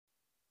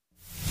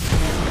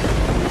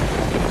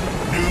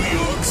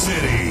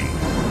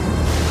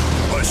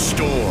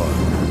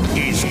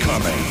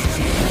incoming.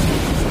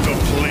 The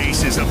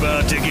place is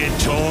about to get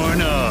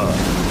torn up.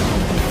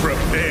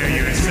 Prepare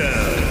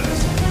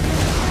yourselves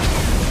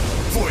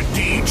for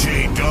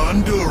DJ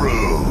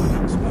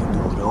Donduru. It's been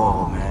through it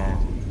all, man.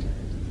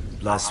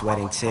 Blood, sweat,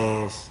 and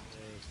tears.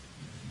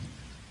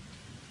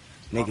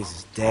 Niggas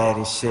is dead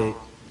and shit.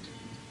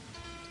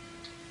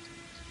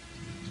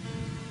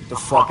 What the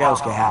fuck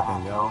else could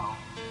happen, yo?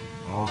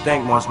 I don't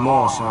think much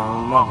more,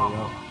 son. Remember,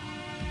 yo.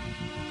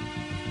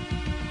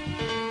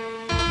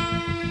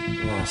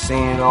 Yeah,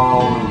 seen it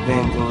all and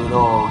been through it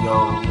all,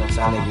 yo. That's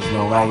how niggas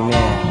know right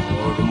now.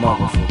 Yo, the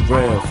mother for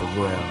real, for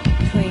real.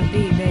 Queen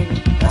B,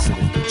 baby. That's the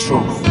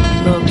truth.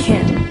 Lil'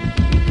 Kim.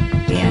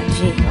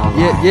 B.I.G.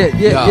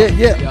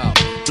 Yeah.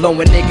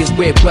 Blowing niggas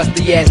with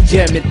rusty ass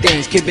German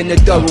things. Giving the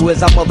thorough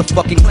as I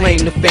motherfucking claim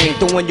the fame.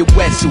 Throwing your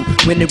wetsuit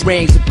when it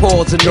rains and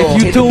pours and all.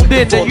 If you tuned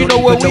in, then you know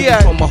where we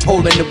at. From a hole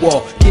in the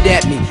wall. Get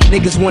at me.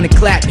 Niggas wanna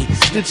clap me.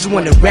 Snitches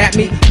wanna rap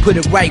me. Put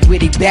it right where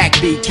they back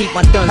be. Keep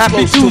my guns Happy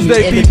close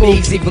Tuesday, to me. people.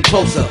 Enemies even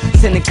closer.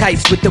 Sending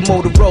kites with the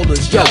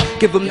Motorollas. Yo,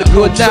 give them the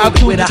You're cold now shoulder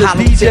tuned with a to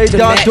hollow DJ tip to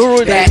match. Donduru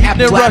and Bad the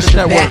apple Evening out Rush of the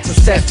Network. bat.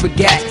 Obsessed with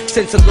gas.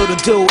 Since a little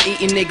dude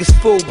eating niggas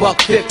full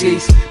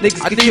 $1.50s.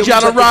 Niggas I get need killed y'all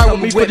to because ride they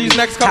with me coming for these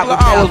next couple of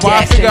How hours about while I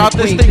gas figure and out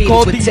this Queen thing Bee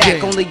called to attack?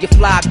 DJ. Only your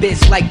fly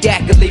bitch like that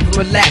can leave him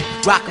relax.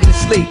 Rock him to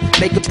sleep,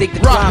 make him think the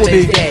Rock crime with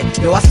is me. dead.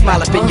 Yo, I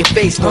smile up in your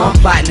face, no,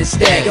 I'm biting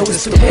instead. Yo,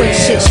 it's the real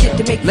shit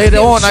to make you Later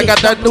feel on, I shit. got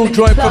that new Jump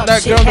joint in the from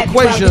that club, girl shit.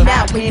 Equation. Have you rockin'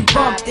 out when you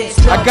bump this?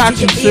 I got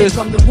you, sis.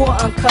 From the war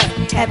uncut.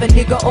 Have a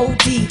nigga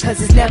OD,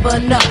 cause it's never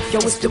enough. Yo,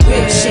 it's the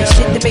real shit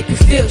to make you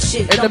feel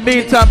shit. In the Jump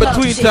meantime, club,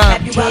 between shit.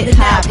 time, Have you rockin'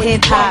 out when you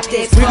bump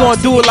this? we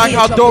gonna do it like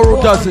how Doro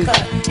does it.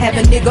 Have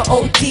a nigga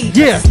OD, cause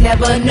Yeah. it's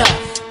never enough.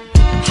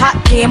 Hot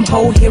damn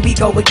hoe, here we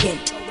go again.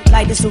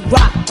 Light as a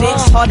rock,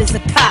 bitch, hard as a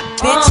cop,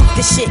 bitch.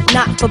 This shit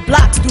not for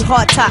blocks, through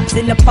hard tops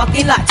in the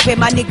parking lots where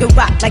my nigga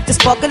rock like the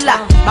spark a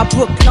lot. My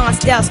Brooklyn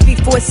style speak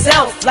for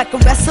itself, like a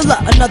wrestler.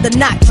 Another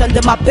notch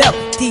under my belt.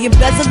 The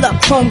embezzler,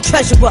 chrome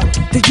treasurer,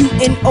 the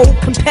UNO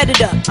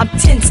competitor. I'm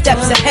 10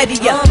 steps ahead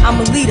of ya. I'm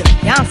a leader,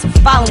 yeah, I'm some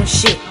following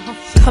shit.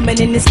 Coming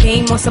in this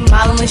game on some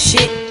modeling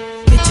shit.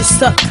 Bitches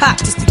suck cock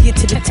just to get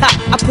to the top.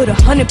 I put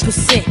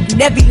 100%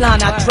 in every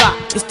line I drop.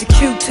 It's the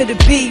Q to the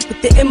B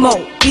with the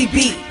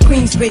M-O-B-B.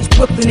 Queensbridge,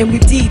 Brooklyn, and we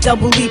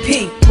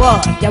D-double-E-P.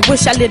 What? Y'all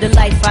wish I lived the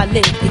life I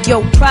live. And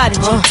yo,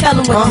 Prodigy, tell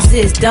them what this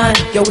is, done.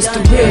 Yo, it's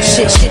the real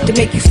shit to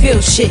make you feel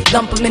shit.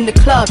 Lump them in the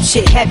club,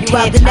 shit. Have you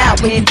riding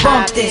out when you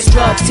bump this?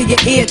 Drugs to your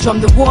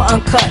eardrum, the war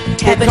uncut.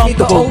 Have a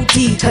nigga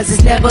OD, cause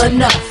it's never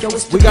enough. Yo,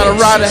 it's the We got a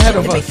real ride shit ahead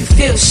of to us. make you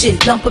feel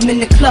shit. Lump them in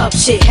the club,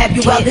 shit. Have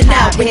you riding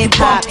out when you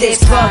bump this?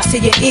 Drugs to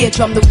your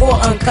eardrum, the war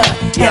uncut.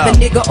 Have a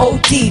nigga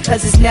OD,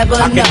 cause it's never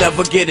I can enough.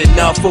 never get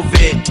enough of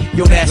it.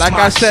 Yo, that's Like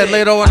my I said, shit.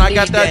 later on, I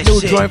got need that new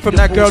shit. joint from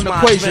that girl Boost my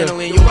Equation.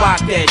 adrenaline. You rock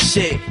that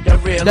shit.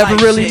 That real Never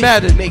life really shit.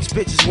 mattered. Makes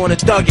bitches wanna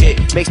thug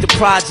it. Makes the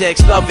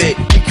projects love it.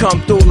 We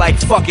come through like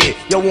fuck it.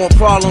 Yo, want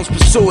problems,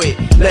 pursue it.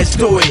 Let's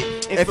do it.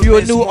 If you're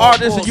a new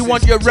artist and you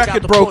want your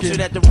record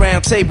broken, at the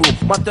round table.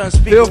 My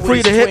feel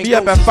free to hit me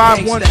up at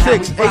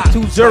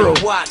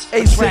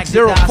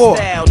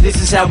 516-820-8604. This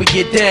is how we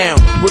get down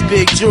with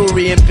big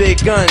jewelry and big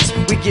guns.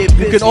 We get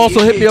busy. You can also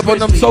hit me up on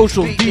them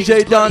socials,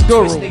 DJ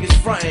Donduru.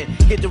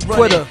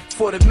 Twitter.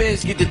 For the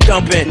men's get the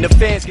dumping, the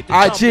fans get the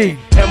IG.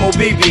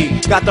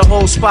 MOBB got the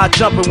whole spot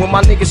jumping when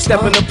my niggas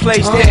step in the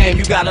place. Damn,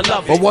 you gotta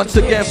love it. But once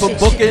again, for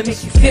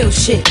bookings,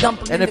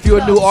 and if you're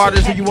a new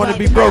artist and you want to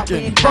be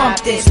broken, hit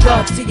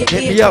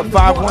me up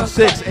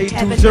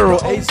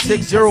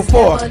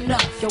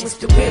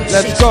 516-820-8604.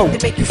 Let's go. To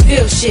make you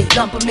feel shit,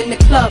 dump 'em in the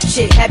club,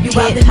 shit. Have you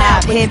riding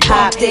high, hip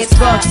hop, this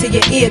drugs to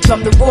your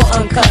eardrum, the raw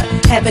uncut.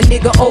 Have a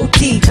nigga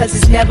OD, cause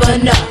it's never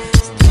enough.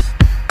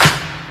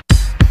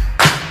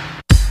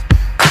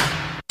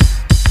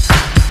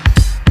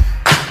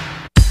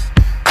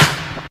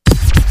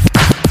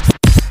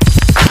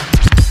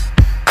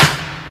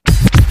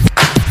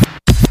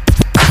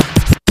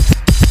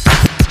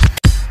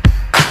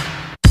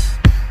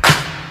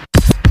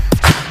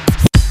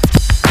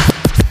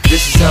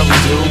 This is how we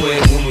do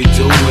it when we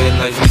do it.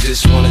 Like we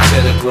just wanna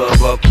tear the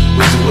club up.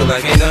 We do it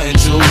like ain't nothing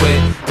to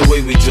it. The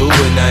way we do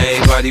it. Now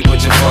everybody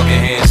put your fucking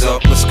hands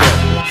up. Let's go.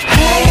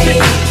 Hey,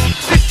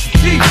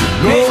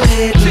 go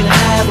ahead and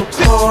have a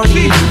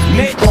party if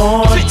you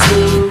want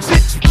to.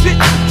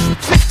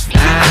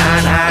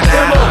 Nah, nah,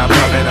 nah,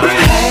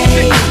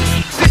 hey,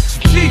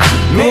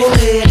 go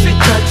ahead and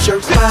touch your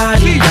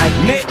body like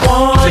you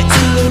want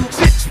to.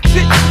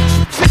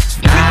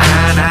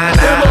 Nah, nah,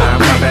 nah,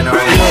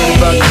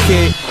 About the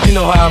kid, you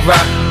know how I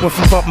rock. Went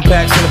from bumping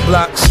backs on the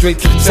block straight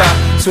to the top.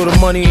 So the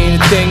money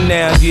ain't a thing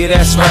now, yeah,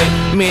 that's right.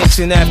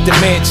 Mansion after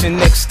mansion,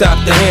 next stop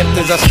the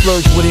Hamptons. I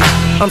splurge with it,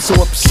 I'm so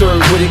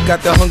absurd with it.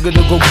 Got the hunger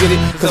to go get it,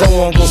 cause I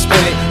won't go spend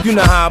it. You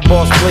know how a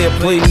boss play,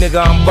 nigga,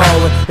 I'm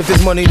ballin'. If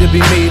there's money to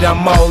be made,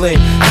 I'm all in.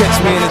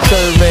 Catch me in the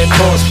third red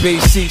ball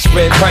space, seats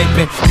red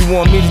piping. You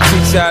want me to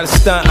teach you how to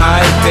stunt,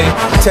 I ain't then.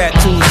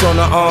 Tattoos on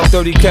the arm,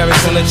 30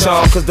 carats on the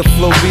charm, cause the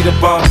flow be the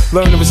bomb.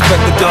 Learn to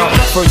respect the dog.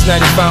 First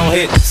night he found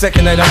hit,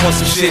 second night I want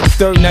some shit.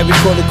 Third night we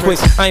call it it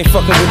quits. I ain't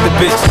fucking with the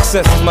bitch.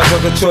 Success is my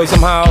drug of choice.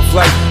 I'm high off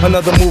life.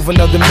 Another move,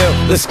 another meal.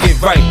 Let's get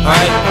right,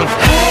 alright?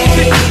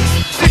 Hey,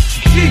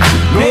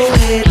 go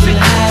ahead and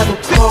have a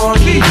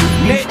party if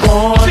you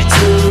want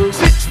to.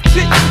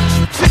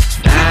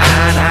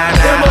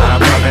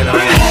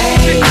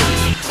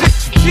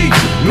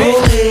 Go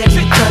ahead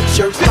and touch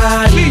your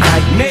body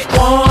like you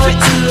want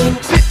to.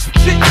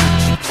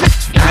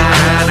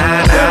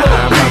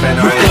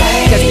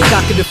 Catch me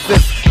cocking the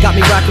fifth, got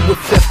me rocking with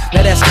fifth.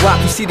 Now that's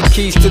guap, you see the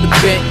keys to the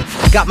Benz.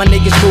 Got my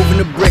niggas moving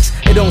the bricks,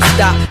 it don't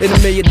stop. In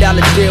 $1 million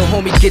deal,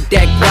 homie, get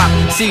that guap.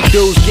 See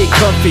dudes get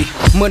comfy,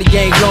 money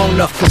ain't long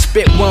enough. Can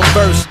spit one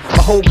verse,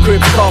 my whole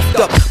crib coughed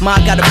up.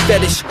 Mine got a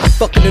fetish,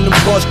 fucking in them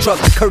boss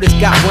trucks. Curtis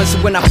got one, so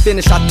when I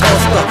finish, I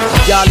tossed up.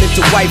 Y'all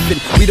into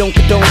wifing, we don't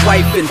condone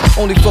wifing.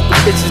 Only fuck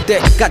with bitches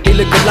that got their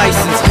liquor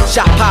license.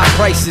 Shop high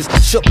prices,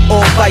 shook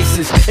all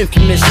vices.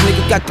 Infamous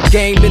nigga got the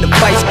game in a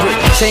vice grip.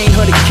 Chain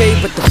 100K,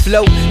 but the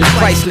flow is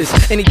priceless.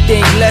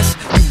 Anything less,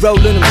 you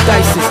rollin' them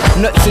dices.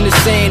 Nuts in the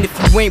sand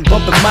if you ain't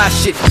bumping my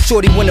shit.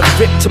 Shorty wanna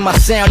rip to my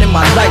sound and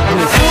my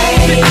likeness.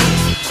 Hey,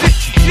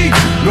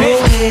 go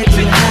ahead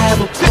and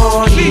have a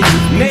party if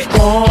you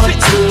want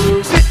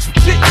to.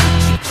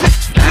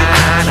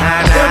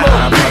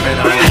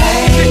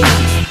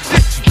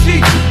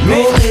 Hey, go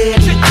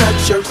ahead and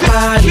touch your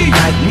body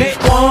like you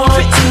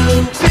want to.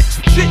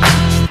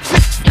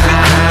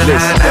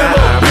 Listen,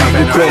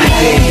 you call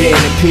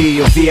it P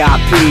or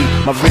VIP.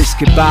 My wrist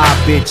can buy a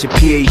bitch a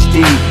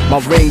PhD. My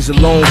rings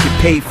alone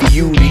can pay for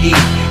you to eat.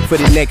 For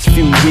the next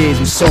few years,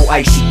 I'm so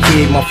icy,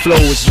 kid. My flow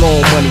is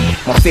long money,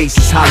 my face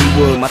is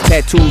Hollywood. My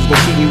tattoos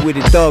gon' keep me with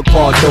a thug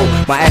part though.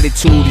 My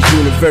attitude is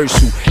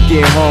universal.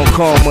 Getting Hong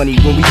Kong money.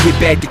 When we get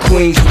back to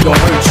Queens, we gon'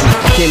 hurt you.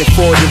 Can't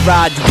afford to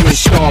ride, you getting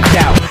stomped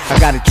out. I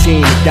got a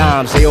team of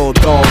dimes, they all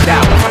dogged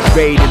out.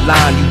 Ready to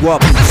line you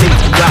up and take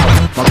you out.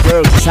 My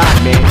girls is hot,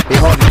 man, they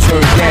hard to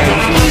turn down.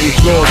 You see these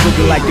girls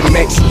looking like the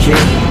Mexican.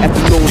 At the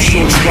little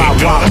shorty,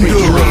 wah, break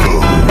your leg.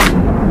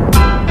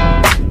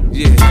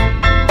 Yeah.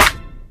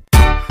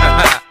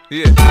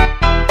 Yeah.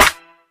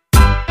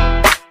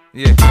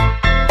 Yeah.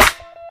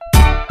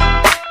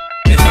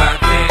 If I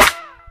can't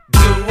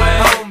do it,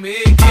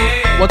 homie,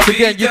 can't. Once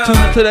again, you're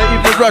tuned to the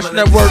Evening Rush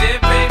Network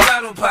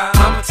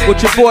with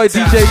your boy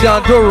DJ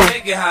Don Duru.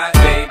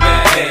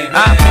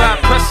 I apply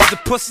pressure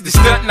to pussy, the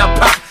stunt and I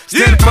pop.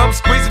 Stand above,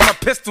 squeezing my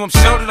pistol, I'm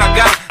sure that I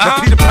got it. Now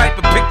Peter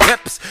Piper, big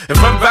peppers, and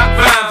run rock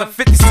rhymes. I'm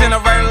 50 Cent,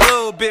 I write a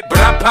little bit, but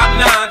I pop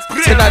nines.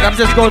 Tonight I'm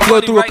just gonna go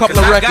through a couple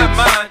of records.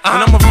 And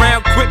I'm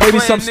around quick,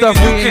 maybe some stuff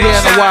we ain't hear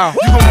in a while.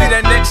 You gon' be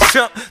that next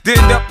chump, then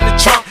end up in the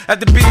trunk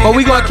at the beat. But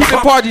we gonna keep it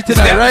party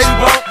tonight, right?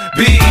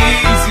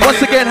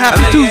 Once again,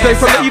 happy Tuesday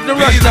from the Evening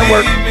Rush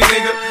Network.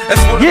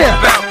 Yeah.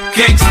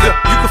 Gangsta,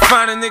 you can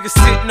find a nigga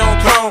sitting on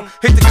throne.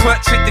 Hit the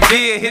clutch, hit the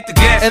gear, hit the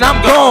gas, and I'm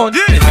gone.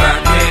 If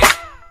I can't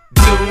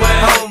do it,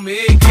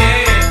 homie, it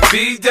can't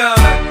be done.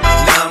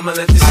 Now I'ma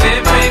let the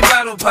champagne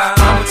bottle pop.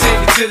 I'ma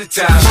take it to the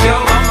top.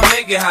 Show, I'ma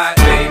make it hot,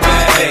 baby,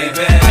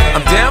 baby.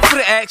 I'm down for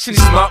the action.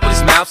 He's smart with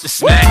his mouth to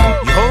smack.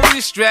 You hold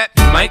your strap,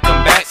 you might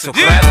come back, so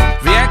clap.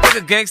 React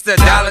like a gangster,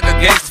 die like a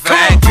gangster for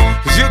acting.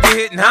 Cause you'll get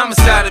hit in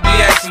homicide to be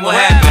asking what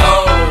happened.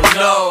 Oh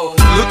no,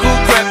 look who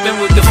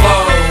creeping with the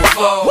foe.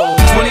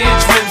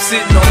 20-inch rim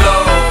sitting on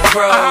low,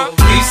 bro.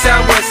 East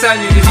side, west side,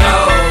 niggas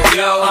know,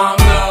 yo.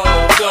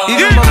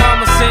 Even my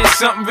mama saying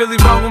something really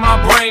wrong with my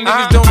brain.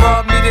 Niggas don't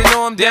rob me, they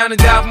know I'm down and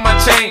die for my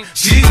chain.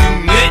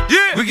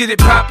 G-Unit, we get it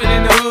poppin'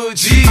 in the hood.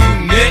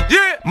 G-Unit,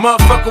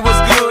 motherfucker,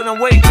 what's good? I'm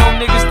waiting on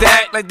niggas to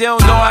act like they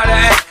don't know how to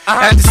act.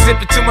 After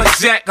sipping too much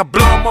Jack, I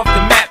blow them off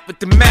the map with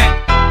the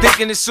Mac.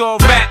 Thinking it's all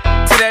rap,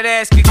 till that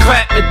ass get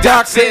clapped. And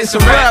Doc said it's a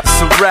rap.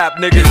 It's a rap,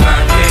 nigga. If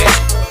I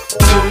can't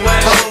do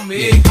it,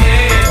 homie, it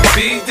can't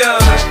be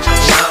done.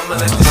 I'ma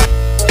let this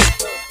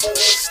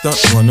stunt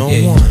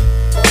 101.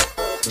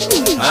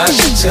 I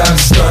teach y'all to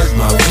stunt,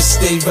 my wrist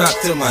stay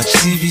rocked till my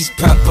TVs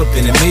pop up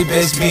in the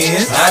Maybach's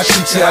Benz. I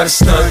teach y'all to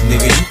stunt,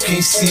 nigga, you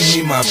can't see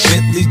me, my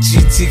Bentley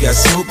GT got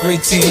smoke gray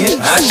tin.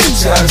 I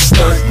teach y'all to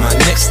stunt, my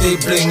neck stay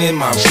blingin',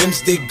 my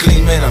rims stay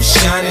gleamin', I'm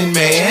shining,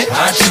 man.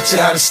 I teach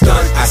y'all to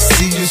stunt, I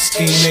see you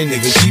scheming,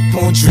 nigga, keep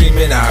on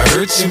dreaming, I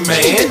hurt you,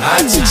 man.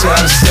 I teach y'all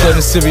to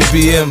stunt. 7 Series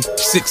BM,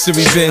 6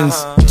 Series Benz,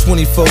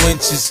 24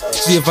 inches,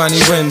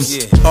 Giovanni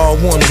rims. All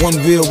one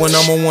wheel when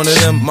I'm on one of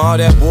them. All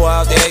that boy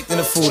out there acting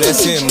a fool,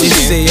 that's him. They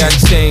say I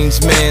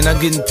changed, man, I'm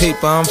getting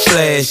paper, I'm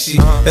flashy.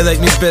 They like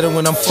me better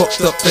when I'm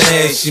fucked up and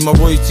ashy. My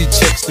royalty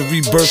checks the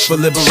rebirth for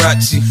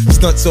Liberace.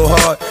 Stunt so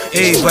hard,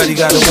 everybody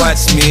gotta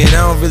watch me. And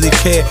I don't really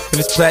care if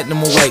it's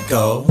platinum or white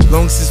gold.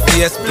 Long as it's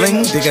VS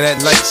bling, they got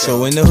that light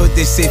show. In the hood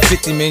they say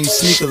 50, man, you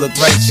sneaker look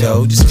right,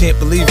 yo. Just can't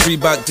believe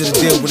Reebok did a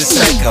deal with a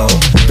psycho.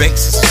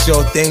 Banks is a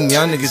sure thing,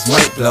 y'all niggas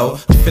might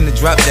blow. I'm finna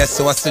drop that,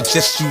 so I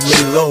suggest you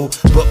lay low.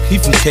 But he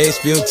from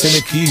Cashville,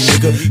 Tennessee,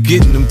 nigga.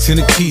 Getting them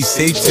Tennessee,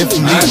 save 10 for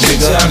me,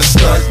 nigga. I to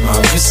stunt, my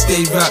wrist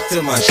stay rocked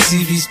till my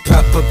TVs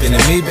pop up in the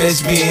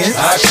Maybach's Benz.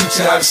 I teach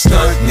y'all to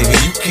stunt, nigga,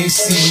 you can't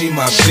see me,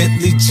 my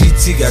Bentley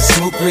GT got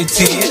smoke gray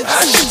tin.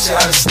 I teach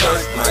y'all to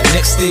stunt, my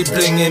neck stay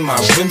blingin', my my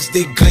rims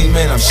they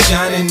gleaming, I'm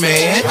shining,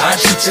 man. I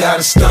teach you how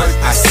to stunt.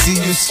 I see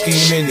you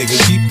scheming, nigga,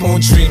 keep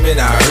on dreaming.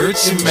 I heard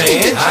you,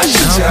 man. I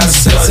teach you how to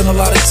stunt. I'm sensing a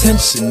lot of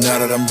tension now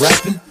that I'm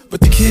rapping,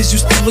 but the kids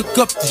used to look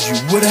up to you.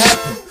 What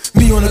happened?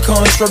 Me on the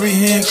contrary,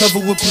 hand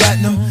covered with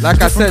platinum.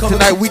 Like I said,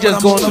 tonight we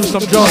just going through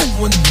some joints.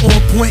 On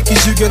point,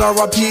 cause you get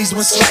RIPs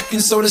when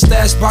slacking. So the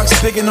stash box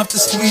big enough to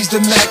squeeze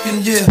the Mac.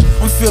 And yeah,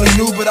 I'm feeling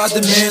new, but I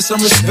demand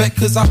some respect,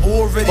 cause I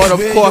already. But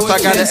of course,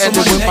 I gotta end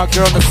it with my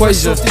girl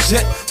Naquasia.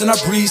 Then I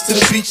breeze to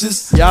the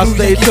beaches. Y'all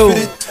stay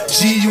tuned.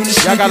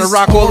 Y'all gotta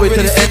rock all the way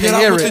to the end and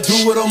hear it.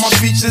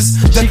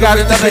 She got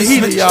another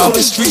heater, y'all.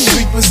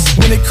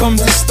 When it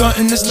comes to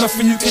stunting, there's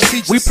nothing you can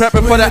teach us. We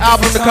prepping for the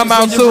album to come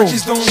out soon.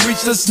 Don't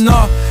reach us,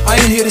 nah. I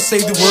ain't here to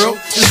save the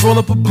world, just roll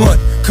up a blunt.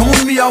 Come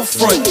with me out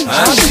front,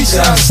 I'll teach you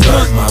how to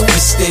stunt. My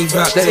wrist stay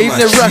rocked. The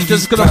evening rush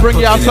is gonna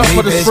bring y'all something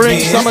for the spring,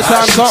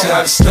 summertime something.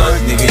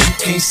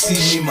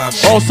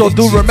 Also,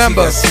 do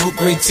remember,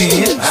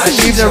 the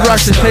evening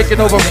rush is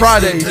taking over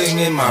Fridays.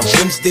 My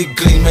rims they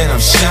gleaming,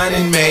 I'm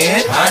shining,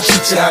 man. I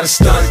teach you how to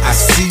stunt. I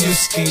see you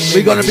scheming.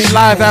 We're gonna be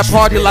live at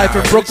Party Life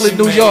in Brooklyn,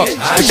 New York.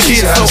 The key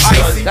is so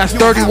icy. That's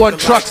 31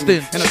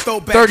 Truxton.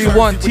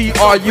 31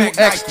 TRUXTON.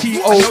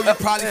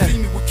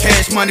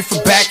 Cash money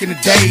from back in the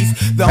days.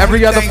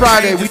 Every other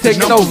Friday, we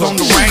taking over. On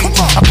the range.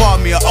 I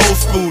bought me an old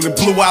school and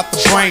blew out the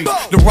brain.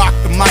 The Rock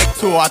the Mic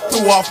tour, I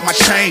threw off my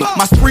chain.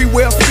 My spree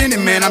well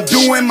spinning, man, I'm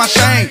doing my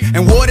thing.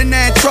 And water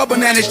now in trouble,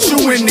 now that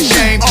you in the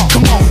game.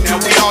 Come on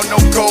now, we all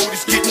know gold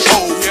is getting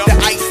old. The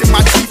ice in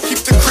my teeth keep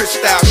the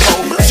crystal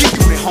cold.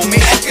 G-Unit, homie,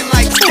 acting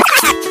like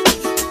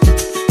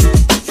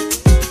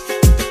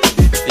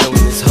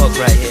feeling this hook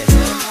right here.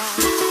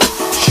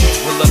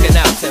 We're looking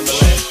out,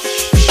 Timberland.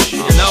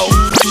 You know.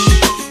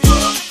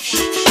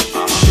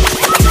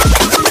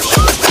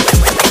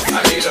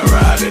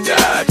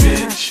 Die,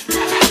 bitch.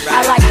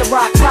 I like to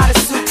rock Prada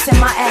suits and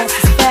my ass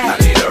is fat.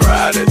 I need a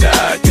ride or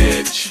die,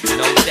 bitch.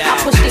 No doubt.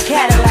 I push the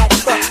Cadillac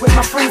truck with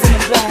my friends in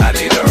the back. I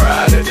need a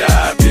ride or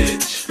die,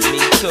 bitch. Me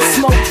too.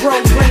 Smoke,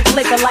 drink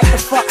liquor like the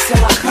fuck till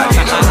I come. I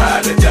need a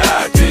ride or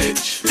die,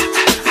 bitch.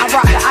 I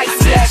rock the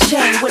icy ass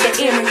chain with an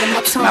earring in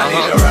my tongue. I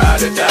need a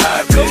ride or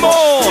die, bitch. Come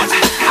on.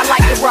 I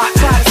like to rock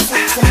Prada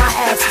suits and my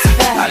ass is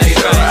fat. I need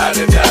a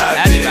ride or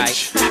die,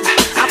 bitch. That's right.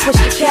 I push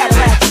the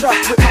Cadillac truck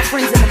with my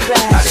friends in the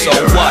back. So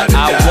what?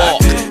 I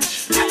walk.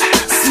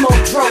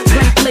 Smoke,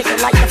 drink liquor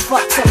like the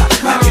fuck till I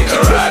come. I need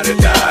a ride or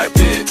die,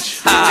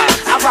 bitch.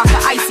 I rock the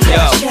icy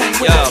ass chain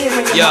with an earring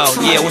in my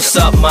tongue. Yeah, what's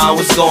up, man?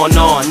 What's going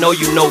on? Know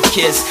you know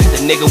Kiss, the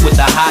nigga with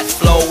the hot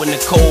flow and the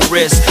cold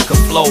wrist. Can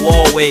flow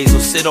always or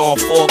sit on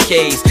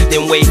 4Ks,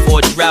 then wait for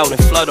a drought and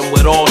flood them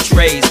with all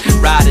trays.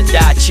 Ride or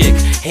die chick,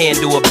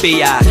 handle a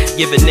BI.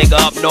 Give a nigga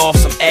up north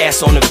some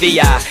ass on the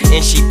VI.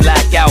 And she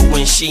black out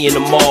when she in the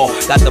mall.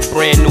 Got the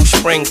brand new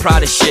spring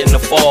Prada shit in the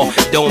fall.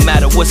 Don't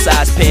matter what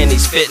size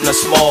panties, fitting her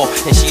small.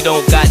 And she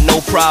don't got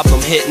no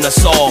problem hitting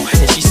us all.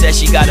 And she said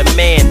she got a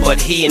man,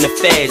 but he in the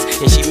feds.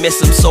 And she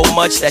miss him so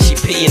much that she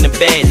pee in the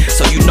bed.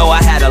 So you know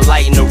I had a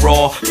light in the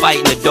raw,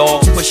 fighting the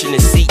dogs, pushing the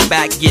seat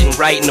back, getting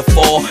right in the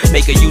fall.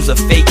 Make her use a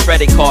fake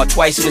credit card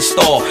twice in the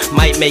store.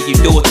 Might make you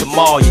do it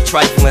tomorrow, you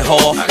trifling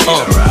whore. I need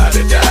a ride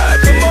or die,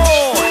 bitch.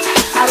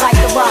 I like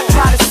to rock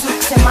Prada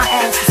suits and my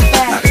ass is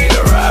fat. I need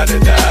a ride or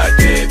die,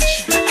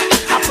 bitch.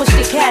 I push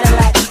the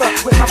Cadillac truck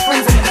with my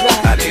friends in the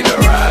back. I need a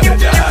ride or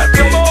die,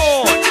 bitch. Come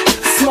on.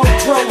 Smoke,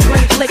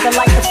 drink liquor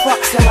like the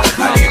fuck till I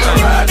come. I need a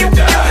ride or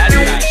die,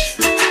 bitch.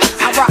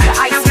 I rock the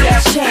icy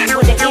ass chain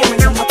with an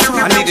earring in my tongue.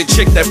 I need a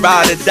chick that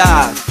ride or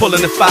die,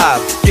 pulling the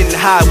 5, getting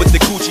high with the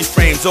Gucci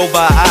frames over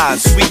her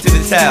eyes, sweet to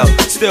the tail.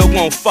 Still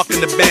won't fuck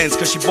in the Benz,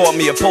 cause she bought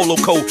me a polo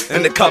coat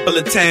and a couple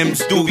of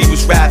Timbs. Doobie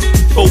was rap,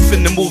 both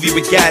in the movie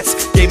with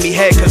gats. Gave me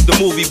head cause the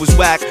movie was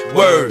whack.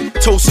 Word,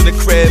 toast in the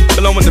crib,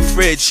 blowing the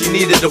fridge, she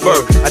needed the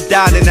work. I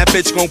died and that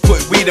bitch gon'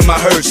 put weed in my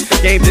hearse.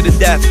 Game to the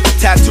death,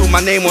 tattoo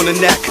my name on the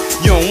neck.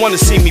 You don't wanna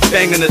see me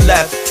banging the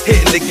left,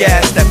 hitting the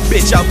gas. That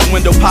bitch out the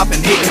window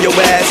popping, hitting your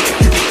ass.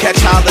 Catch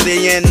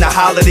Holiday Inn, the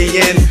Holiday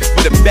Inn,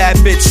 with a bad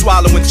bitch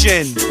swallowing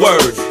gin.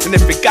 Word, and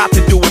if it got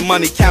to do with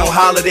money, count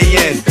Holiday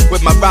Inn.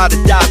 With my ride or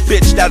die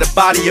bitch that'll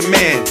body a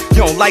man.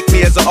 You don't like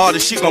me as an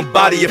artist, she gon'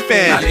 body your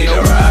fan. I need a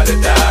ride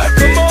or die,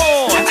 bitch. Come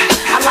on.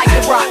 I like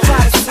to rock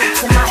Prada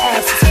suits and my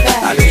ass is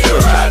fat. I need a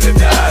ride or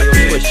die,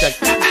 bitch.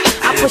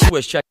 I push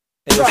Switch check.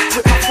 truck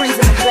with my friends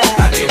in the back.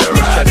 I need a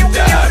ride or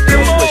die,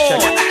 bitch.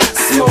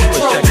 Smoke,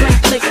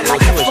 drink liquor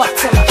like the fuck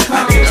till I come. I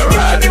need a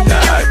ride or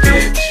die,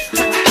 bitch.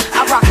 I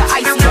rock the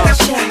icy ass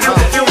chain with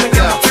an earring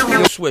in my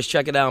tongue. Switch,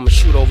 check it out. I'ma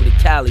shoot over to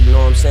Cali, you know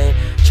what I'm saying?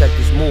 Check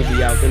this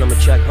movie out, then I'ma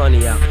check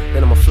Honey out.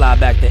 Then I'ma fly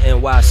back to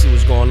NY, see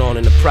what's going on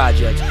in the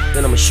projects.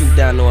 Then I'ma shoot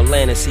down to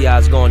Atlanta, see how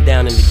it's going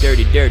down in the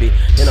dirty.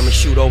 Then I'ma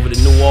shoot over to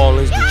New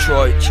Orleans,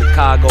 Detroit,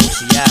 Chicago,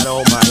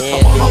 Seattle, Miami.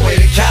 I'm on my way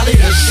to Cali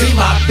to see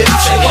my bitch.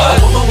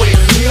 I'm on my way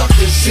to New York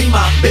to see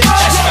my bitch.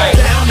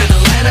 Down in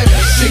Atlanta to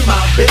see my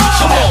bitch.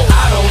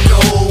 I don't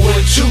know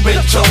what you've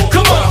been told.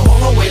 But I'm on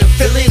my way to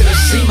Philly to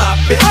see my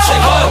bitch.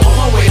 I'm on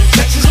my way to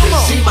Texas to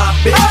see my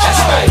bitch.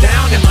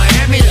 Down in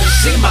Miami to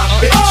see my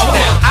bitch.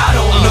 Now I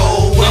don't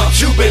know what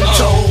you've been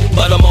told.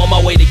 But I'm on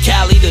my way to Cali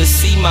to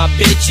see my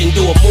bitch and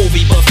do a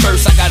movie, but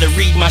first I gotta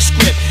read my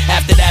script.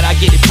 After that I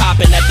get it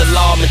poppin' at the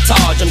La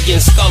Montage. I'm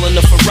getting skull in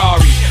the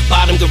Ferrari,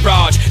 bottom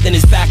garage. Then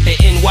it's back to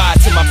NY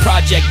to my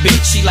project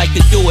bitch. She like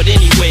to do it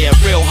anywhere,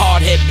 real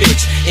hard head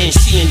bitch. And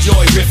she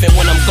enjoy riffing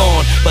when I'm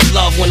gone, but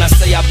love when I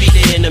say I'll be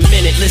there in a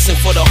minute. Listen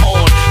for the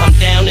horn. I'm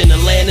down in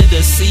Atlanta to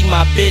see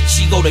my bitch.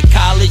 She go to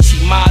college, she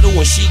model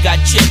and she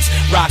got chips.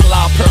 Rock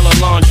La Perla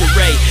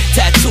lingerie,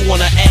 tattoo on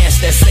her ass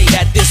that say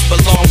that this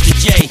belongs to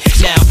Jay.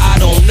 Now I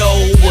don't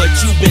know what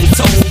you've been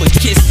told, but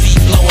kids be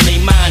blowing their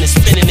mind and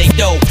spinning their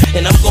dough.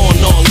 And I'm going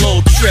on a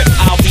little trip,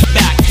 I'll be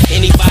back.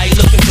 Anybody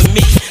looking for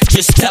me,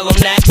 just tell them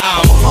that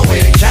I'm on my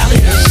way to Cali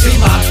to see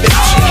my bitch.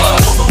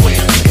 I'm on my way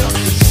to New York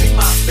to see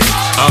my bitch.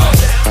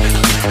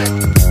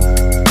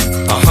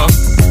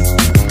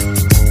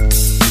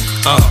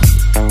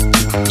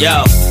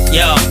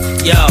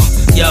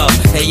 Yo,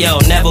 hey yo,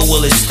 never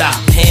will it stop.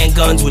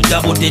 Handguns with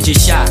double-digit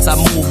shots. I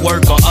move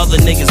work on other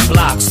niggas'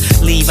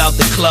 blocks. Leave out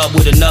the club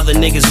with another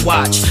nigga's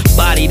watch.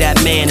 Body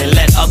that man and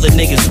let other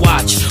niggas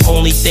watch.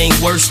 Only thing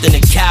worse than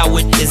a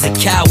coward is a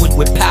coward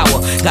with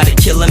power. Gotta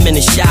kill him in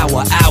the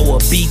shower. Hour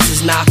beats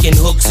is knocking,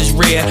 hooks is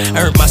rare.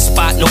 Earned my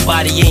spot,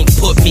 nobody ain't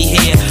put me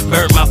here.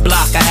 Burned my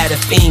block, I had a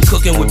fiend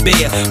cooking with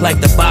beer. Like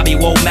the Bobby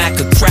Womack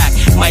of crack.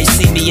 Might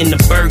see me in the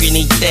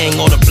burgundy thing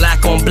or the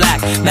black on black.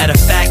 Matter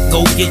of fact,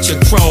 go get your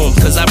chrome,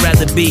 cause I'd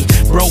rather be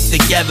broke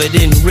together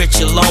than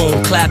rich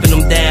alone. Clapping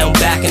them down,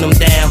 backing them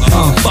down.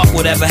 Fuck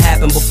whatever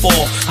happened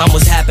before, I'm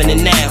what's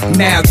happening now.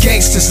 Now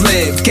gangsters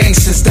live,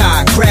 gangsters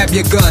die. Grab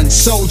your gun,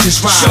 soldiers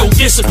ride. Show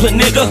discipline,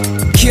 nigga.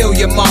 Kill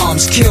your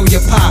moms, kill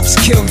your pops,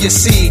 kill your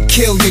seed,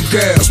 kill your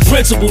girls. It's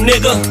principle,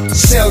 nigga.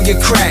 Sell your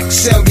crack,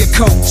 sell your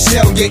coke,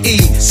 sell your E,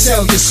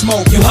 sell your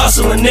smoke. You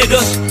hustling,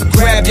 nigga.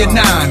 Grab your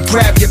 9,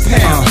 grab your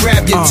pound,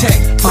 grab your tech,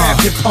 grab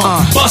your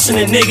pump. Bustin'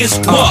 the niggas,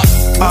 what?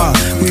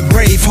 We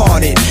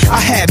brave-hearted. I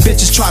had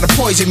bitches try to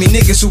poison me,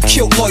 niggas who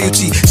killed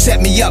loyalty.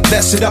 Set me up,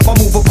 messed it up, I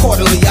move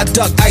accordingly. I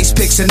dug ice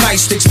picks and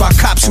ice sticks by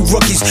cops who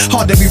rookies.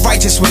 Hard to be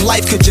righteous when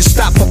life could just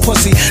stop for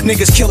pussy.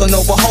 Niggas killing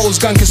over hoes,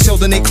 gun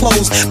concealed in their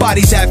clothes.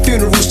 Bodies at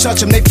funerals, touch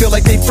them, they feel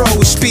like they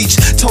froze. Speech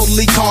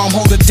totally calm,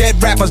 hold the dead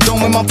rappers,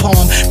 dome in my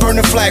palm. Burn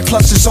the flag,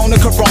 plus it's on the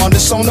Quran,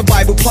 it's on the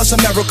Bible, plus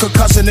America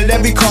cussing at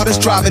every car that's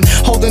driving.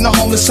 Holding the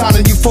homeless sign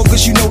and you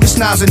focus, you know this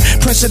nozzing.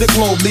 Prince of the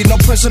globe, leave no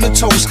prince on the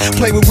toast.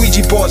 Play with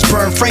Ouija boards,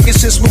 burn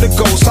frankincense with a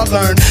ghost. I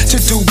learned to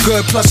do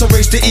good, plus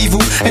erase the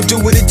evil, and do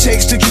what it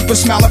takes to keep a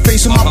smiling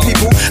face on my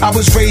people. I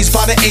was raised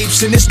by the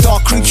apes in this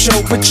dark creep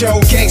show, but yo,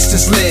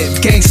 gangsters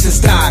live,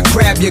 gangsters die.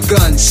 Grab your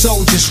gun,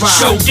 soldiers ride.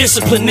 Show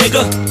discipline,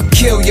 nigga.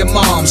 Kill your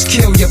moms,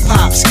 kill your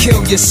pops,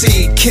 kill your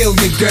seed, kill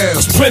your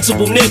girls. It's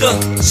principle, nigga.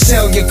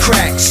 Sell your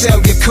crack,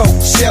 sell your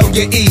coke, sell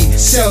your E,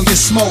 sell your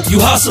smoke.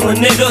 You hustling,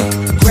 nigga.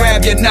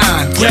 Grab your 9,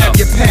 grab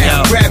your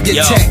pound, grab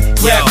your tech,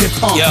 grab your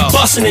pump.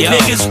 Bustin' it,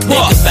 niggas.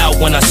 What? Think about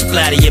when I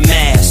splatter your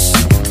mask.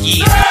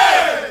 Yeah.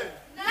 10,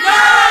 9,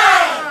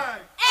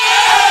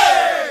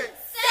 8,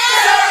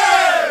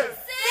 7,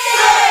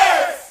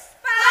 6,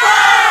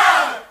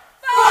 5,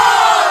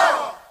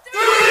 4,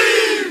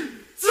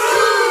 3, 2,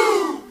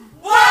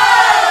 1.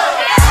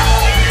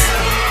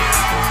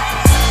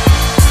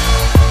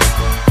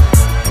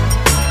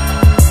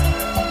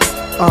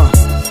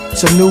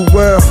 It's a new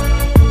world.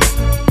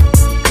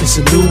 It's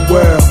a new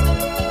world.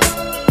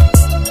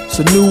 It's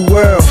a new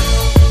world.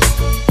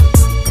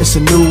 It's a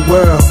new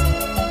world.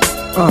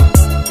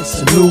 It's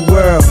a new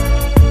world.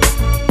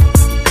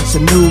 It's a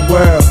new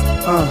world.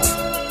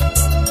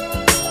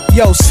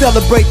 Yo,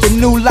 celebrate the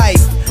new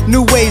life.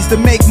 New ways to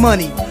make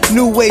money.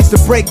 New ways to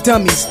break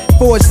dummies.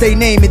 Forge they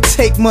name and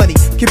take money.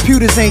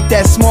 Computers ain't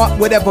that smart.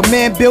 Whatever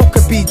man built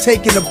could be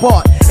taken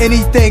apart.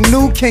 Anything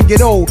new can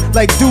get old.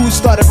 Like dudes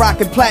started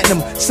rocking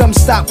platinum. Some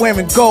stopped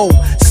wearing gold.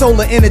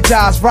 Solar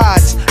energized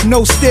rides.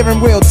 No steering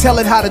wheel, tell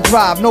it how to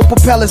drive. No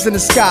propellers in the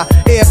sky.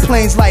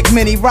 Airplanes like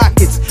mini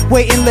rockets.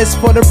 Waiting lists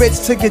for the rich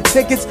to get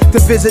tickets to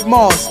visit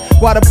Mars.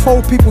 While the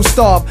poor people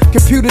starve.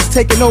 Computers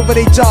taking over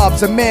their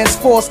jobs. A man's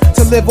forced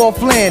to live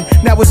off land.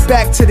 Now it's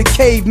back to the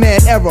caveman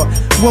era,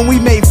 when we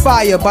made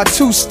fire by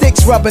 2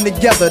 sticks rubbing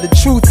together. The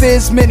truth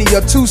is many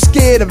are too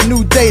scared of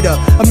new data.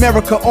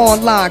 America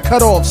online,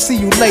 cut off, see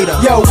you later.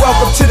 Yo,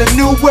 welcome to the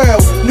new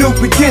world, new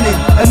beginning.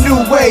 A new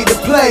way to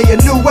play, a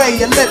new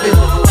way of living.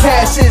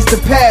 Cash is the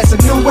past, a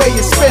new way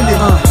of spending.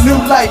 New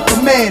life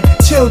for men,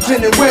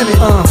 children and women.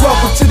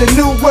 Welcome to the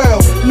new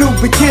world, new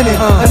beginning.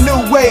 A new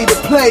way to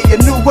play, a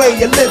new way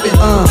of living.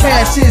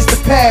 Cash is the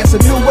past,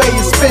 a new way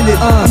of spending.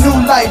 A new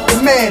life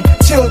for men,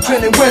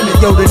 children and women.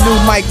 Yo, the new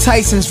Mike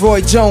Tyson's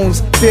Roy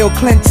Jones, Bill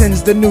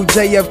Clinton's the new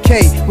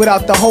JFK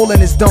without the hole in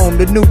his dome.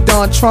 The new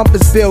Don Trump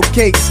is Bill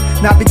Gates.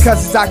 Not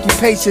because his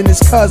occupation,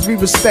 it's cause we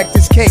respect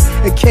his cake.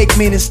 And cake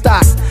meaning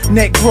stock,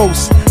 net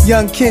gross.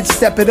 Young kids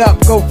step it up,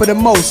 go for the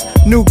most.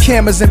 New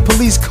cameras and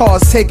police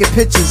cars taking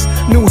pictures.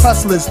 New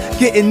hustlers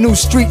getting new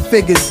street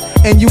figures.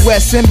 And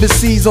US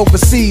embassies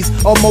overseas.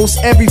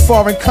 Almost every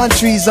foreign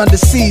country's under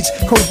siege.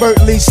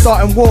 Covertly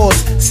starting wars.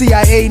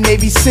 CIA,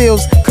 Navy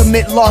SEALs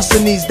commit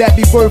larcenies that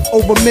be worth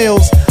over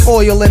millions.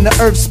 Oil in the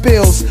earth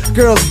spills.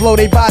 Girls blow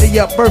their body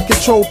up, birth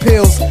control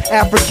pills.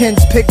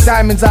 Africans pick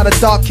diamonds out of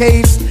dark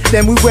caves.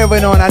 Then we wear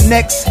it on our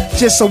necks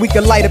just so we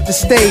can light up the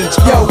stage.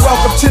 Yo,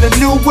 welcome to the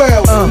new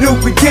world, new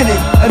beginning.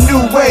 A new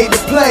way to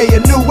play, a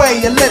new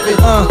way of living.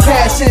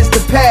 Cash is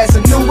the past,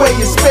 a new way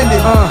of spending.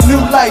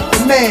 New life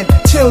for man,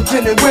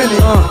 children and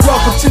women.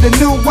 Welcome to the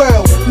new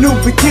world, new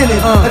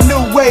beginning. A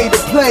new way to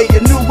play, a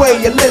new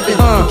way of living.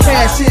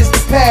 Cash is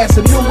the past,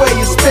 a new way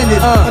of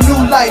spending. A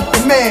new life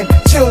for man,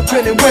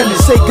 children and women.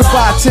 Say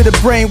goodbye to the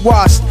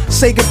brainwashed.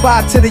 Say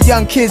goodbye to the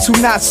young kids who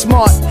not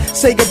smart.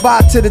 Say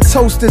goodbye to the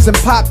toasters and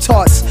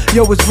Pop-Tarts.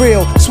 Yo, it's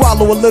real.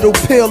 Swallow a little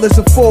pill, it's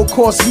a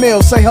full-course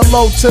meal. Say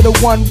hello to the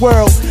one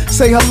world.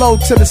 Say hello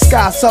to the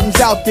sky.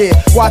 Something's out there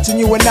watching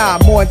you and I.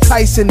 More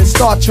enticing than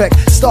Star Trek.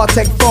 Star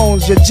Trek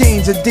phones. Your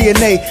genes and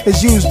DNA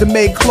is used to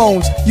make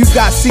clones. You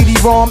got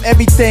CD-ROM.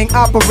 Everything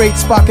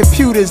operates by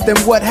computers. Then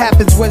what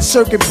happens when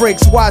circuit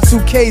breaks?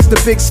 Y2K's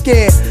the big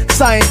scare.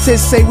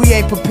 Scientists say we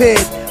ain't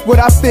prepared. What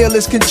I feel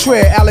is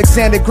contrary.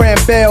 Alexander Graham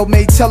Bell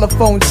made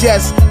telephones,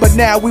 yes, but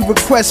now we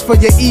request for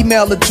your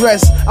email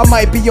address. I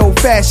might be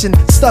old-fashioned,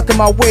 stuck in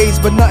my ways,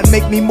 but nothing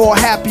make me more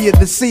happier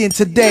than seeing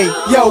today.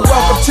 Yo,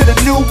 welcome to the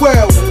new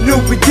world,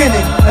 new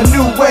beginning, a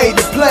new way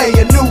to play,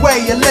 a new way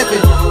of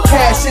living.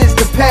 Cash is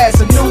the past,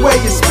 a new way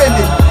of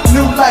spending.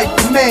 New life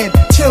for man,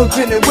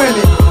 children and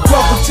women.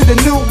 Welcome to the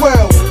new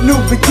world,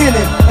 new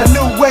beginning, a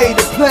new way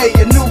to play,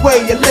 a new way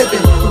of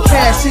living.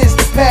 Cash is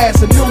the past,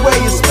 a new way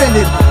of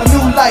spending. A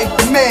new life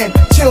for man,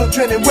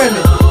 children and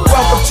women.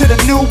 Welcome to the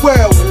new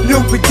world, new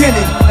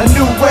beginning. A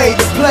new way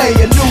to play,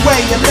 a new way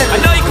of living.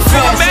 I know you can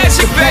feel the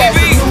magic,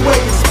 baby. A new way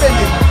of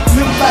spending,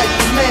 new life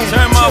for man.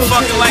 Turn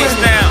motherfucking lights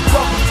down.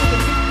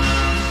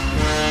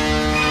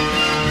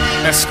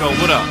 Let's go,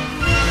 what up?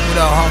 What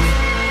up, homie?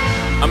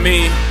 I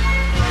mean,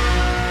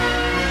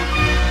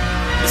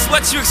 it's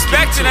what you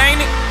expected,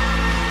 ain't it?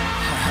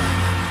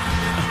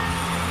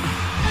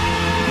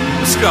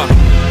 Let's go.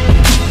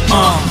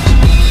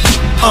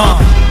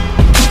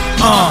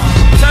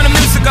 Turn the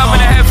music up in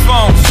the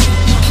headphones.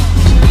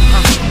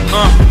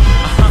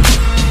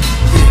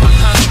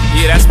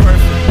 Yeah, that's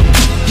perfect.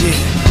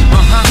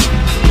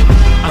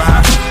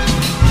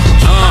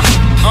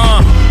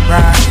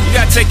 You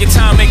gotta take your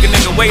time, make a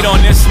nigga wait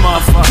on this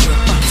motherfucker.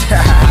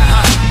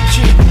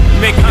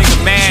 Make a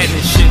nigga mad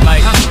and shit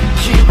like.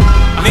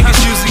 Niggas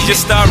usually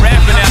just start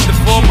rapping after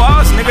 4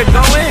 bars, nigga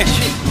go in.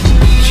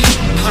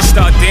 Just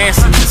start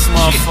dancing this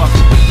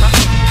motherfucker.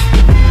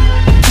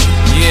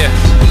 Yeah.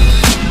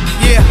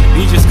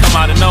 He just come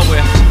out of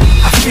nowhere.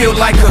 I feel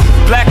like a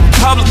black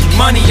Republican.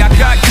 Money I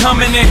got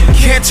coming in.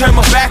 Can't turn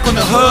my back on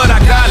the hood. I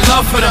got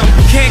love for them.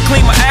 Can't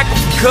clean my act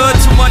for good.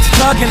 Too much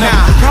thugging them.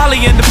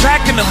 Probably in the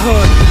back in the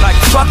hood. Like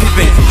fuck it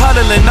then.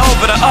 Huddling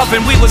over the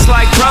oven. We was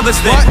like brothers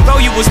then.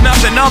 Though you was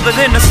nothing other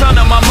than the son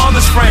of my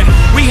mother's friend.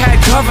 We had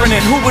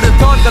governing. Who would've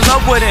thought the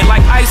love would end?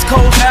 Like Ice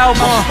Cold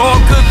album. All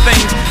good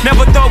things.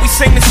 Never thought we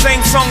sing the same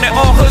song that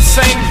all hoods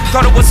sing.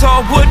 Thought it was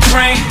all wood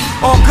grain.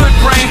 All good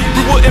brain.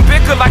 We wouldn't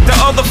bicker like the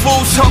other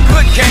fools. Talk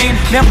good game.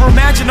 Never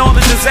imagined all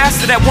the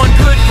disaster that one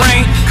could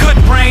bring. Could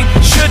brain,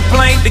 should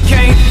blame the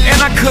game. And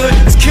I could,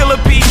 it's kill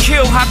or be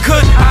killed. How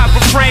could I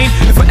refrain?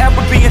 If I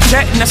ever be in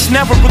debt, and that's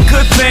never a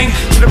good thing.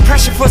 So the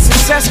pressure for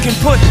success can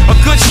put a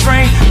good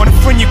strain on a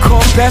friend you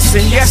call best.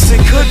 And yes, it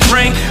could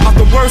bring out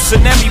the worst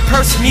in every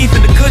person,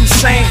 even the good and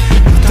sane.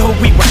 Though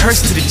we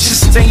rehearsed it, it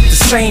just ain't the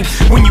same.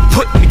 When you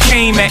put in the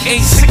game at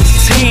age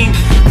 16,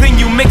 then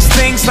you mix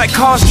things like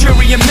cause,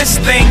 jury, and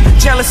miss thing.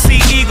 Jealousy,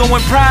 ego,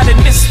 and pride, and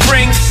this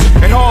brings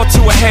it all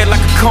to a head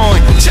like a coin.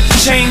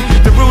 Cha-ching,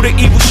 the root of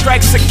evil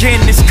strikes again,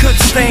 this could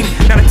sting.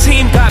 Now the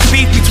team got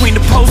beef between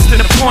the post and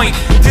the point.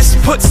 This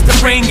puts the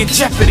ring in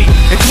jeopardy.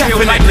 And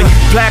definitely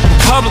black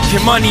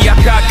Republican money I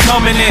got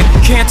coming in.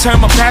 Can't turn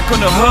my back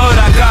on the hood,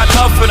 I got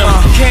love for them.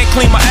 Can't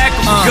clean my act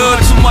for good,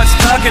 too much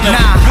thugging them.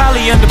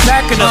 Probably in the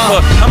back of the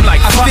hood, I'm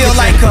like, I feel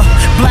like a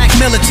black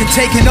militant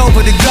taking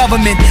over the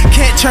government.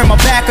 Can't turn my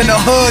back on the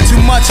hood, too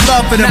much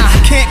love for them.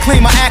 Can't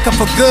clean my act up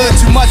for good,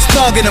 too much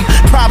thugging them.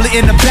 Probably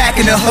in the back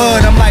of the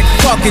hood, I'm like,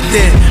 fuck it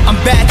then. I'm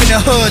back in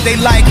the hood, they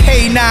like,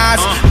 hey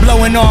Nas.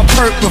 Blowing on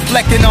perk,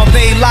 reflecting on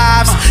they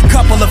lives.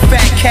 Couple of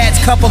fat cats,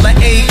 couple of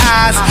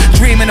AIs.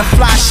 Dreaming of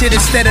fly shit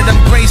instead of them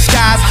gray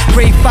skies.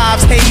 Grade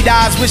 5s, hate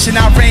eyes, wishing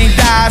our rain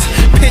dies.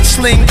 Pitch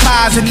sling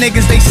pies and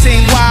niggas, they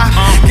sing why.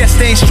 Guess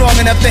they ain't strong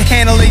enough to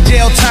handle a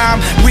jail time.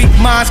 Weak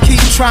minds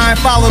keep trying,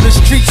 follow the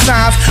street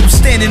signs. I'm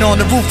standing on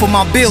the roof of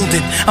my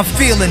building. I'm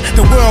feeling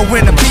the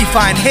whirlwind of beef,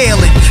 I inhale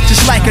it.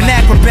 Just like an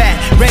acrobat,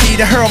 ready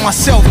to hurl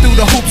myself through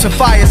the hoops of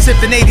fire.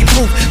 Sipping 80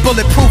 proof,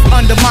 bulletproof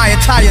under my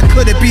attire.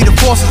 Could it be the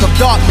forces of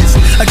darkness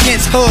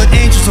against hood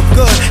angels of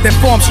good that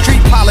form from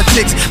street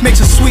politics. Makes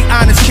a sweet,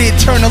 honest kid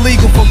turn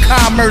illegal for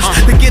commerce.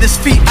 To get his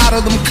feet out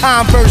of them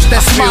Converse,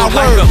 that's my Feel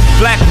like word. a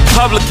black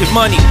Republican,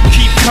 money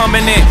keep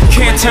coming in.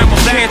 Can't turn my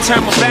back,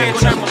 turn my back,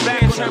 turn my back,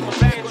 turn my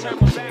back, turn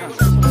my back.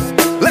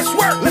 Let's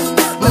work.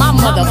 My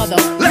mother.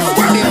 Let's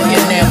work.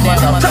 Billionaire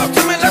mother. Talk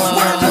to me. Let's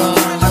work.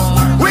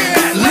 Where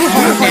at? You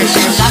heard that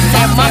shit? I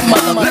said my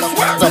mother. Let's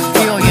work. The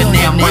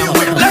billionaire mother.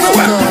 Let's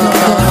work.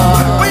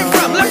 Where you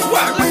from? Let's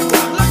work.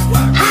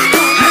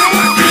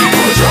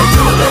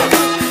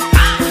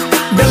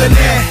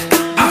 Billionaire.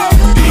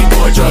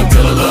 B-boy drug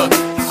dealer, look.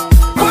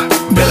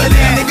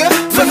 Billionaire, nigga.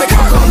 From the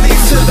cocoa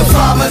leaves to the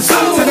farmers,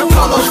 to the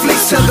polo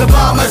fleece to the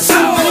bombers.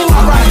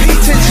 R.I.P.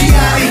 to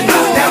Gianni.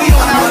 Now we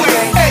on our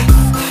way. Hey,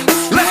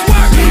 let's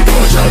work.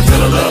 B-boy drug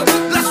dealer, look.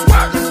 Let's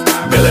work.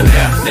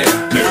 Billionaire.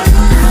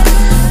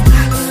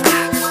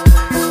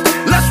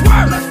 Let's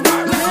work.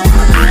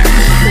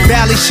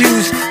 Valley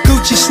shoes,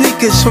 Gucci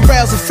sneakers,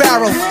 Pharrell's and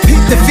Pharaoh.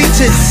 Peep the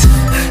features.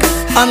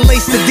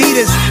 Unlaced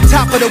Adidas,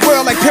 top of the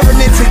world like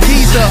pyramids in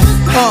Giza.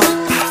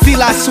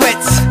 Fila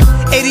sweats.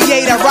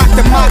 88, I rock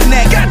the mock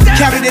neck.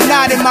 Carry the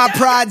knot in my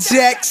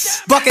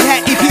projects. Bucket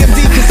hat,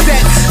 EPMD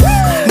cassettes.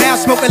 Now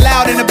smoking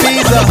loud in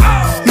Ibiza.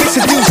 Mix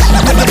a deuce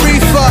with the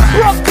reefer.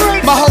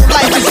 My whole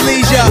life is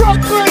leisure.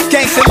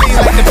 Gangsta lean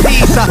like the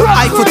pizza.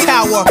 Eiffel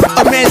Tower,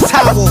 a man's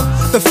towel.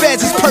 The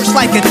feds is perched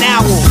like an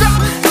owl.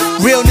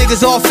 Real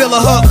niggas all feel a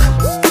hook.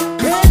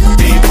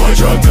 B-boy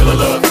drug dealer,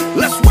 look.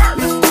 Let's work.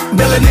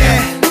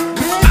 Billionaire.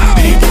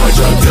 B-boy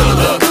drug dealer,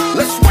 look.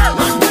 Let's work.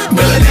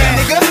 Billionaire,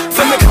 nigga.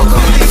 From the cocoa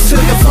leaves to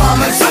the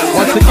farmers.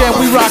 Once again,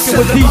 we rocking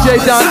with DJ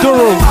Don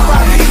Duro.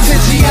 R.I.P. to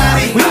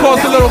Gianni. We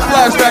caused a little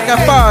flashback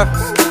at 5.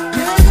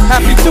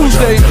 Happy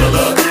Tuesday.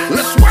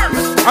 Let's work.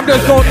 I'm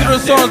just going through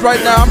the songs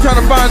right now. I'm trying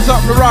to find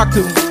something to rock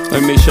to.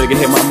 Let me make sure I can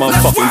hit my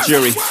motherfucking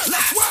jury.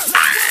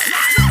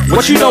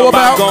 What you know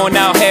about? Going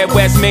out head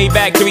west,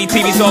 Maybach, 3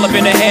 TVs all up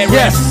in the head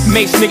Yes. rest.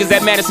 Mace niggas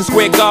at Madison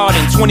Square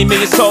Garden, 20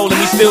 million sold and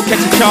we still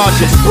catching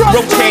charges.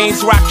 Rope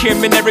chains, rock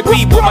him and Eric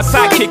B. With my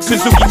sidekick,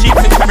 Suzuki Jeeps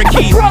and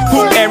Cherokees.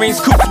 Hoop earrings,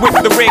 coops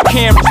with the red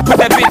cameras. Put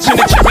that bitch in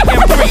the Cherry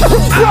M3.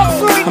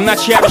 I'm not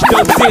your average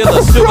dope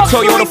dealer. Silver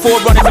Toyota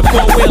 4Runners and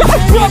 4-wheelers.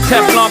 Me and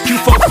Teflon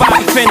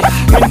Q45 Infinity.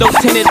 Windows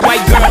tinted,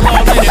 white girl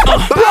all in it.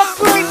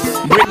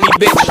 Britney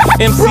bitch,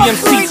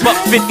 MCMC, fuck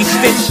 50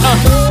 stitch.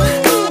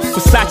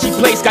 Versace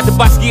place, got the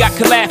Basquiat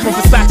collab from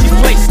Versace's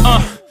place,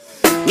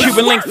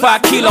 Cuban link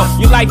 5 kilo.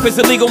 Your life is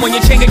illegal when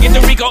your chinga get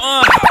the Rico,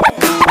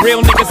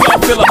 Real niggas all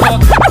feel a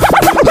hug.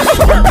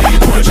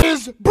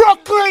 Is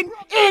Brooklyn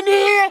in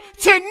here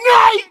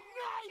tonight?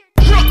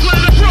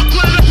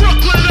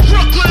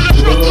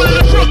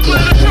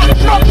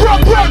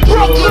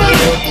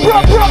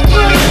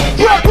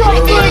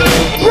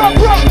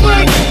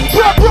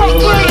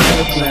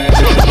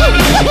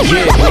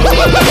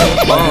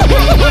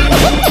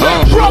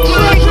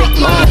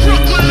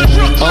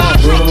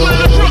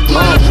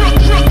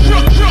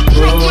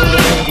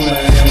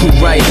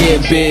 Right here,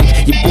 big.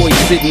 Your boy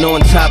sitting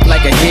on top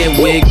like a hair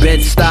wig.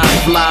 Bed-Stuy,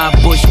 fly,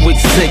 Bushwick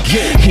sick.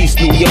 East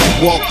New York,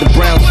 walk the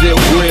Brownsville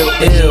grill,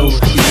 ill.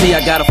 You see,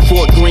 I got a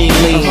Fort Greene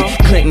lean.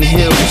 Clinton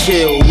Hill,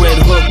 chill.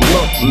 Red Hook,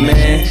 look,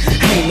 man.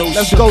 Ain't no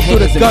Let's go through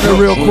the gutter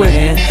real quick.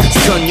 Man.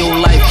 Son, your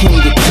life can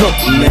get took,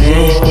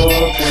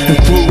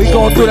 man. We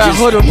going through that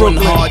hood of One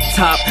Brooklyn. hard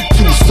top,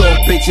 2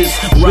 soft bitches.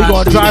 We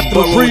gonna drive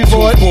through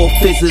Freeport. 4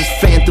 fizzes,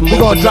 phantom. We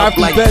gonna drive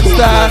through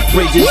Bed-Stuy.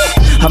 Fridges.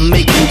 I'm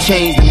making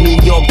change the New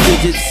York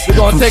digits. We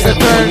gonna take a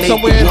turn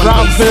somewhere in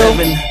Brownsville.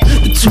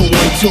 The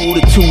 212,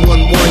 the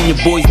 211. Your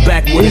boy's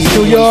back with East a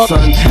New new York.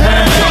 one, son.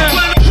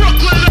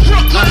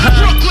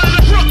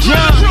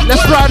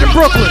 Let's ride in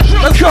Brooklyn.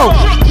 Let's go.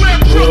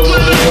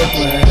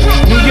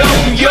 New York,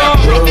 New York.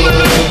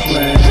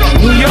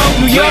 New York,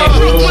 New York.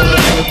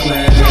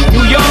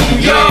 New York, New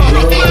York.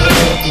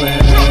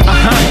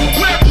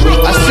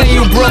 I see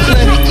you,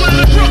 Brooklyn.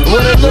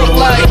 What it look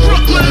like?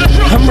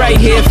 I'm right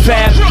here,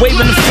 fab,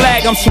 waving the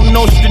flag, I'm from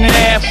Nostrand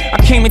Ave. I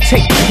came to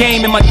take the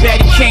game and my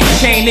daddy can't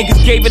chain.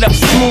 Niggas gave it up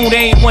smooth,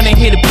 they ain't wanna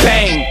hear the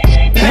bang.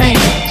 Bang,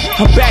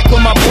 I'm back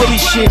on my bully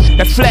shit.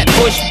 That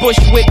Flatbush,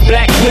 Bushwick,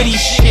 black hoodie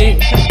shit.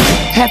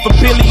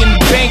 $500 million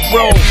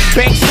bankroll.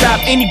 Bank stop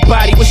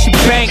anybody, what's your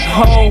bank,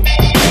 ho?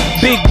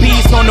 Big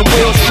B's on the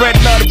wheel, spread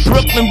love the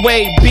Brooklyn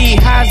way. B,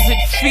 how's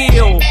it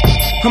feel?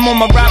 I'm on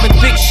my Robin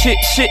Thicke shit,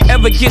 shit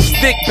ever gets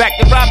thick. Back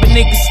to robbing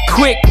niggas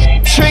quick.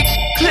 Trick,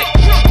 click,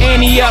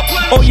 Annie up.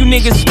 All you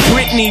niggas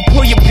Britney,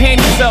 pull your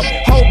panties up.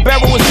 Whole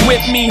barrel is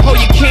with me, hold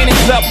your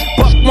cannons up.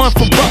 Buck one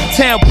for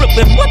Bucktown,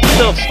 Brooklyn, what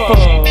the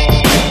fuck?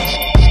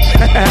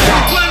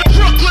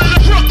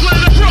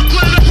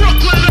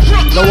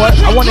 You know what?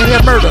 I want to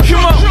hear Murder.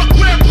 Come on.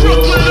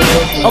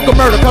 Uncle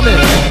Murder, come in.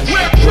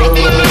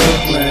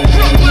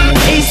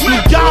 East New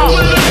York.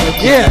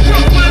 Yeah.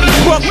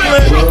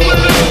 Brooklyn.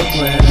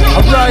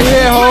 I'm right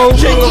here, ho.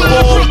 Jacob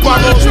Ball,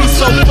 Burrows, we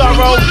so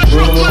thorough.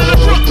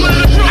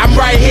 I'm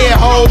right here,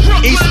 ho.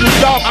 East New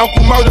York,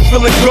 Uncle Murder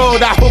feeling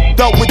good. I hooked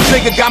up with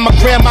nigga got my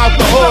grandma out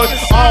the hood.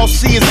 All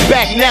see is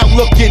back now,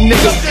 look at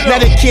niggas. Now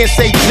they can't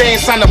say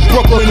James on a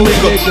Brooklyn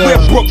nigga. Where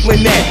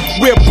Brooklyn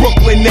at? Where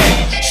Brooklyn at?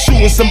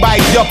 Shooting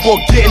somebody up or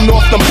getting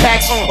off them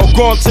packs, or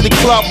going to the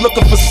club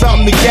looking for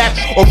something to gap,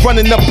 or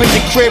running up in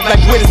the crib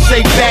like where the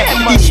safe at.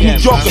 East New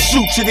Yorker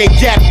shoot you, they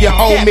gap you,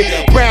 homie.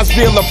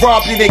 Brownsville or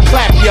rob you, they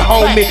clap you,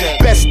 homie.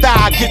 Best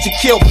style, get you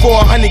killed for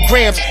 100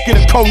 grams. Get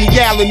a Coney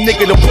Island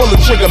nigga to pull the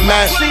trigger,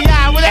 man.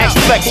 Ask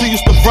Flex who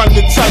used to run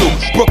the tunnel.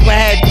 Brooklyn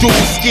had dudes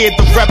scared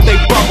to rep they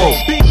borough.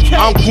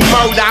 Uncle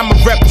Murder, I'm a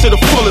rep to the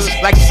fullest.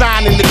 Like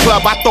sign in the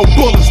club, I throw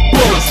bullets.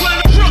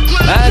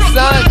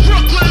 Son.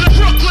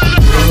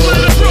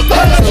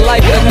 That's the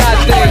life of that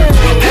thing.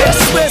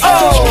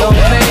 Oh,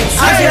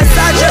 I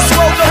just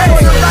woke up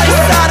on the right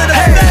side of the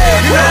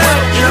bed.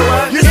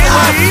 You know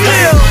how I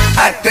feel.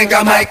 I think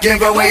I might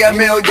give away $1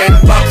 million.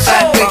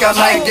 I think I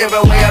might give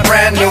away a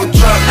brand new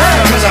truck.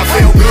 Cause I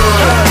feel good,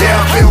 yeah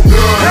I feel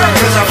good.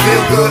 Cause I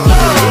feel good.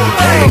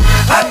 Hey,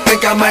 I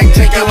think I might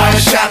take a little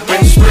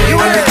shopping spree.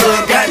 When the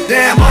club,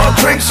 goddamn, all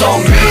drinks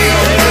on me.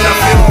 Cause I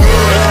feel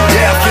good,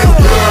 yeah I feel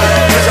good.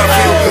 Cause I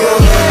feel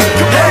good.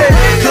 Hey,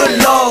 good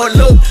Lord,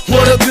 look,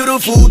 what a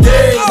beautiful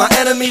day. My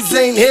enemies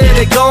ain't here,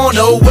 they gone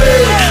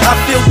away. I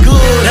feel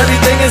good,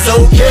 everything is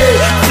okay.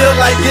 Feel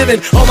like giving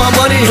all my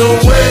money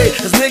away.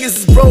 Cause niggas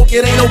is broke,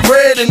 it ain't no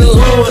bread in the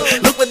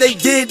hood. Look what they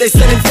did, they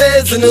sending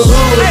feds in the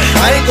hood.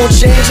 I ain't gon'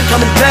 change, I'm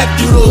coming back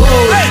through the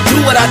hood.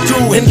 Do what I do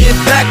and get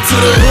back to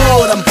the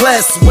hood. I'm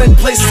blessed, went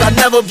places I've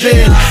never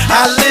been.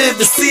 I live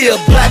to see a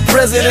black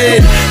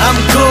president. I'm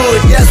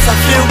good, yes I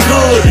feel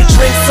good.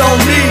 Drinks on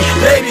me,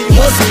 baby,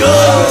 what's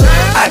good?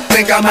 I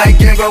think I might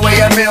give away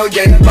 $1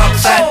 million.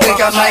 I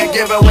think I might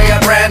give away a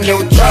brand new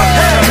truck.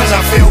 Cause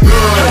I feel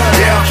good,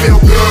 yeah I feel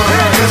good.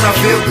 Cause I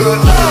feel good.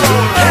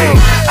 Hey,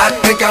 I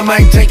think I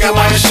might take a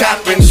little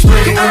shopping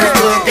spree. When the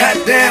club,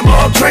 goddamn,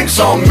 all drinks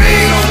on me.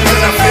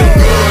 Cause I feel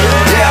good,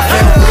 yeah I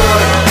feel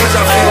good. Cause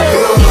I feel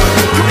good.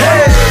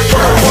 Hey,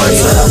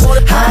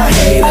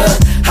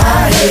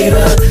 Hi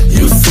hater,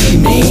 you see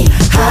me.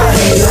 Hi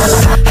hater,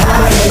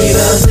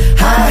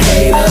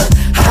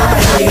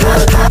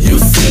 you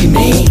see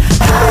me.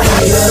 Hi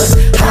hater,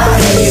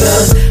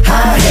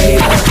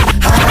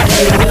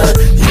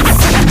 you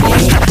see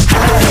me.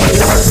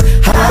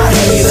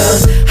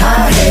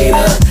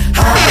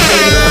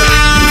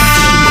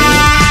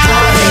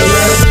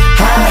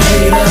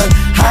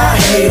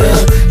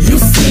 You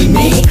see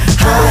me.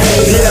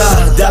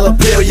 Yeah, dollar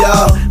bill,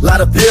 y'all.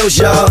 Lot of bills,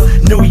 y'all.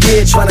 New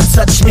year tryna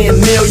touch me and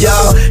meal,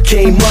 y'all.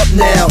 Came up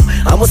now,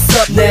 I'm what's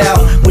up now.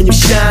 When you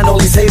shine, all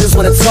these haters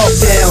wanna talk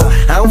down.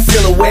 I don't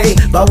feel away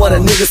by what a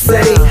nigga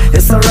say.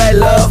 It's alright,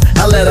 love,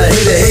 I let a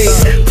hater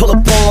hate. Pull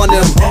up on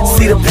them,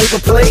 see the paper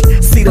plate,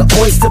 see the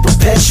oyster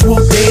perpetual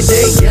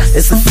band-aid.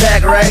 It's a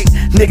fact, right?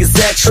 Niggas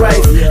act right.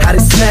 How they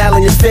smile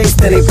in your face,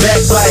 then they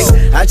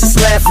backbite. I just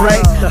laugh,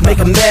 right? Make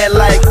them mad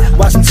like.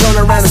 Watch them turn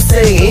around and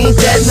say, ain't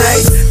that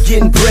nice?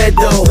 Getting bread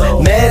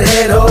though, mad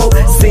head ho.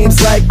 Seems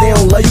like they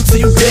don't love you till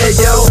you dead,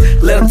 yo.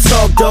 Let them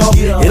talk, dog,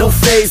 it don't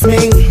faze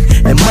me.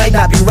 It might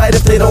not be right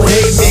if they don't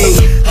hate me.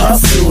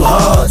 Hustle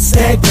hard,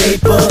 stack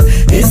paper,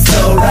 it's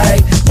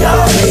alright.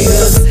 Y'all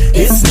haters,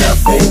 it's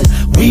nothing,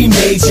 we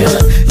major.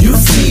 You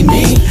see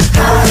me,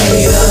 hi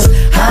hater,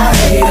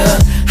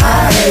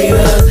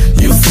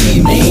 you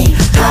see me.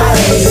 Hi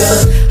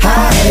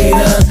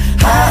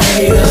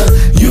hater,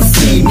 you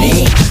see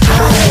me.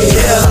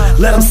 Yeah,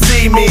 let them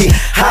see me.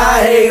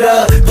 Hi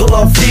hater, pull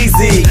off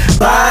easy.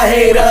 Bye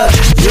hater,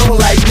 you don't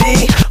like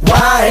me?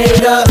 Why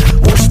hater?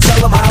 Won't you tell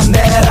them how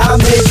mad I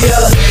make ya?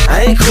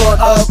 I ain't caught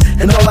up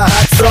in all the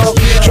hot talk.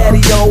 Caddy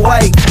on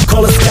white,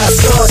 call it Scott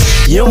Sauce.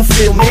 You don't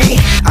feel me,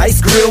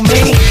 ice grill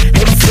me.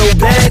 Hate it so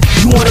bad,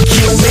 you wanna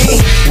kill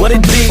me. What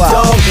it be,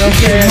 dog? You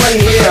get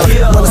money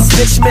here. Wanna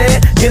snitch, man?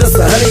 Get us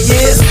 100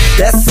 years?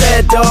 That's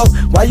sad, dog.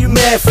 Why you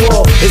mad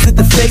for? Is it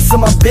the face of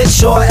my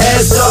bitch or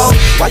ass, dog?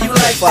 Why you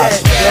like that?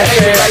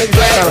 Hey, like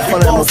that. You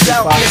bones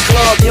out in the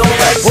club, you don't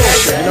like that.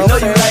 You know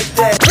you like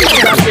that.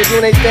 Niggas out here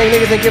doing their thing,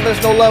 niggas ain't giving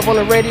us no love on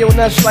the radio and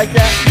nothing like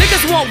that.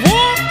 Niggas want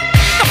war?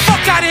 Get the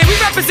fuck out of here. We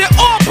represent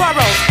all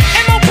boroughs.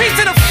 MOP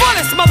to the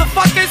fullest,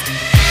 motherfuckers.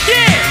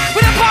 Yeah,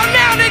 what about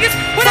now, niggas?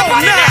 What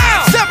about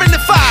now?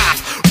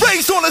 75,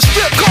 raised on a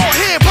strip called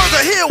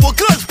Hamburger Hill where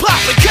guns pop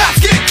and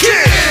cops get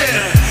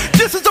killed.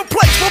 This is a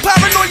place where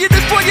paranoia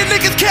destroy your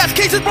niggas, cash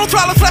cases, bro,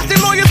 trial slash their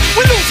lawyers.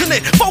 We losing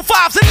it. 4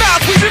 5s and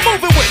 9s we be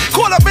moving with.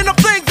 Caught up in the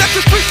things that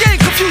the street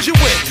game confuse you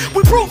with.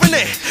 We proving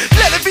it.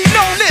 Let it be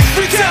known this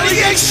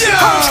retaliation.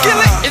 Home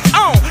skillet, it's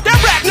on. That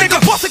rap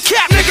nigga, bust a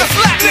cap nigga,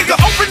 slack nigga,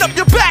 open up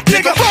your back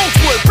nigga,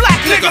 Rosewood,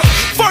 black nigga.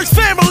 First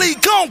family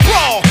gon'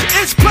 brawl.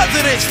 It's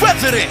president's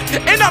resident,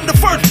 and I'm the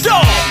first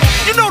dog.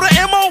 You know the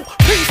MOP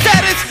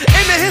status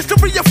in the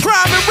history of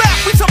crime and rap.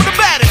 We some of the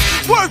baddest.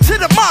 Word to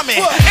the mommy.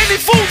 Any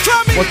fool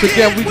try me. Once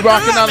again, we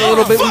rocking out a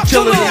little bit. We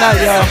chilling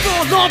tonight, y'all.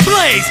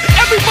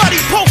 Everybody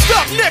post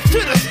up next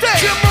to the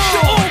stage.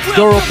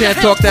 Doro can't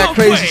talk that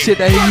crazy shit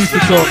that he used to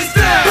talk.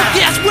 But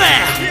guess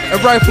where? And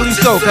rightfully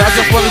so, cause I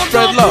just want to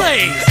spread love.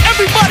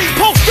 Everybody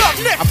post up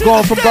next. I'm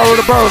going from borough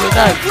to borough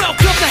tonight.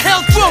 Welcome to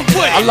Hell's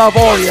Roadway. I love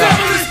all y'all.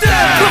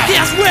 Look,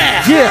 guess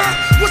where? Yeah.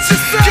 What's your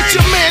say? Get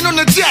your man on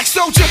the jack,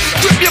 soldier.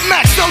 Grip your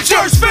max,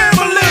 soldier. First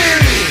family.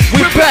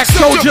 We back,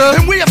 soldier.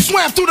 And we have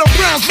swam through the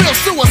Brownsville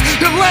sewers.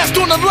 The last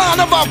on the line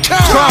of our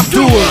kind. Crime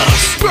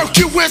doers.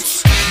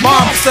 Berkowitz.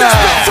 Mom style.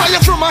 Fire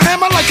from my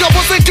hammer like I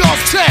was in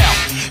God's tail.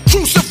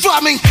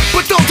 Crucify me,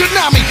 but don't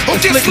deny me. Or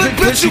get slick,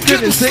 bitch, you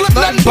couldn't slip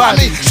nothing by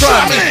me.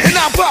 Try me, and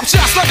I pop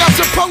shots like I'm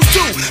supposed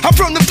to. I'm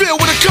from the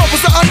field with a compass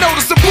that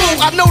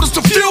unnoticeable. I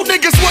noticed a few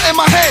niggas were in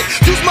my head.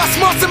 Use my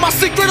smarts and my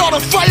secret, all the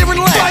fire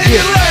and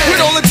lead. With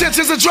all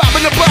intentions of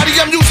dropping the body,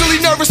 I'm usually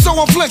nervous, so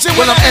I'm flinching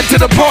when I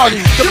enter the party.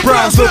 The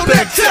Brownsville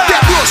back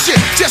that bullshit.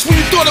 Just when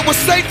you thought it was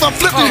safe, I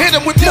flipped and hit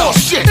him with more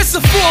shit. It's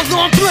a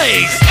foregone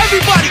blaze.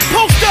 Everybody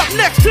post up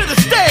next to the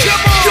stage.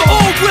 You're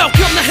all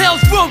welcome to Hell's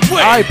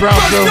Roadway. All right,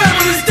 Brownsville.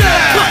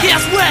 Look,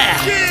 guess where?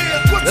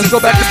 Let's go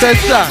back to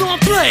Bed-Stuy.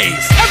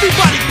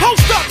 Everybody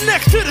post up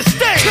next to the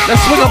stage.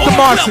 Let's swing up to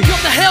Marcy.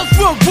 Welcome to Hell's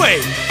Roadway.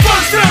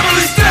 First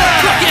family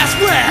style. Look, guess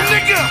where?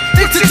 Nigga,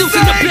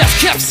 introducing the best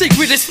kept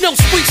secret. It's no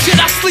sweet shit.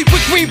 I sleep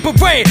with Green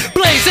Beret.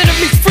 Blaze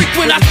enemies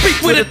frequent. I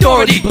speak with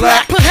authority.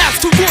 Black.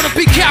 Perhaps too raw to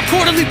be capped.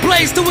 Quarterly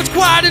blaze till it's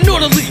quiet and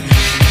orderly.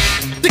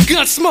 The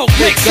gun smoke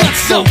makes us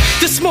so.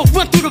 The smoke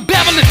run through the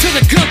barrel until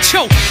the gun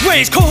choke.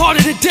 Range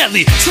cold-hearted and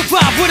deadly.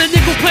 Survive with a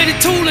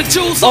nickel-plated tool and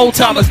jewels. Old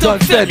timers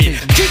done fed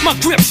me. Keep my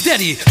grip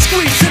steady.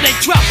 Squeeze till they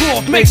drop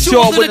off. Make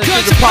sure that the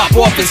guns you pop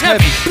off is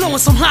heavy. Blowing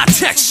some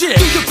high-tech shit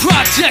through the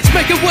projects,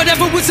 making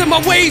whatever was in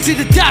my way easy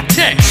to dot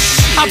tech.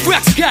 I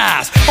wreck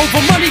skies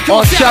over money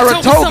on goes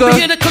out. Saratoga.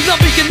 In a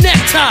Colombian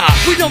necktie.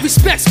 We don't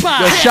respect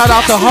spies. Yo, shout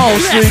out to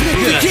Home Street.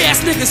 Weak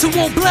ass niggas who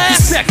won't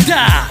blast. Respect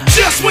die.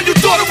 Just when you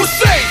thought it was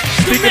safe.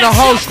 Speaking of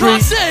Home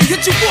Street,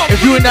 if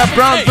you in that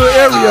Brownsville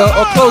area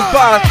or close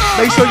by,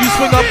 make sure you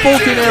swing up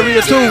Fulton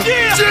area too.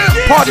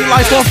 Party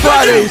life on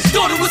Fridays.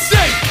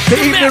 The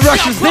evening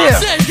rush is there.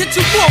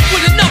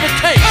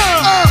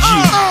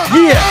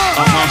 Yeah.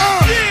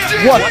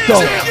 What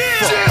the?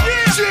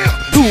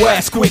 Too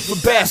ass quick for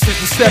bastards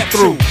to step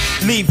through.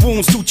 Leave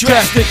wounds too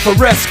drastic for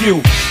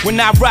rescue. When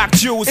I rock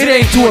jewels, it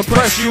ain't to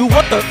impress you.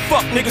 What the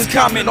fuck niggas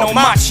comment on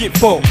my shit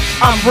for?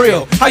 I'm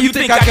real. How you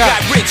think I got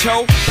rich,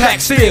 ho?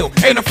 Pack steel,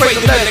 ain't afraid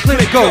to let a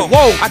clip go.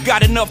 Whoa, I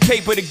got enough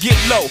paper to get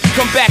low.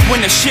 Come back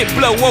when the shit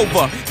blow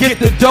over. Get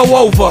the dough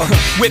over.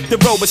 Whip the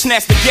rover,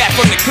 snatch the gap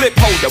from the clip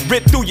holder.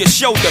 Rip through your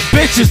shoulder.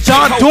 Bitches,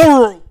 John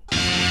Duru.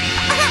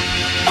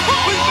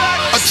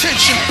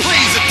 Attention,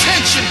 please,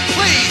 attention,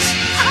 please.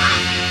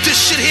 This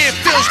shit here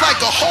feels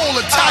like a whole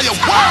entire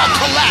world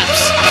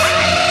collapse.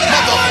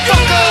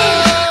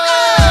 Motherfucker.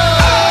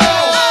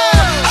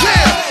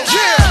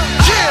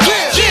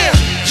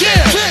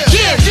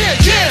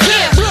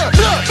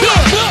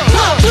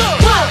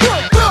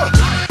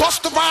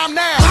 Bust the rhyme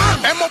now.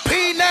 MOP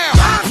now.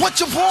 What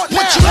you want now?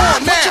 What you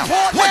want now?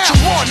 What you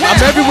want now?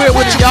 I'm everywhere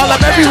with it, y'all.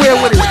 I'm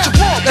everywhere with it.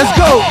 Let's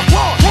go.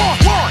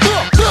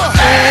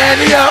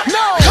 And up.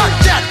 Cut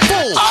that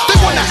fool. They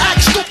wanna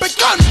act stupid,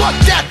 gun butt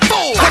that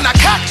fool. When I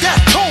cock that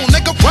tool,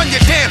 nigga, run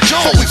your damn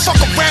jaw. Before we fuck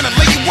around and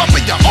lay you up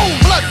in your own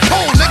blood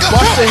pool, nigga.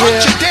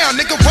 Hunt you down,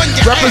 nigga, run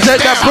your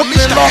represent that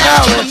Brooklyn, Long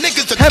Island.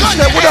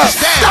 Hempstead, what up?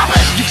 Stop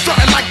it. You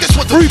frontin' like this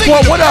with the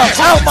Freeport, what up?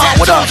 Elmont,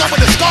 what up?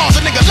 With the stars,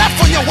 a nigga left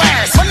on your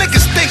ass. My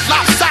niggas think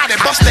lopsided,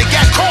 bust they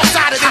got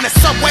cross-sided in the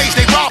subways.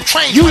 They rob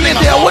trains. You in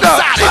there, what up?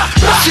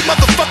 See,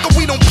 motherfucker,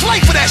 we don't play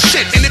for that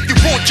shit. And if you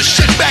want your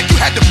shit back, you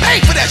had to pay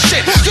for that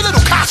shit. You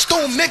little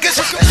costume niggas,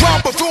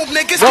 romper room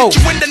niggas, get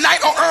you in the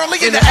night or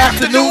early in the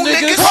afternoon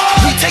niggas.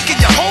 We taking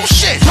your whole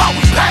shit while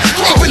we pass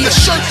through. Even the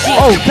shirt.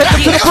 Oh, take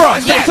them to the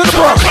Bronx. Take them to the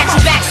Bronx. Catch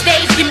you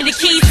backstage, give me the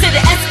keys to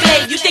the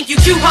Escalade. You think you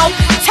cute, ho?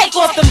 Take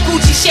off them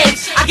Gucci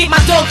shades. I get my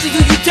dog to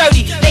you, you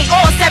dirty. They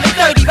all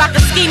 730, rock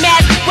the ski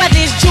mask, whether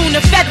it's June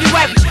or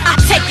February. I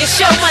take your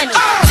show money,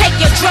 take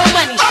your drum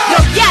money. Yo,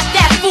 yap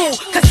that fool,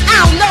 cause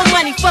I don't know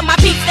money for my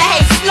peeps that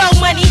hate slow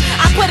money.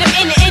 I put them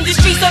in the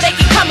industry so they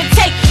can come and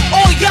take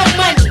all your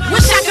money.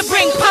 Wish I could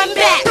bring Pun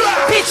back.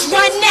 Bitch,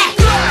 run that.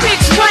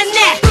 Bitch, run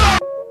that.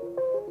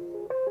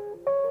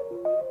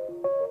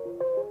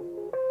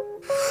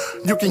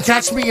 You can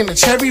catch me in the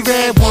cherry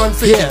red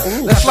 150. Yeah,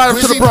 let's slide up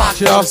to the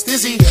Bronx, y'all.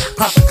 Stizzy,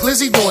 poppin'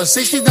 Glizzy, doing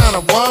 60 down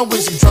a one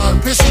Wizzy, trying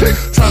to piss me,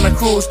 trying to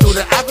cruise through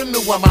the avenue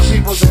while my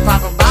peoples is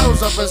popping bottles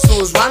up in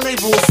Sue's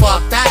rendezvous.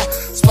 Fuck that.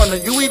 Spun the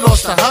UE,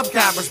 lost the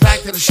hubcappers, back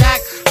to the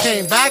shack,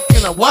 came back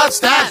in a what's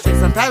that? Straight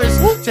from Paris,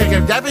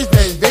 chicken dabbies,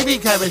 baby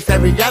cabbage,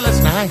 very yellow,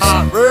 nice.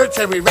 Bird,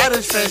 cherry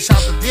radish, fresh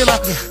out the dealer.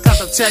 Got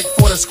the check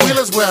for the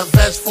squealers, wear a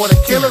vest for the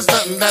killers.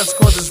 Nothing less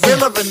cause it's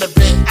realer in the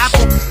Big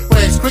Apple.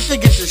 Where it's quick to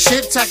get the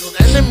shit tackled.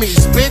 Enemies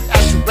spit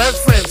at your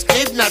best friends,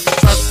 kidnap to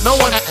trust no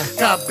one.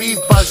 Got beef,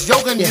 buzz,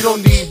 yoga, you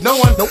don't need no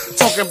one.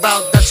 Talking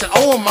about that you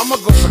owe him, I'ma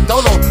go for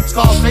Dolo.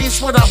 Scarface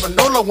without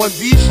Manolo, one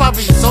deep, I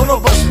be solo,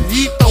 but some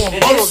deep throwing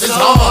bolos. It's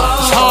hard.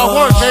 It's hard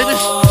work, baby.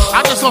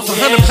 I just lost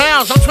 100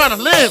 pounds, I'm trying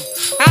to live.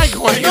 I ain't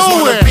going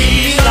nowhere.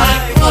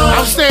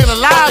 I'm staying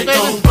alive,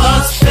 baby.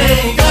 Bust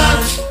their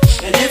guns,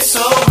 and it's so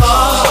so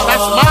hard.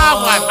 That's my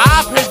wife.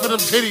 I pay for them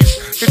titties.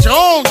 Get your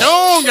own,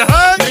 you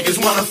heard? Niggas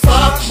wanna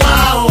fuck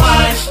my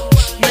wife.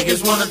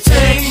 Niggas wanna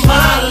take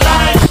my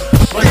life.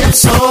 But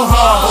it's so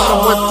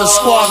hard. With the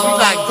squad, we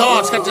like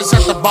guards. Catch us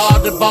at the bar,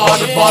 the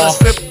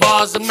strip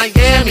bars in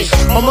Miami.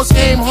 Almost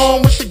came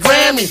home with the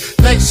Grammy.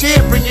 Next year,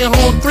 bringing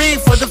home 3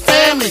 for the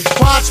family.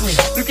 Watch me,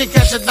 you can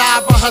catch a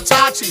live on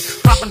Hitachi.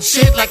 Popping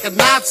shit like a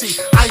Nazi.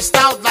 Iced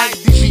out like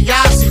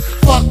DiBiase.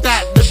 Fuck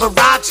that,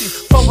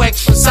 Liberace.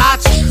 4X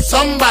Versace.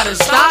 Somebody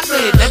stop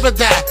me, never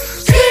that.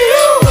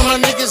 Where my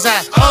niggas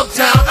at?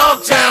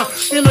 Uptown.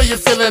 You know you're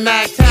feeling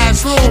that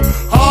cash room.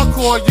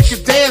 Hardcore, you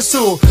can dance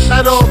to.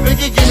 That old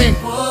Biggie, give me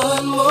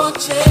one more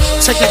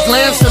chance. Take a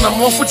glance and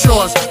I'm off with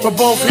yours. With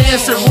both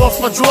hands and off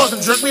my drawers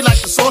and jerk me like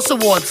the Source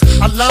Awards.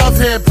 I love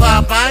hip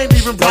hop. I ain't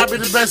even probably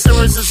the best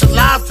lyricist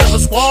alive. Tell a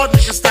squad,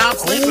 niggas stop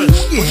sleeping.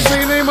 What you say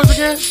your name was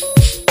again?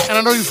 And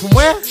I know you from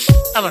where?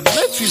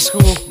 Elementary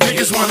school.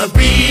 Niggas wanna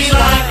be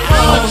like us.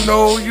 I don't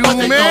know you, but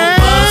they man.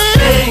 gon' bust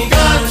their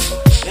guts,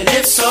 and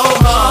it's so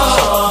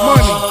hard.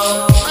 Money,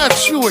 not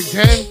you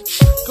again.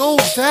 Go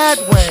that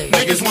way.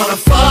 Niggas wanna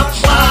fuck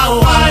my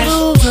wife.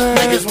 Loser.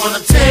 Niggas wanna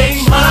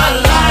take my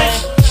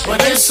life,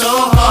 but it's so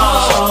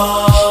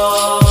hard.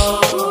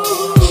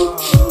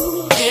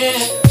 Yeah,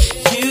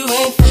 you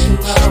ain't fucking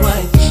my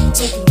wife,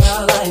 taking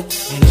my life,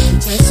 and if you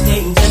just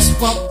can't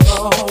just walk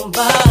on by.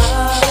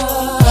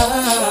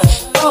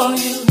 All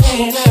you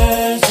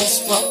haters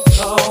just walk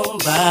on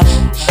by.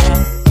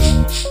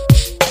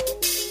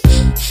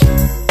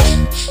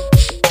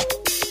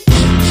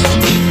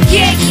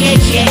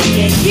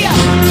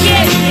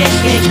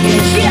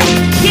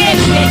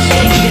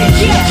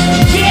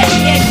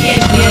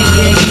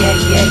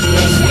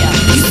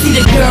 You see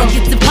the girl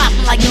get to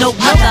poppin' like no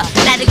other.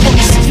 Now they call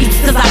me streets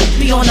cause I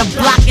be on the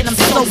block and I'm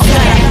so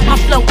gutter. My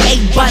flow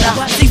ain't butter.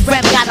 See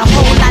rap got a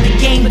whole lot of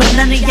game, but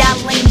none of y'all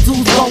lame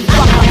dudes gon'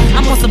 fuck her.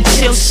 I'm on some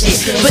chill shit,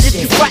 but if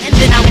you frontin'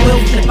 then I will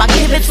flip. I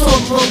give it to a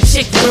little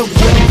chick real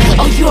quick.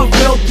 Oh, you a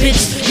real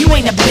bitch, you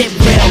ain't a bit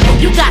real.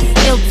 You got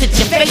still tits,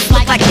 your face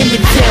look like in the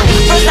till.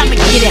 First I'ma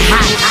get it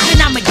hot,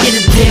 then I'ma get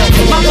a deal.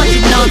 My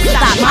budget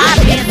non-stop, my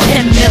band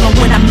 10 mil.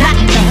 When I'm not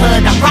in the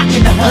hood, I'm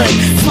rockin' the hood.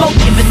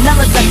 Smoking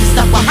vanilla dusty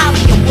stuff with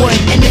Holly and wood.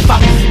 And if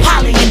I'm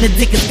Polly in the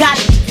dick, it's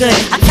gotta be good.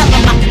 I tell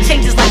him I can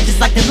change his life just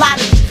like a lot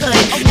of you could.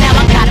 Now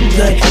I got him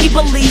good, he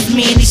believes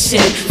me and he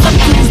should. Some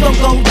dudes don't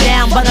go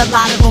down, but a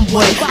lot of them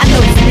would. I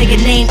know this nigga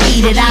named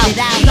Eat It Out,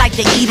 he like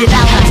to eat it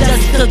out. I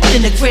just cooked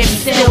in the crib, he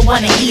still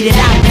wanna eat it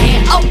out.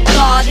 And oh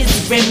God,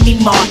 it's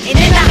Remy Martin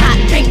in a hot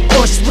pink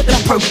Porsche with a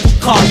purple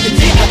car. The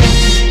nigga.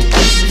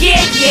 Yeah.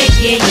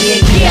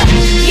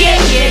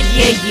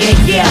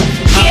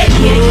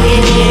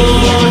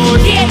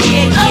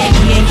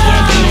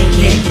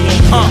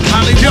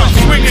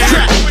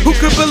 Who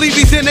could believe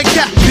he's in a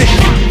captain?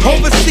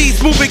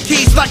 Overseas, moving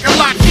keys like a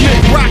locksmith.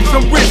 Rocks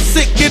on wrist,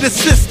 sick, get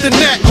assist the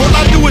net. All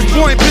I do is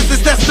boy business,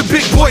 that's the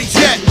big boy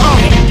jet.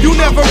 You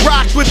never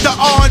rocked with the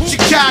R in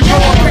Chicago.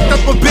 I picked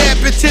up a bad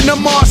bitch in the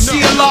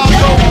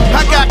Murcielago.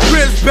 I got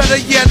cribs, better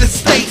yet, the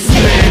States,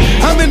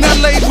 man. I'm in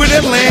LA with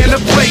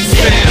Atlanta place,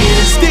 man.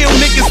 Still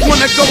niggas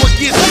wanna go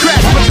against crack,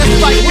 but that's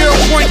like Earl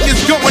Point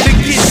is going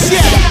against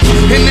shit.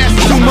 And that's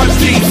too much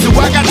heat, so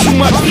I got too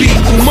much beat.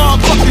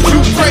 Motherfuckers, you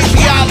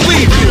crazy, I'll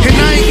leave you. And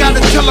I ain't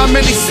gotta tell how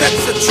many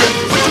sets a trip.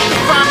 But you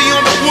can find me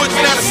on the woods,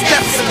 now the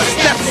steps and the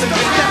steps and the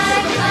steps.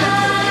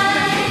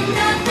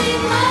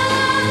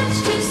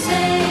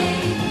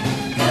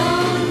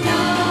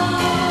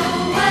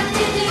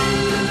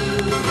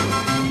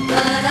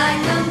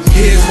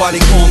 Here's why they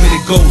call me the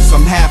ghost.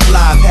 I'm half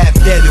live, half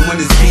dead, and when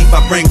it's beef,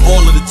 I bring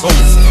all of the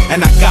toast.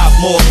 And I got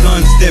more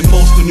guns than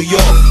most of New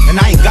York. And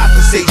I ain't got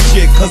to say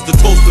shit, cause the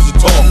toasters are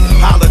talk.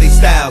 Holiday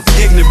styles,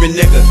 ignorant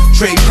nigga.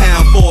 Trade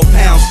pound for a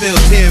pound, still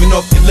tearing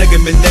off your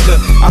ligament, nigga.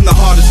 I'm the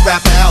hardest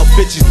rapper out,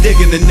 bitches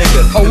digging the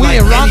nigga. Oh,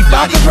 we in Rock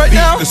Falcons right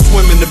now? To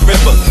swim in the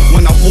river.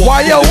 When I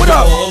walk Yo, what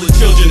up? All the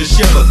children are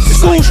shiver.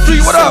 School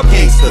Street, what up?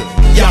 Gangster,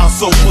 y'all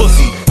so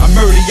pussy. I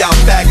murder y'all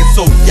faggots,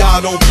 so y'all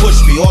don't push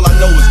me. All I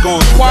know is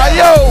going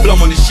yo?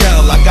 Blowing the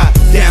shell. I got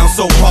down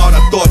so hard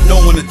I thought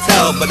no one would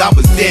tell, but I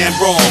was damn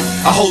wrong.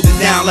 I hold it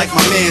down like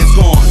my man's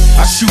gone.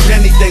 I shoot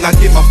anything I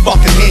get my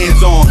fucking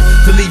hands on.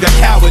 To leave a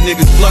coward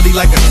niggas bloody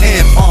like a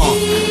tampon.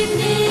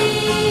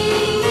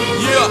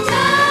 Yeah.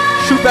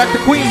 Shoot back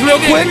to Queens real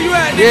quick.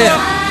 Yeah.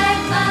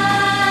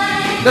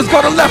 Let's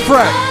go to left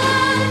right.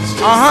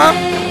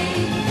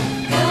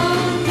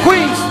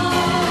 Queens.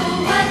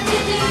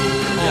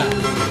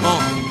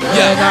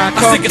 Yeah, I'm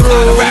sick and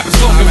tired of rappers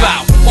talking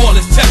about all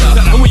this cheddar.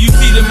 And when you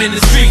see them in the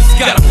streets,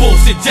 got a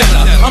bullshit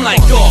Jenna. I'm like,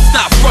 dog,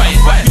 stop frontin'.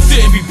 You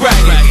shouldn't be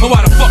bragging. And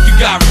why the fuck you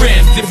got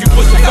rims if you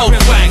push a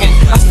Volkswagen?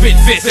 I spit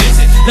visits,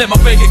 let my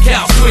bank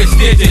account switch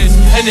digits.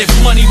 And if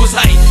money was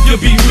hype,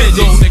 you'll be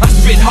midgets. I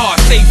spit hard,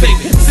 safe it.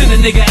 Send a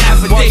nigga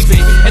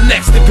affidavit. And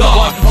next to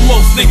God, I'm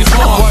most niggas'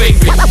 mom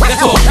favorite. That's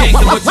all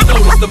gangster, but you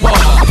know it's the bar.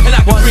 And I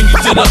can bring you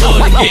to the the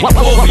hood and get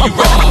over you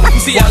raw.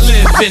 See, I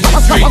live in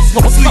the streets,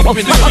 sleep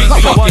in the streets,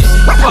 fucking.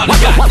 Probably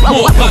got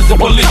more guns than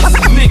police.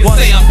 Niggas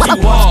say I'm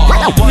too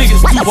hard,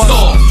 niggas too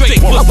soft.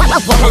 Straight pussy,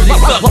 heard they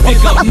suck, pick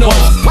up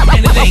north.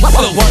 And it ain't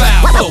so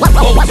foul, so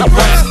hold your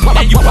breath.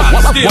 And you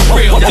probably still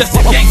real, just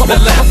a gangster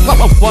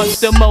left. Once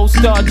the mo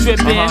start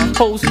trippin',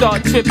 hoes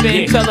start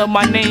trippin', tell her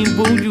my name,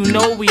 boo, you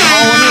know we on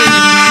it.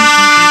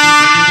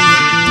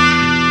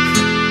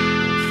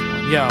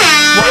 Yo,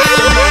 once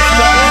the mo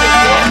start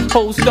trippin',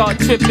 hoes start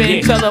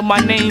trippin', tell her my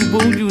name,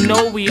 boo, you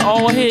know we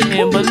all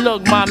hittin'. But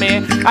look, my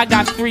man, I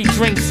got 3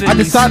 drinks in me. I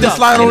decided to stuck,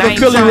 slide and on I the ain't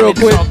Philly trying real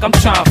to quick. talk, I'm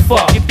trying to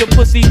fuck. If your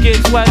pussy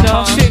gets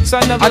wetter, chicks I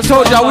never I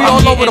told y'all we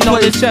all over the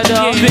place.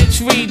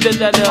 Bitch, read the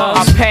letters.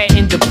 I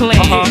patent the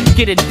plan.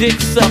 Get a dick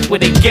sucked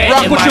with a gat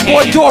Rock in with my your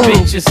boy hand. Doru.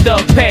 Bitches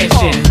stuck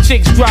passion.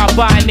 Chicks drive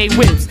by and they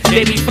whips.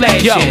 They be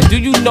flashing. Do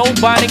you know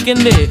Bonnie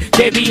can live?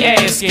 They be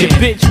asking.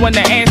 Bitch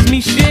wanna ask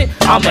me shit?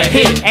 I'm a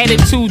hit.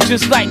 Attitude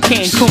just like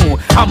Cancun.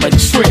 I'm a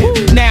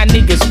trip. Now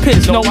niggas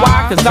pissed. Know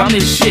why? Cause I'm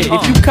this shit.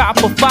 If you cop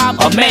a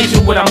 5,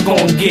 imagine what I'm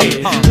gon'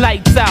 get.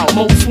 Lights out.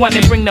 Most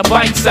wanna bring the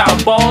bikes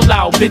out. Ball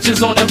out.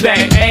 Bitches on the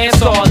back.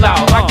 Ass all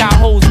out. I got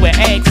hoes with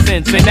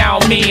accents and I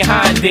don't mean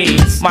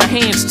Hondas. My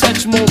hands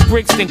touch more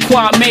bricks than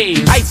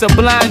Kwame's. Ice will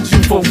blind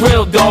you for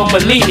real, don't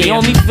believe me.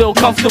 Only feel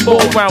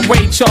comfortable around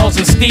Ray Charles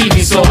and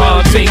Stevie, so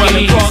I'll take it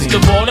easy. Across the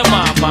border,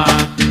 mama.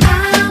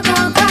 I'll go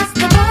across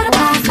the border,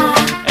 mama.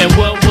 And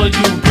what will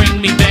you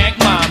bring me back,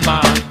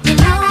 mama? You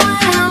know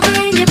I'll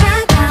bring you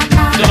back,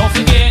 mama. Don't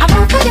forget,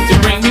 to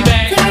bring me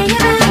back.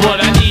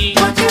 What I need,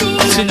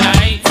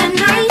 tonight.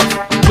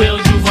 Will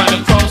you run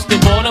across the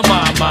border,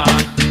 mama?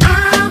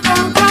 I'll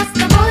go across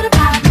the border,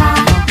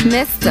 mama.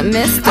 Mister.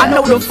 I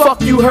know the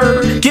fuck you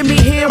heard. Give me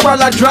here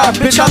while I drive,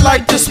 bitch, I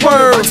like to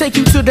swerve. I'll take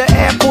you to the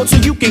airport so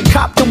you can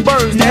cop them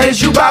birds. Now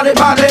is you bout it?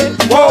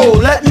 Whoa,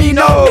 let me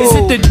know. Is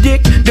it the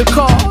dick, the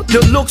car,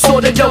 the looks,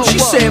 or the dough? She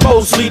said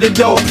mostly the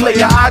dough,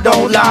 player, I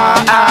don't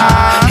lie.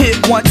 I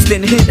hit once,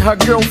 then hit her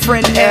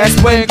girlfriend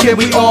ass. When can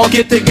we all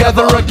get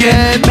together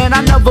again? Man,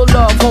 I never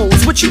love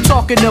hoes, what you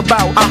talking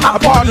about? I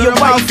party your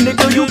wife,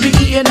 nigga, you be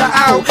eating her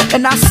out.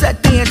 And I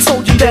sat there and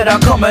told you that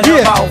I'm coming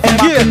about. And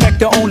my connect,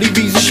 the only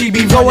reason she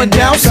be going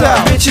down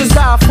south. Bitches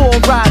die for a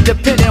ride,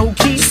 depending who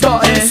keeps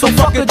starting. So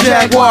fuck a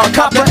Jaguar,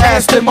 cop a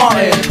Aston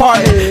Martin.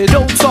 Party,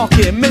 don't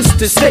talking,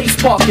 Mr. Stays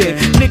parking.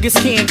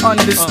 Niggas can't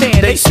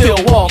understand, they still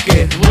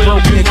walking. Will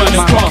you run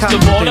across the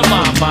border,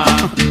 mama?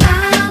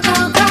 I'll go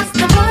across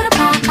the border,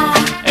 mama.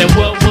 And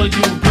what will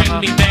you bring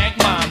me back,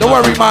 mama? Don't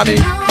worry, mommy.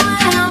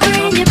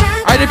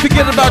 I didn't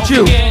forget about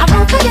you.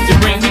 To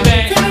bring me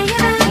back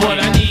what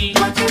I need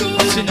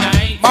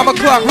tonight. Mama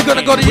Clock, we're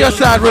gonna go to your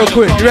side real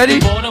quick. You ready?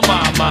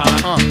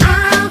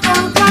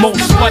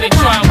 Most wanna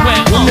try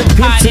when the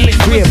pimp's in the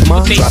crib,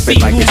 ma. Drop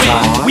it like it's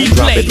hot. We Drop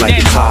play it like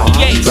it's hot.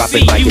 Drop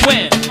it like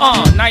it's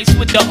hot. Nice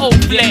with the old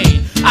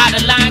blade. Out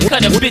of line,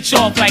 cut a bitch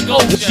off like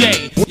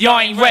OJ. Y'all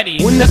ain't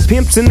ready. When the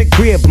pimp's in the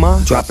crib, ma.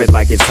 Drop it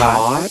like it's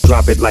hot.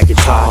 Drop it like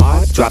it's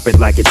hot. Drop it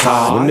like it's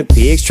hot. When the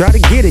pigs try to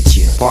get at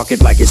you, park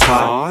it like it's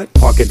hot.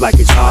 Park it like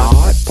it's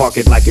hot. Park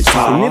it like it's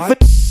hot. And if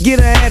a get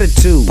an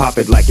attitude, pop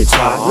it like it's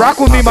hot. Rock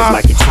with me, ma.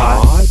 Like it's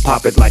hot.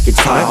 Pop it like it's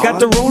hot. I got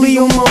the rollie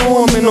on my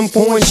arm and I'm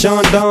pouring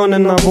Sean down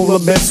and I'm over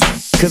the best.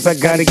 Cause I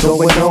got it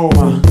going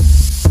on.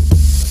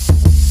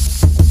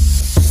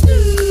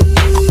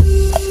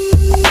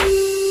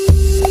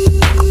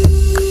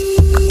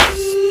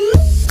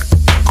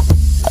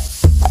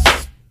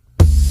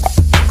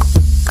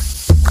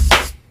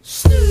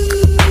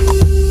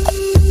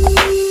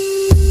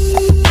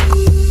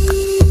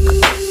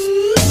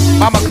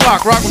 Mama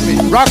Clock, rock with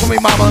me. Rock with me,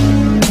 mama.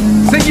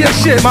 Sing your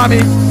shit,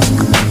 mommy.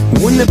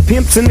 When the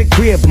pimp's in the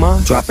crib,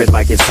 ma. Drop it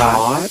like it's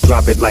hot.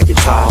 Drop it like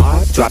it's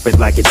hot. Drop it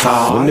like it's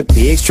hot. When the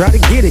pigs try to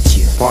get at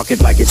you, park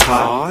it like it's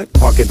hot.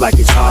 Park it like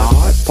it's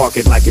hot. Park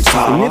it like it's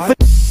hot. And if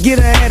a get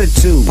an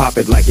attitude, pop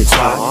it like it's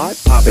hot.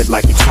 Pop it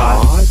like it's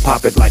hot.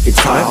 Pop it like it's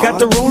hot. I got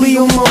the rollie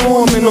on my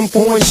arm and I'm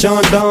pouring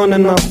Sean down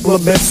and I'm full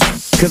of best.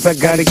 Cause I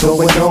got it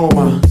going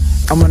on.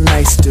 I'm a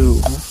nice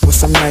dude with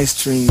some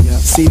nice dreams.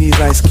 See these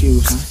ice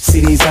cubes,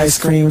 see these ice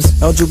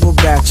creams. Eligible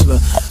bachelor,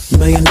 $1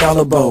 million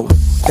bow.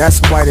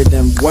 That's whiter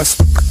than what's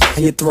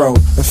in your throat.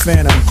 The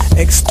phantom,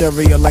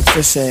 exterior like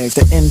fish eggs.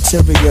 The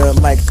interior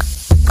like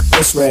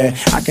it's red.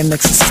 I can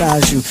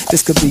exercise you,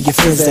 this could be your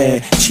phys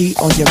ed. Cheat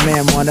on your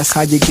man, man, that's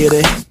how you get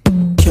it.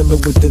 Killer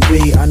with the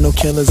V, I know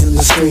killers in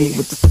the street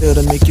with the feel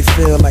to make you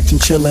feel like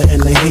chinchilla in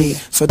the heat.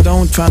 So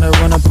don't tryna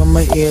run up on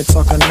my ear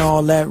talking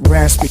all that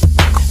raspy.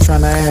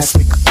 Tryna ask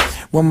me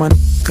when my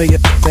figure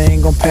they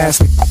ain't gon'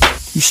 pass me.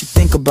 You should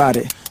think about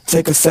it,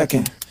 take a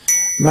second.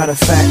 Matter of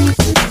fact,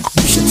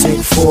 you should take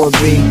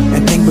 4B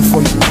and think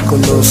before you make a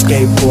little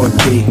skateboard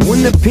B.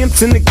 When the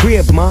pimp's in the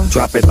crib, ma.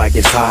 Drop it like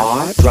it's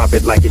hot. Drop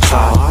it like it's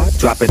hot.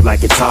 Drop it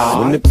like it's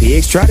hot. When the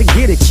pigs try to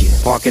get at you,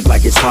 park it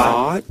like it's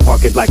hot.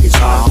 Park it like it's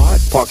hot.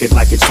 Park it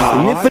like it's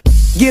hot. And if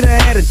a get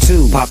an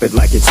attitude, pop it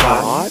like it's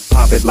hot.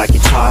 Pop it like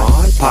it's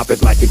hot. Pop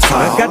it like it's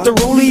hot. I got the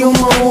rollie on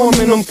my arm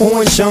and I'm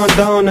pouring Sean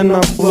down and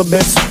I'm full of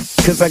best.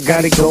 Cause I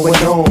got it going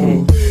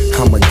on.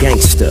 I'm a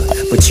gangster,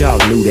 but y'all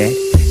knew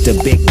that. The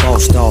big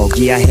boss dog,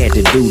 yeah, I had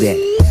to do that.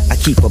 I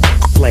keep a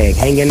flag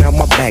hanging out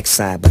my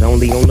backside, but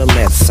only on the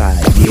left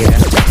side. Yeah,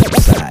 that's the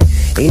left side.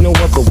 Ain't no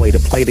other way to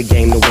play the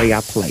game the way I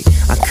play.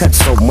 I cut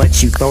so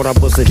much you thought I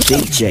was a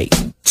DJ.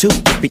 2,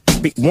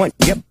 1,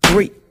 yep,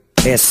 3.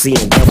 SC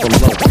and double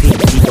low P,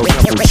 Ego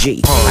double G.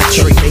 I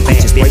treat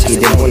bitches break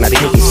it, and when I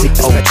take it, see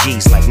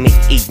OGs like me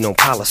eating on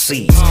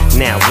policies.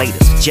 Now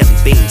laters, jelly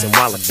beans and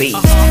wallabies.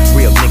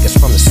 Real niggas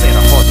from the set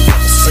I hardly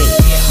ever seen.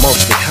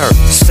 Mostly heard,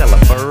 sell a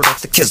bird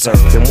off the kizzer.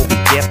 And when we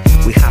dip,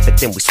 we hop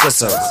it, then we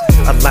swizzer.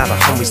 A lot of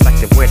homies like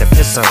to wear the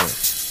pisser.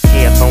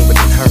 Hair longer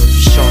than hers,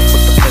 sharp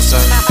with the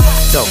pisser.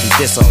 Doggy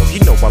dizzle, you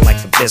know I like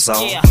the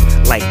bizzle.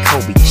 Like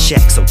Kobe and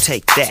Shaq, so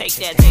take that.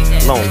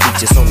 Long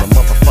Beach is on the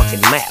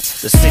motherfucking map.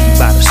 The city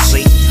by the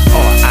sea,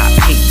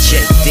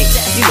 R.I.P.J.D.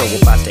 You know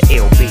about the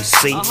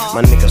LBC.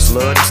 My niggas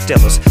love the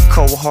Stillers,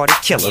 cold-hearted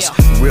killers.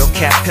 Real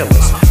cat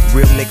pillars,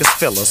 real niggas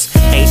fillers.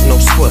 Ain't no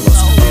squillers,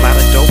 a lot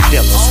of dope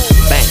dealers.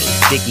 Bang,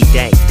 diggy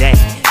dang dang.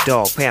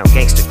 Dog pound,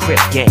 gangsta,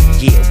 crip gang,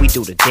 yeah, we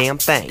do the damn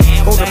thing.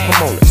 Go to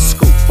Pomona,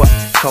 scoop up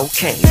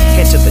cocaine.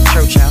 Head to the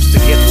church house to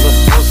get a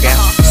little workout.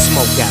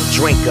 Smoke out,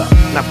 drink up,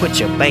 now put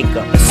your bank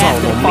up. It's all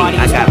on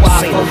me, I got a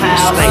single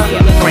stank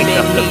up. Crank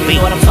up the beat,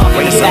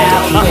 raise up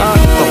the heat.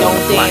 Don't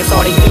dance,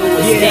 all they do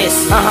is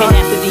this. And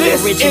after the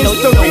original,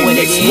 you know what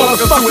it is.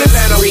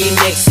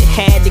 Remix, it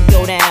had to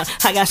go down.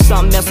 I got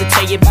something else to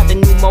tell you about the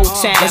new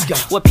Motown.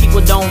 What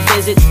people don't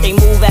visit, they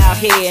move out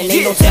here. And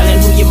they no telling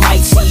who you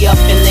might see up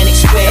in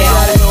Lenox Square.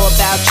 I don't know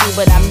about you,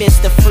 but I miss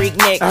the freak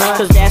Nick.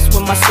 Cause that's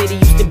when my city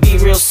used to be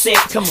real sick.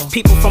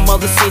 People from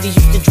other cities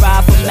used to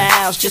drive for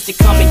miles just to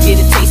come and get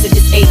a taste of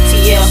this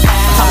ATL.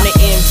 I'm the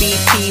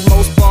MVP,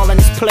 most ballin'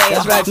 player.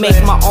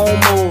 Make my own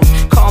moves,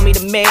 call me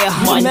the mayor.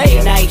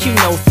 Monday night, you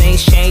know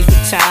things change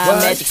with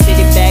time. Magic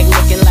City back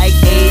looking like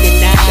 8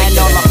 and 9.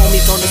 All the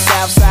homies on the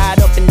south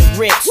side up in the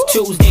Ritz.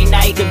 Tuesday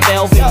night, the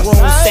Velvet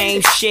Room,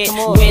 same shit.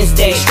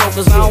 Wednesday,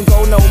 strokers, I don't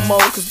go no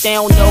more, cause they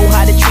don't know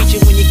how to treat you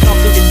when you come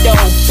through the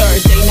door.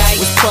 Thursday night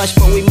was plush,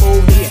 but we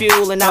moved the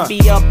fuel. And I be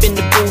up in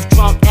the booth,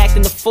 drunk,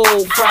 acting the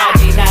fool.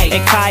 Friday night,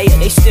 and Kaya,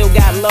 they still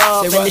got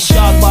love. And the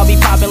Shark Bar be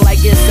popping like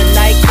it's a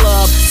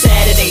nightclub.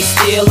 Saturday,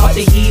 still up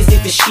the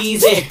Yeezy for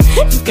Sheezy.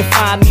 You can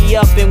find me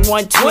up in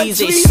 120.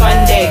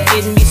 Sunday,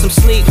 getting me some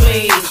sleep,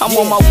 please. I'm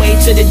on my way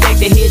to the deck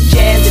to hit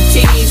Jazz and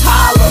T's.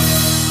 Holla.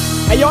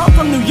 Hey, yo, I'm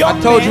from New York. I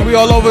told you we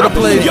all over the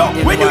place.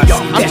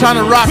 I'm trying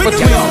to rock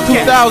between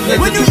 2000 and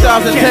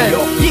 2010.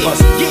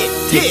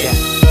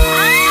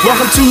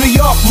 Welcome to New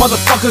York,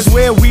 motherfuckers,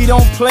 where we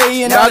don't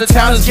play and out of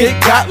towners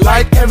get got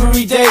like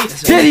every day.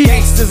 Diddy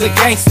gangsters a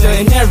gangster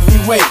in every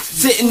way.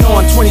 Sitting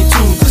on 22,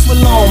 this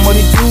with long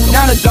money, dude.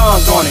 Now the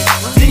dawn's on it.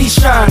 Diddy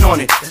shine on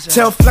it.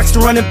 Tell Flex to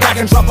run it back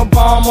and drop a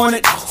bomb on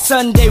it.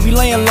 Sunday we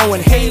laying low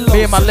in Halo.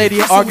 Me and my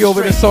lady argue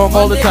over this song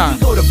all the time.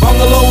 Go to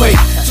Bungalow 8.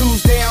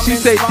 Tuesday she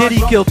say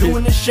Diddy guilty.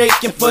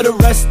 For the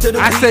rest of the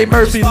I say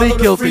Murphy Lee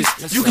guilty.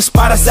 You can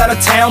spot us out of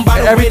town by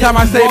the every time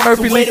I say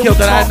Murphy Lee killed,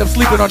 then I end up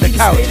sleeping on the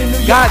couch.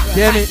 God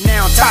damn it.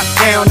 Now top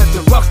down at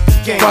the rock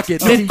game. Fuck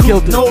it, Diddy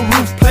killed it. No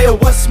roof player,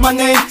 what's my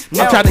name?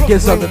 I'm trying to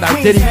get something now.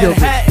 Diddy killed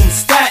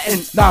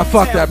it. Nah,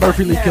 fuck that.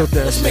 Murphy Lee killed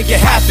that. Let's make it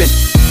happen.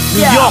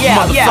 New York,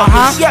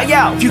 motherfuckers.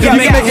 You can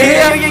make it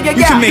here.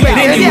 You can make it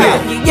anywhere.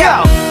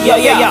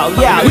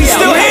 We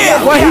still here.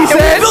 What he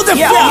said? We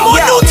building 4 more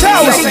new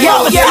towers.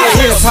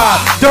 Hip hop.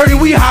 Dirty,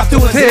 we hop to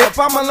his hip.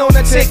 I'm a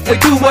lunatic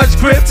with too much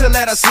grip to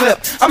let us slip.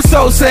 I'm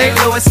so St.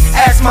 Louis.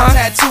 Ask my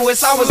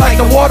tattooist. I was like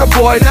the water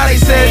boy. Now they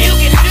said you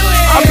can do it.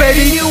 I'm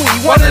Baby Huey,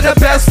 one of the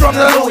best from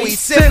the Louis.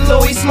 Sit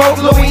Louis, smoke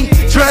Louis,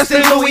 dressed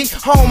in Louis.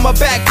 Home of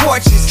back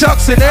porches,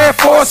 Chucks and Air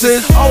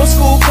Forces. Old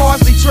school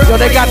cars, they trip. Yo,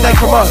 they got that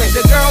from us.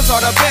 The girls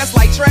are the best,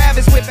 like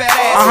Travis with that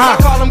ass. I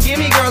call them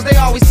gimme girls, they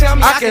always tell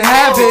me I can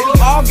have it. We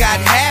all got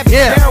habits,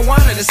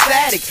 marijuana the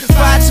static.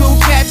 5'2"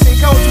 cats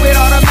and coats with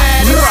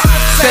automatic.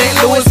 St.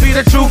 Louis be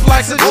the truth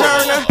like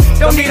Sojourner.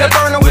 Don't need a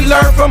burner, we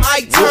learn from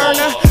Ike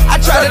Turner. I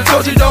try to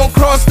told you don't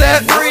cross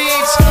that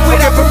bridge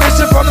without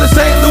permission from the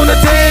St.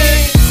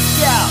 Lunatic.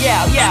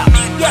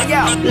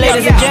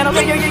 Ladies and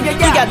gentlemen, we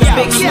got the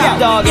big Snoop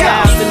Dogg in the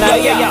house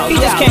tonight. He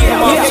just came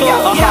from on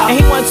tour, and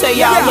he wanna tell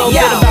y'all a little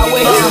bit about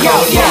where he's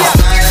going.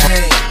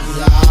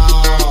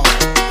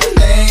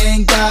 They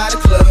ain't got a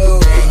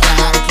clue.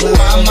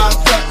 Why my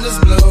cutlass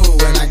blue,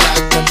 and I got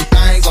them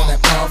things on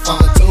that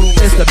motherfucker too.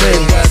 It's the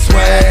Midwest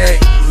way.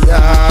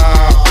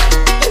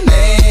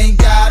 They ain't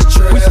got a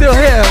trip. We still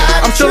here.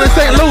 I'm still in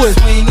St. Louis.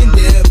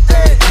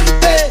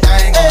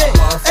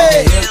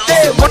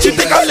 What you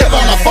think I live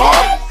on a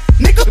farm?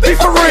 Nigga, be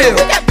for real.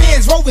 We got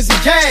Benz, Rovers,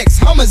 and Jags,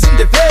 Hummers, and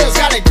DeVille's.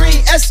 Got a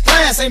green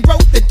S-Class, ain't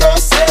broke the door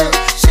sale.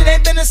 Shit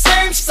ain't been the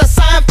same since I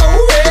signed for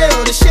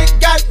real. The shit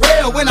got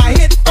real when I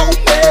hit 4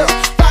 mil.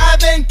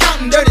 5 and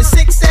counting,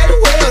 36 at the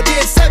wheel.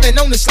 Did 7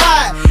 on the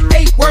slide,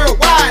 8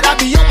 worldwide. I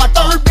be on my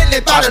 3rd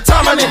Bentley by the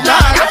time I'm in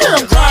line. I hear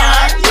 'em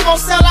cry, you gon'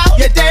 sell out?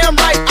 You're damn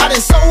right. I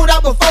done sold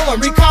out before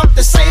and recomped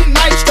the same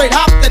night. Straight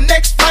hop the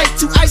next flight,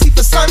 too icy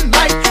for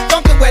sunlight.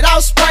 Dunking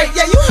without Sprite,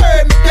 yeah, you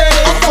heard me,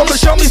 daddy. I'm from the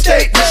Show Me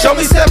State, Show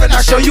Me 7,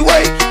 I show you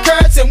 8.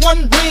 Carrots and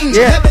 1 ring,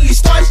 heavily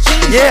starched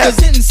jeans. Cause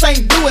in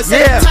St. Louis,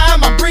 every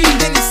time I breathe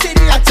in the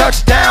city, I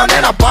touch down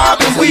and I bob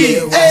and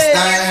weave. Hey.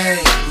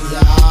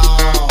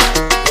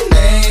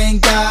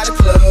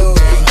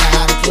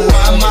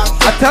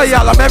 I tell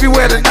y'all, I'm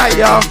everywhere tonight,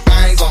 y'all.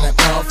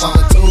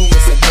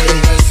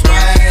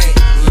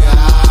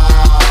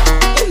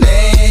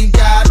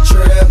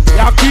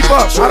 Y'all keep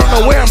up. I don't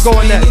know where I'm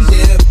going next.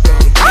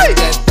 Hey.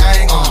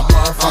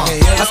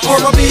 I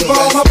score my beat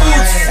on my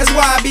boots. That's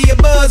why I be a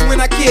buzz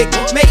when I kick.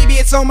 Maybe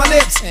it's on my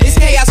lips. It's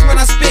chaos when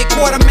I spit.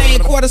 Quarter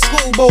man, quarter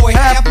schoolboy.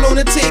 Half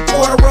lunatic,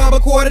 quarter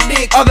rubber, quarter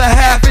dick. Other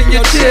half in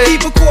your chick.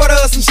 Keep a quarter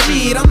of some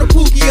shit. I'm the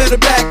pookie of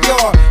the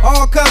backyard.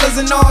 All colors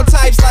and all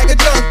types like a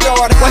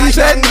junkyard. What he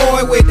said? Young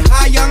boy with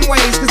high young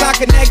ways. Cause I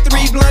connect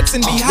 3 blunts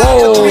and be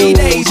high for 3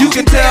 days. You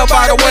can tell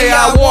by the way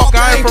I walk.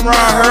 I ain't from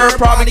around her.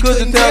 Probably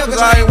couldn't tell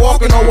cause I ain't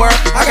walking nowhere.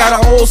 I got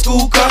an old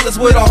school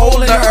cutlass with a hole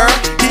in the earth.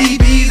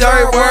 DBs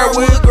everywhere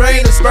with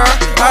grain and spur.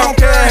 I don't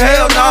care,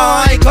 hell no,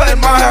 I ain't cutting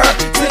my hair.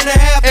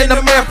 10.5 in the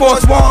Air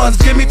Force Ones,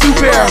 give me 2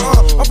 pair.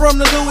 I'm from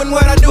the Lou and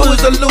what I do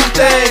is a Lou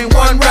thing.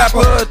 1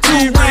 rapper,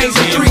 2 rings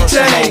and 3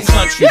 chains.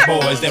 Country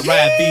boys that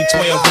ride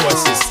V12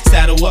 horses.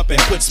 Saddle up and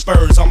put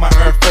spurs on my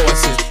Air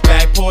Forces.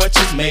 Back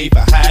porches made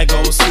for high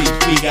gold sleep.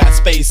 We got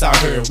space out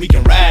here, we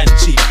can ride and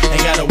cheap.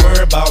 Ain't gotta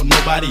worry about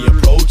nobody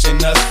approaching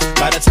us.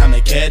 By the time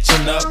they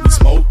catching up, we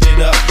smoked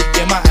it up.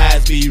 Yeah, my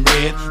eyes be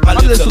red, my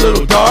lips a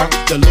little dark.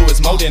 The Lewis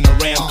more than the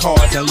Ram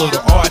cards and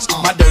little arch.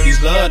 My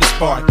dirties love to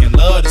spark and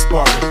love to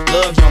sparkle.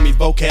 Love on me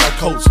vocal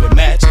coats with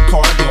matching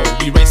cargo.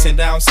 We racing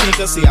down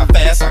sneakers, see how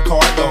fast I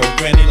cargo.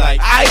 Granny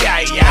like, aye.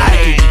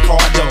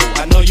 Cardo.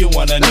 I know you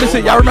wanna know. Let me see,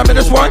 y'all remember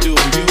this one? You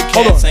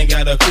Hold on. ain't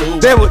got a clue.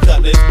 There we go.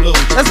 Let's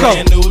go.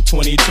 Brand new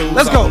 22.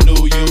 Let's go.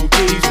 New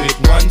UPs with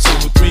 1, 2,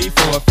 3,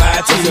 4,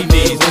 5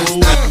 TVs.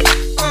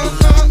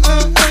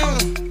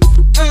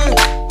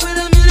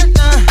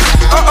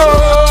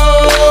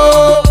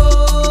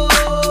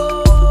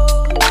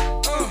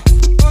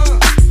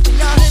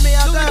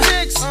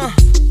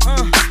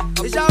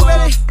 Is y'all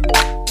ready?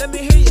 Let me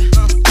hear you.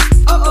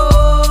 I'm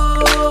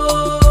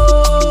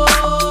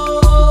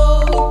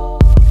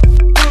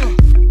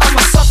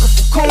a sucker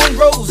for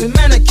cornrows and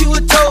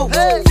manicured toes.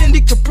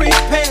 Fendi Capri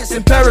pants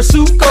and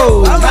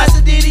Parasucos. I rise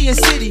to Diddy and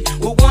City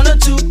with 1 or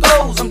 2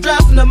 goals. I'm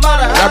dropping them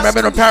out of Y'all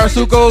remember them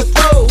Parasucos?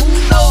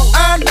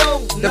 I know.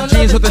 Them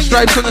jeans with the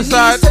stripes on the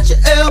side.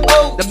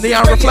 Them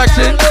neon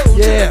reflection.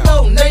 Yeah.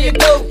 There you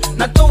go.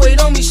 Now throw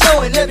it on me,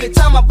 showing every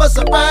time I bust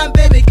a rhyme,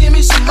 baby, give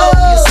me some more.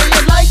 You say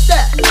it like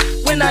that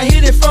when I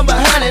hit it from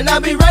behind, and I'll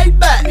be right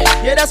back.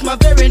 Yeah, that's my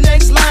very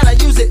next line. I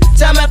use it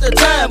time after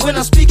time when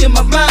I'm speaking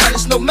my mind.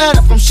 It's no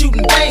matter from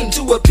shooting game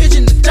to a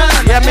pigeon to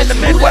dime. Yeah, I'm in the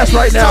Midwest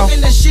right now.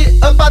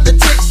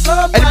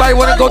 Anybody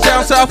wanna go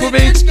down south with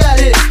me?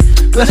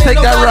 Let's take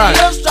that ride.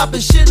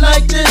 Dropping shit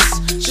like this.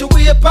 Should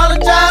we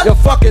apologize? Yo,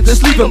 fuck it,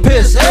 just leave him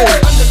pissed. Hey,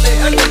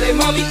 underlay,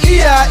 mommy,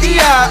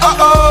 E-I,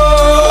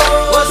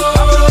 uh-oh. What's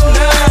poppin'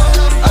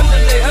 now?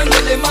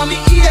 Underlay, mommy,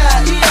 E-I,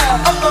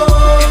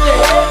 uh-oh. If the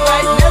head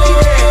right, Nelly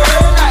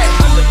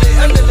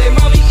there. Underlay,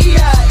 mommy,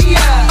 E-I,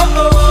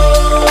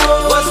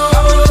 uh-oh. What's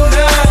poppin'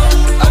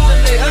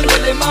 now?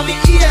 Underlay, mommy,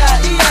 E-I,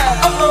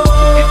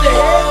 uh-oh. If the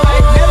head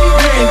right, Nelly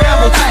there.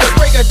 Ramble to the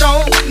break of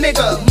dawn,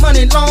 nigga.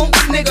 Money long,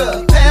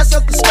 nigga. Pass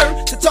up the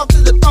skirt to talk to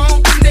the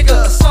thong,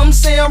 nigga. Some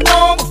say I'm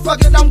wrong, but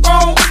fuck it, I'm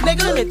grown,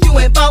 nigga. If you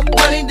ain't about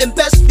money, then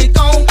best be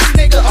gone,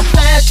 nigga. I'm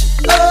flashing,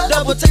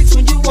 double takes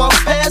when you walk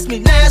past me,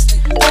 nasty.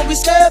 Don't be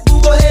scared,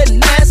 boo, go ahead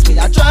and ask me.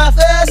 I drive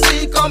fast,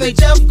 see, call me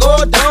Jeff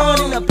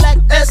Gordon in a black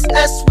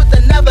SS with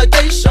the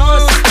navigation.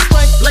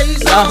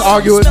 Y'all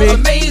argue with me.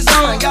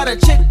 Got a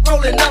chick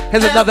rolling up.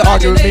 Here's another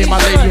argument me and my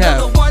lady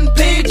have.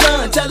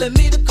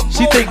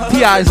 She think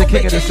T.I. is the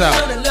king of the South.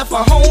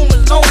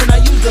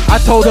 I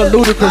told her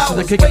Ludacris is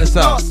the king of the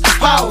South.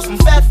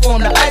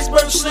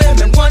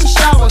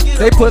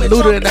 They put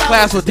Luda in the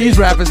class with these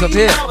rappers up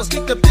here.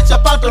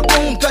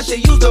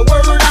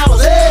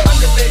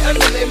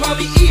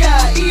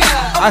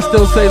 I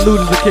still say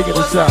Luda's the king of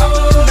the South.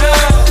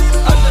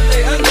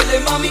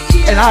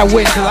 And I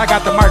win because I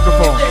got the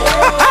microphone.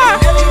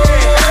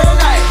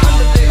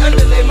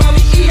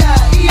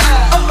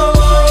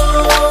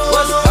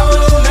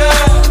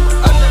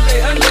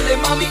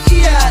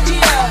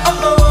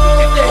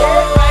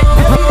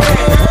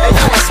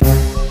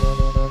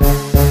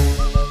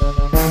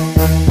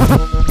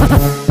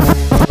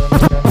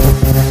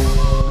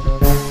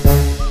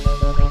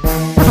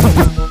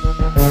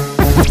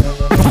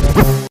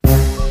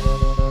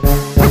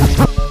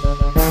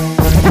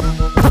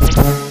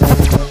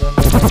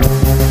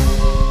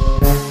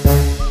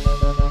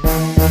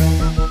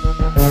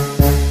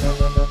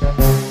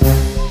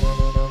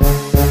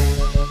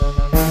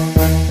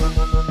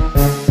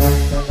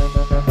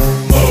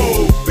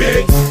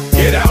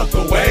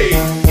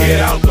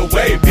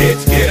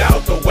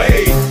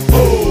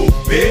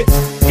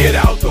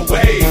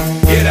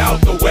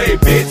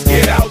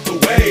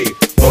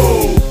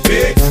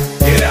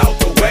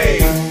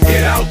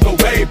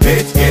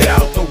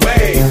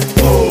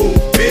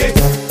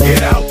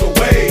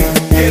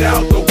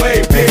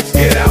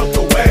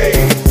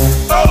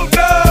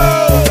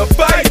 The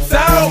fight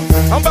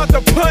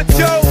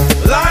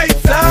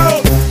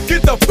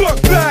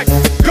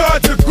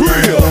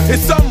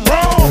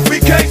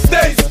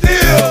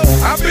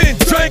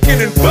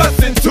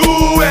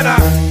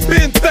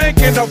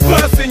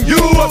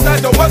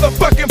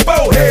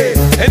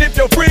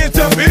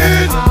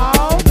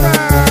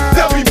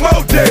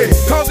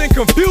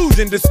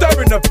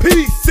disturbing the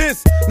peace.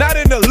 Since not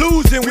an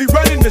illusion, we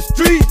running the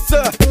streets.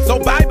 So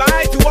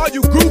bye-bye to all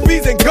you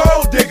groupies and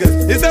gold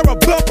diggers. Is there a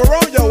bumper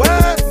on your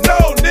ass?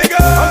 No, nigga.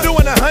 I'm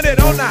doing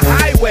 100 on the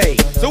highway.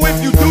 So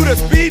if you do the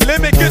speed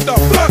limit, get the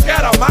fuck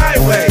out of my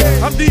way.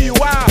 I'm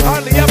DUI,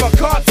 hardly ever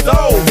caught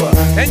sober.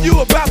 And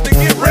you about to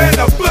get ran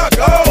the fuck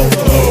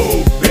over.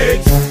 Move,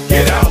 bitch,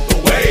 get out the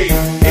way.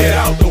 Get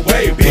out the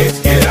way,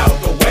 bitch, get out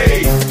the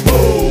way.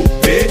 Move,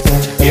 bitch,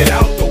 get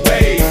out the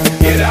way.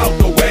 Get out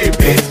the way,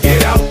 bitch,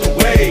 get out the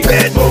way.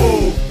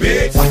 Move,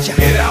 bitch,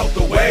 get out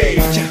the way.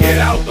 Get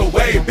out the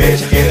way,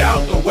 bitch, get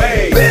out the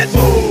way.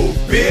 Move,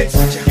 bitch,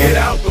 get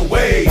out the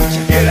way.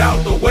 Get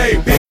out the way,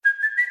 bitch.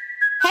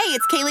 Hey,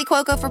 it's Kaylee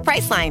Cuoco for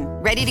Priceline.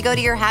 Ready to go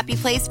to your happy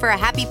place for a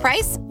happy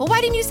price? Well, why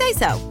didn't you say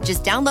so?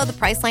 Just download the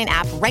Priceline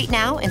app right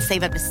now and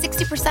save up to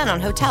 60% on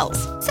hotels.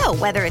 So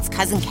whether it's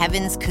Cousin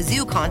Kevin's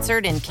Kazoo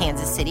Concert in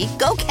Kansas City,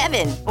 go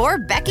Kevin, or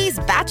Becky's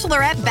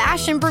Bachelorette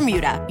Bash in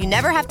Bermuda, you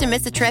never have to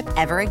miss a trip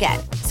ever again.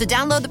 So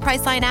download the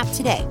Priceline app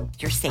today.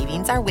 Your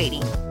savings are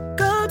waiting.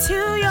 Go to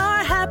your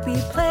happy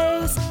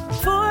place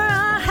for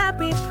a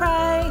happy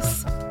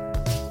price.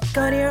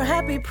 Go to your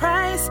happy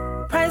price,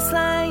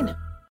 Priceline.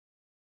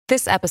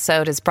 This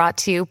episode is brought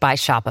to you by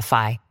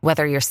Shopify.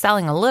 Whether you're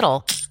selling a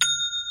little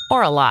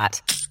or a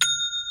lot,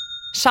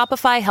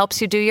 Shopify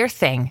helps you do your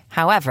thing,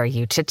 however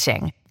you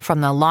cha-ching.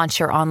 From the launch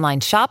your online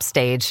shop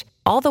stage,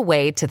 all the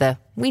way to the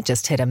we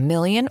just hit 1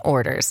 million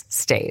orders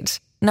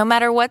stage. No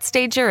matter what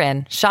stage you're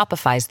in,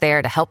 Shopify's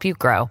there to help you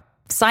grow.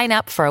 Sign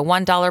up for a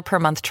 $1 per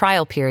month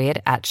trial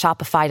period at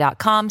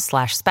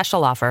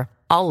shopify.com/special offer,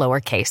 all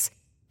lowercase.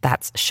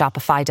 That's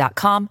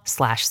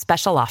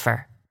shopify.com/special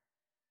offer.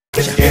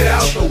 Get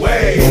out the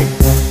way.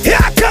 Here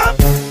I come,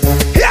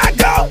 here I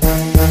go.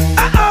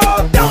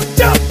 Uh-oh, don't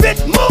jump, bitch,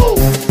 move.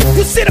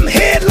 You see them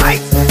headlights,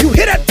 you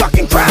hear that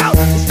fucking crowd.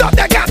 Start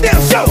that goddamn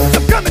show,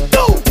 I'm coming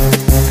through.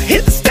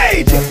 Hit the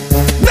stage,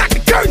 knock the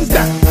curtains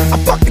down. I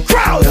fuck the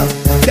crowd up,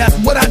 that's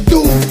what I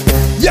do.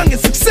 Young and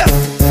successful,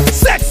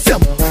 sex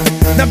symbol.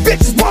 Now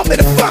bitches want me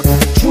to fuck.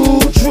 True.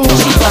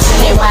 She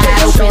bustin' it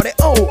wide open.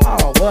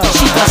 Well.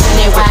 She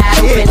bustin' it wide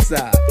open.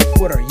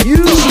 What are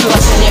you? She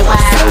bustin' it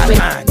wide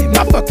open. In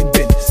my fucking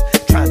business,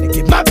 trying to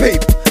get my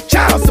paper.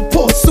 Child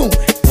support soon.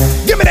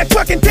 Give me that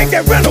truck and take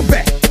that rental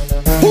back.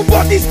 Who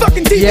bought these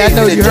fucking TVs? Yeah, I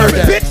know you heard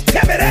that. Bitch,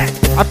 tell me that.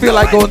 I feel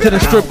like going to the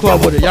strip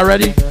club with it. Y'all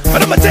ready?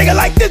 But I'ma take it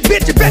like this,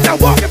 bitch. You better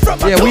not walking from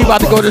my Yeah, we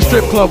about to go to the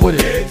strip club with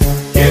it.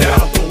 Get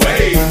out the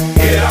way.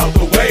 Get out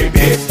the way,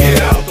 bitch.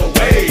 Get out the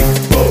way.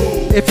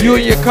 Move. If you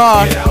in your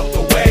car, I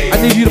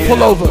need you to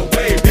pull over.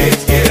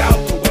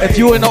 If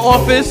you in the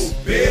office,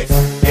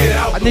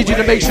 I need you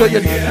to make sure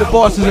your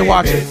boss isn't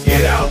watching.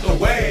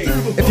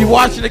 If you're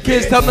watching the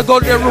kids, tell them to go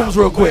to their rooms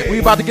real quick. We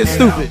about to get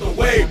stupid. 2-0,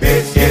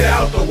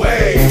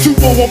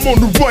 I'm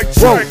on the right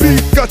track. B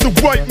got the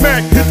right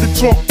Mac. Hit the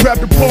trunk, grab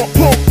the pump.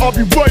 I'll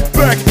be right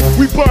back.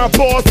 We buying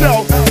bars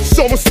out,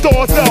 showing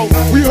stars out.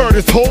 We heard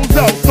his hoes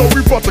out, so we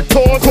brought the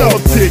cars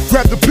out.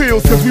 Grab the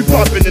pills, cause we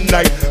poppin'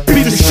 tonight.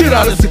 Beat the shit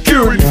out of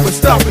security for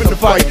stopping the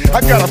fight. I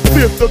got a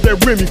fifth of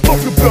that Remy.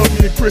 Fuck the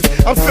Belgian and Chris.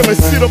 I'm selling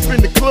shit up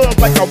in the club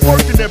like I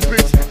work in that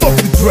bitch. Fuck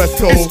the dress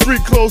code. It's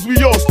street clothes, we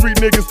all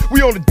street niggas. We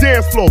on the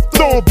dance floor,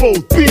 throwing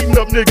bows, beating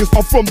up niggas.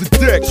 I'm from the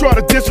deck. Try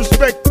to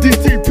disrespect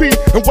DTP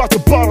and watch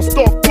the bottle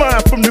start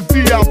flying from the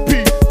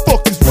VIP.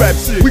 Fuck this rap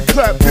shit. We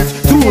clap, bitch,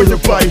 through in your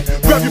bite.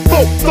 Grab your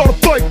phone, start a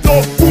fight,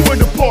 dog, who in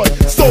the party?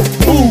 So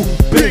move,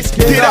 bitch,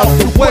 get out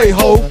the way,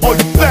 ho. All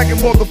you faggot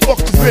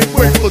motherfuckers make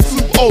way for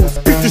 2 O's.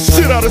 Beat the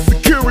shit out of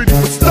security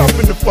for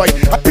stopping the fight.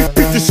 I beat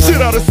the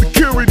shit out of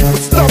security for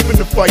stopping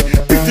the fight.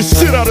 Beat the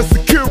shit out of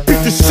security,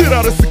 beat the shit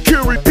out of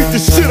security, beat the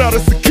shit out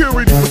of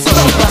security for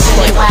stopping the fight.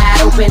 Bustin' it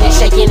wide open and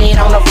shaking it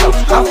on the floor.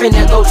 I'm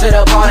finna go to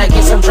the bar to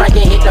get some drink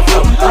and hit the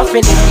floor. I'm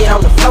finna get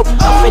on the floor.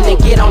 I'm finna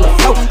get on the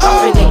floor. I'm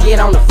finna get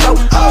on the floor.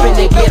 I'm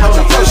finna get on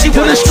the floor. She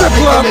to the strip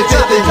club. Drop it,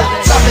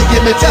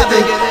 give me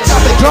 50.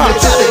 Drop it, give me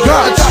 50.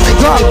 Drop it,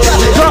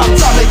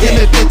 give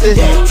me 50.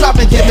 Drop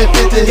it, give me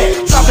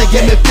 50. Drop it,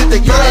 give me 50.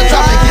 Girl,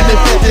 drop it, give me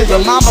 50. Your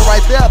mama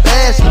right there,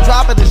 bad. She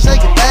drop it and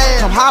shake it fast.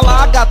 Come holla,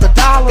 I got the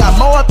dollar. Got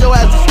more up your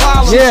ass to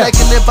swallow. Yeah.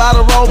 Shaking it by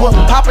the Rover,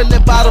 popping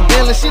it by the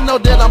Bentley. She know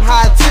that I'm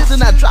high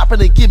attention. I drop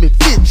it and give me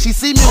 50. She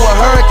see me with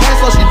hurricane,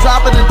 so she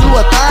drop it and do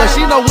a thing. But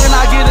she know when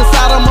I get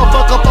inside, I'ma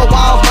fuck up a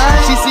wild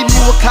man. She see me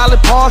with Collie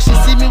Paul, she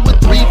see me with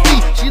 3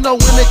 feet. She know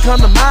when it come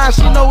to mine,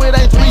 she know it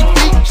ain't 3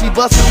 feet. She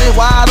bustin' it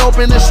wide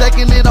open and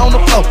shaking it on the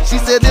floor. She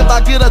said if I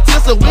get a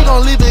tissue, we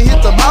gon' leave and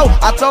hit the mo.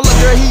 I told her,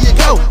 girl, here you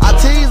go. I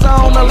tease her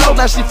on the low,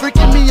 now she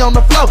freaking me on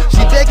the floor.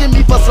 She begging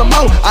me for some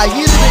more. I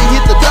hit it and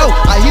hit the dough.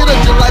 I hit her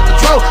just like the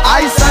throw.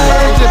 Ice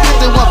Age and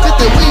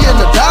 5150, we in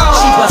the dog.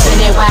 She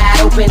bustin' it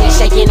wide open and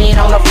shaking it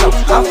on the floor.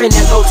 I'm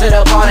finna go to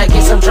the bar to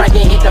get some drink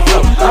and hit the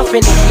floor. I'm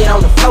finna get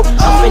on the floor.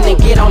 I'm finna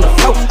get on the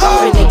floor.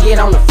 I'm finna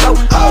get on the floor.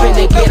 I'm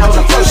finna get on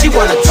the floor. She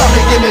wanna drop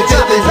it, give me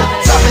 50.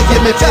 Drop it,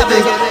 give me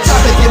 50. Drop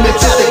it, give me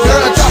 50.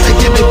 Girl, drop it,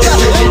 give me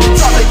 50.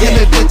 Drop it, give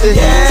me 50.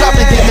 Drop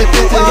it, give me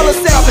 50.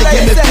 Drop it,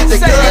 give me 50.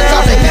 Girl,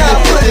 drop it, give me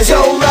 50. Put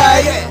your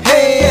right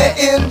hand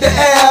in the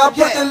air.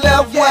 Put the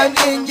left one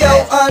in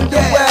your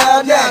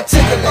underwear. Now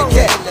take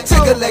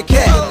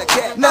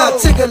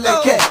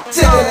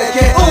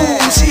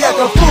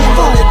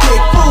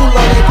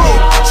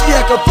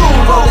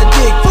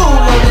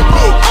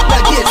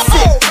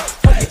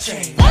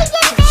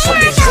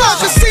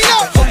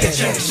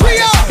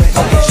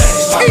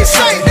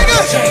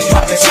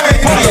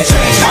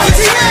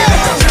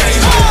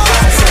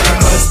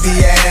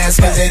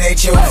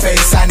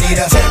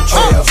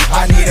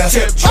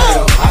tip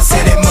drill. I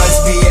said it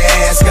must be your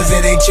ass, cause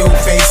it ain't your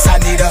face.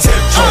 I need a tip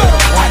drill.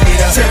 I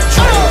need a tip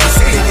drill.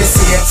 See if you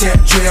see a tip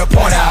drill,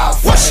 point out.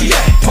 Where she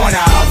at? Point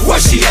out.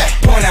 Where she at?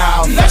 Point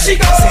out. There she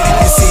goes. See if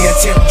you see a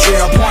tip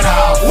drill, point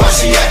out. Where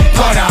she at?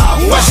 Point out.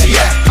 Where she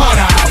at?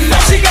 Point out. There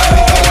she goes.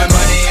 We throwing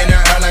money in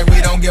the air like we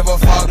don't give a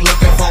fuck,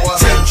 looking for a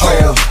tip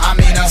drill. I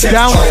mean a tip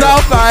Down drill.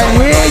 south, I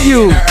hear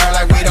you.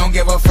 Like we don't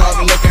give a fuck,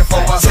 looking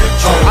for a tip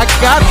drill. I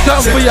got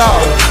something for y'all.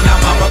 Now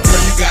mama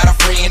girl, you got a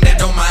friend that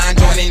don't mind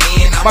joining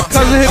in. My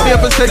cousin hit me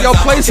up and said, yo,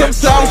 play some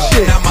South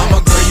shit. Now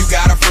mama girl, you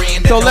got a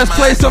friend that So let's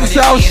play some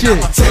South shit.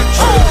 Baby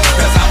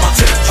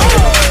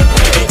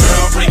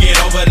girl, bring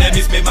it over, let me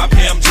spit my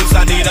Pam juice.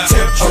 I need a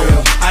tip drill.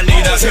 I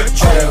need a tip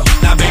drill.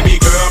 Now baby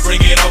girl,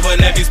 bring it over,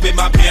 let me spit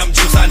my Pam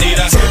juice. I need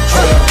a tip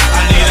drill.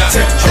 I need a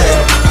tip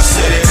drill. I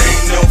said it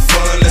ain't no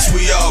fun unless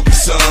we all get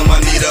some.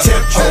 I need a tip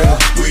drill.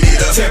 We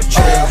need a tip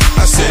drill.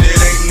 I said it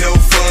ain't no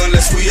fun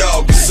unless we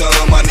all get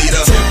some. I need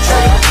a tip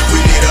drill. We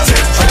need a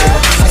tip drill.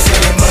 I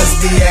said it must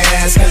be your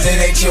ass, cause it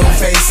ain't your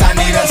face. I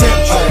need a tip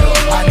drill.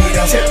 I need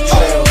a tip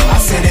drill. I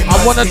said it I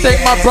wanna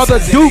thank my brother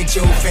Duke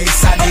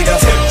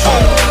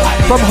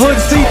from Hood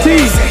CT.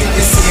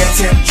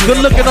 Good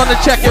looking on the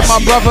check-in, my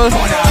brother.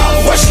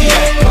 Where she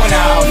at? Point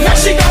out. There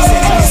she goes.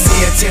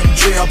 See a tip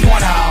drill,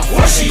 point out.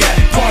 Where she at?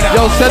 Point out.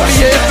 Yo, send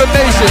me your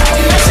information.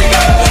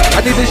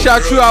 I need to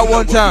shout you out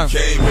one time.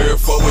 Came here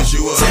for was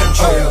you a tip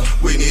drill.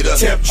 We need a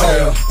tip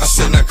drill. I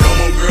said now come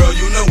on girl,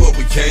 you know what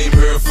we came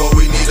here for.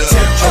 We need a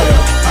tip drill.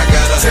 I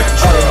got a tip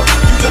drill.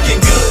 You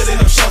looking good in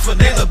them shorts, but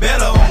they look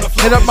better on the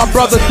floor. Hit up my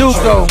brother Duke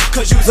though.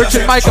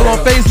 Richard Michael on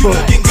Facebook.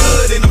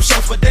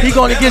 He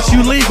gonna get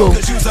you legal.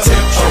 That's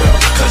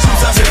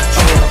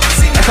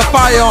a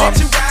firearm.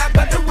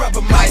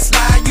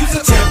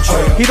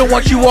 He don't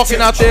want you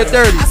walking out there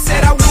dirty.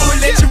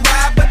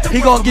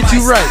 He gonna get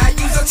you right.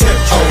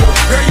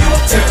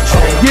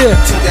 Yeah.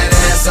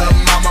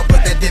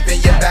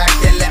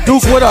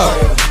 Duke, what up?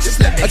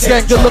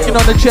 Again, good looking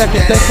on the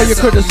check-in. Thanks for your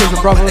criticism,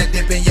 brother.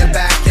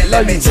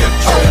 Love you.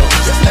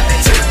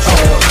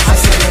 I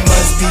said it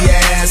must be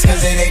your ass,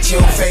 cause it ain't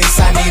your face.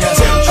 I need a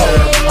tip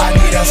drill. I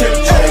need a tip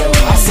drill.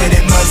 I said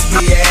it must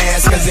be your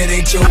ass, cause it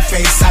ain't your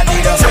face. I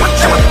need a tip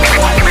drill.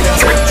 I need a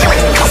tip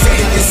drill. I said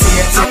if you see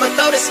it, I'ma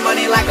throw this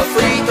money like a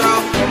free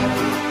throw.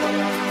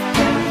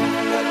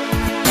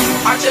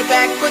 Arch your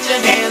back, put your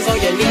hands on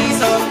your knees,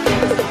 ho.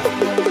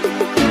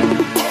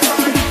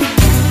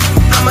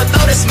 I'ma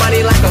throw this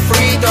money like a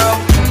free throw.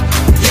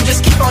 You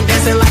just keep on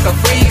dancing like a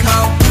freak,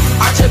 ho.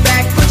 Arch your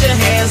back, put your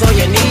hands on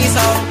your knees,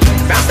 ho.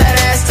 Bounce that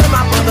ass to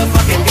my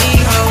motherfucking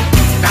beat, ho.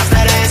 Bounce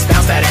that ass,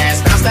 bounce that ass,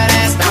 bounce that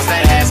ass, bounce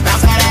that ass,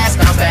 bounce that ass,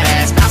 bounce that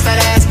ass, bounce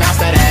that ass, bounce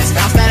that ass,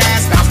 bounce that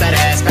ass, bounce that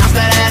ass, bounce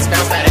that ass,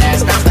 bounce that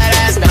ass, bounce that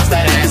ass, bounce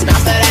that ass,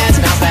 bounce that ass,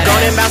 bounce that ass. Go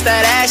and bounce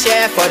that ass,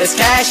 yeah, for this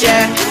cash,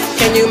 yeah.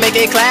 Can you make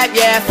it clap,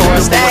 yeah, for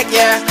a stack,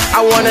 yeah. I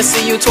wanna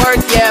see you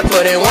twerk, yeah,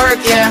 put in work,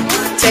 yeah.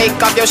 Take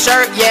off your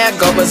shirt, yeah,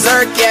 go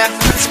berserk, yeah.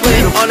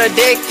 Split on a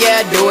dick,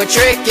 yeah, do a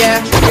trick,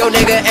 yeah. Yo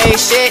nigga ain't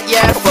shit,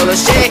 yeah, full of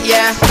shit,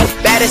 yeah.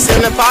 Baddest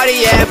in the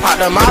party, yeah, pop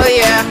the molly,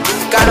 yeah.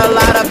 Got a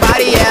lot of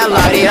body, yeah,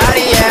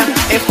 lottie-dottie, yeah.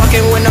 Ain't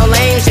fucking with no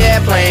lames,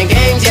 yeah, playing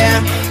games, yeah.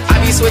 I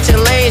be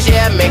switching lanes,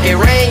 yeah, make it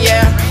rain,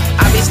 yeah.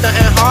 I be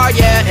stunting hard,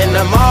 yeah, in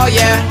the mall,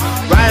 yeah.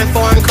 Riding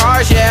foreign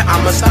cars, yeah,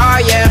 I'm a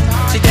star, yeah.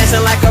 She dancing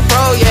like a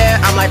pro,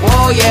 yeah, I'm like,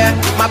 whoa, yeah.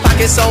 My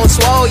pocket's so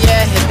swole,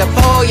 yeah, hit the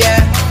pole, yeah.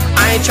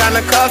 I ain't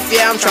tryna cuff,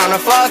 yeah, I'm tryna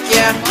fuck,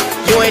 yeah.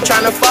 You ain't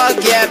tryna fuck,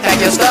 yeah, pack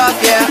your stuff,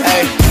 yeah,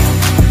 ayy.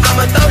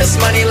 I'ma throw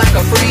this money like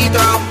a free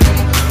throw.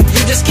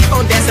 You just keep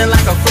on dancing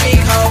like a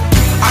freak, ho.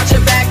 Arch your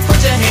back, put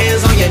your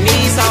hands on your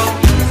knees, ho.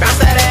 Bounce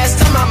that ass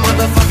to my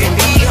motherfucking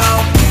beat,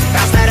 ho.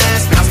 Bounce that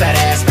ass, bounce that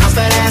ass, bounce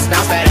that ass,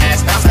 bounce that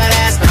ass, bounce that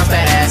ass, bounce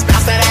that ass,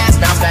 bounce that ass,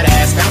 bounce that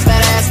ass, bounce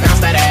that ass, bounce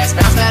that ass,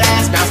 bounce that ass,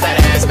 bounce that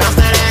ass, bounce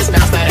that ass,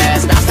 bounce that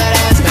ass, bounce that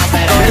ass, bounce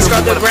that ass.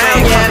 Scrub the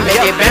ground, yeah,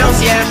 make it bounce,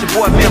 yeah.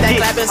 Make that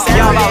clapping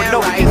sound, yeah,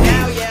 right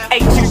now, yeah.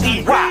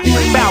 H-U-E-Y,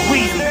 Bow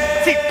Weezy,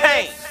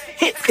 T-Pain.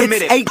 It's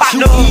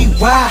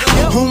H-U-E-Y,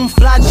 home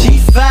fly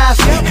G5.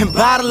 And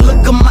by the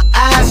look of my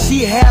eyes,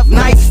 she have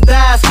nice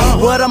thighs.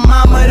 What her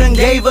mama done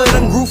gave her,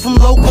 done grew from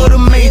local to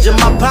major.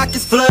 My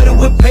pockets flooded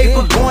with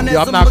paper. Yo,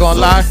 I'm not gonna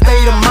lie.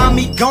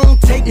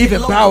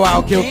 Even Bow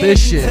Wow killed this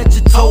shit.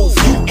 Y'all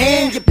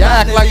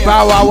act like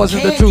Bow Wow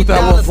wasn't the truth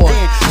at one point.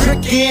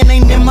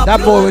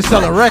 That boy was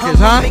selling records,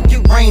 huh?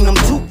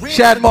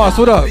 Shad Moss,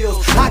 what up?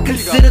 I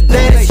consider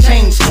that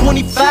exchange.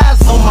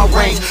 25's on my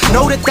range.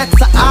 Know that that's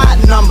an odd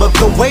number.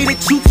 The way that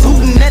you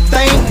tootin' that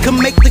thing can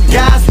make the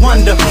guys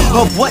wonder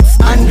of what's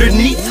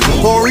underneath,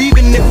 or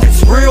even if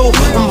it's real.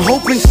 I'm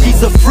hoping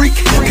she's a freak,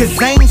 cause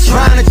I ain't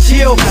trying to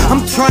chill.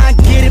 I'm trying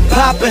to get it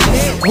poppin'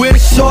 with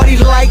a shorty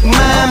like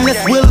mine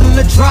that's willing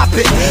to drop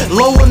it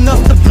low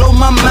enough to blow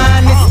my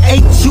mind. It's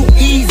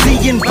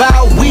H-U-Easy and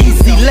Bow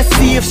Weezy. Let's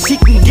see if she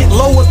can get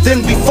lower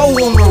than before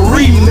on the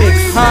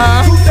remix.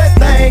 Do that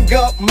thing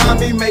up,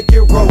 mommy, make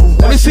it roll.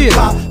 me see it.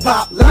 Pop,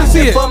 let me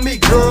see it. For me,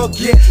 girl,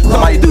 get low.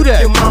 Somebody do that.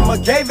 Your mama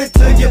gave it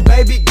to you,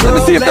 baby girl. Let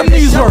me see if them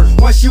knees work.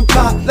 Once you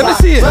pop, let me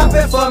see it. Drop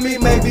it for me,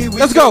 maybe we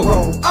Let's go.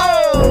 roll.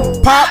 Oh,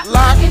 pop,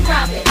 lock,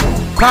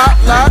 pop,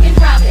 lock,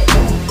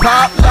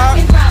 pop, lock.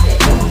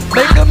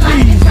 Make them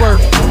knees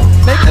work.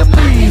 Make them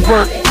knees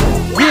work.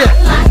 Yeah.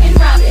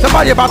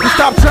 Somebody about to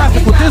stop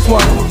traffic with this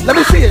one. Let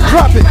me see it.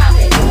 Drop it.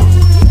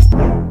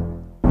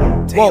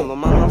 Damn, my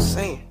mama, I'm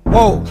saying.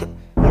 Whoa.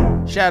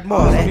 Shad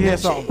Moss, let me hear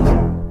something.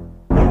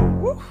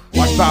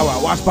 Watch Bow Wow,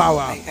 watch Bow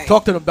Wow.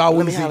 Talk to them, Bow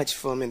Wow.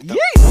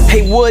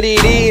 Hey, what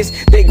it is,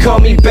 they call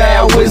me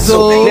Bow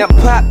Whistle. Now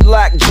pop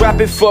lock,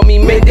 drop it for me,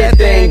 make that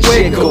thing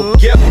jiggle.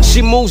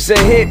 She moves her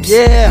hips,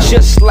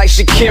 just like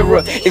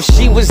Shakira. If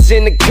she was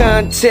in the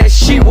contest,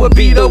 she would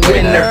be the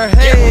winner.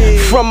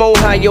 From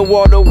Ohio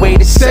all the way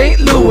to St.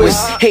 Louis.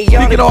 Hey,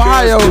 y'all the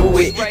girls do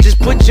it. Just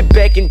put your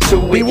back into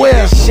it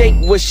and shake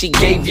what she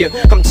gave you.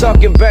 I'm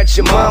talking about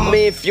your mama.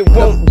 If you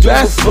won't do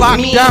it for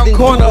me, then do it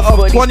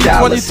for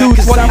these dollars.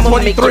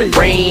 2022-2023.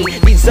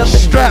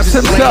 Straps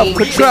himself,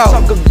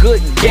 Cottrell.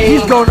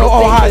 He's going to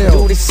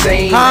Ohio.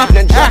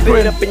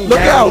 Akron, look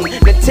out.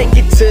 Now take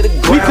it to the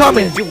ground. We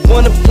coming. If you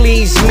wanna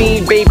please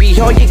me, baby,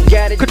 all you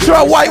gotta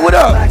Cottrell White, what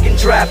up? I can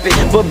drop it,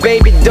 but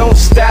baby, don't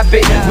stop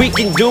it. We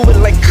can do it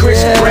like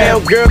Chris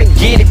Brown, girl, and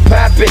get it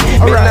poppin'.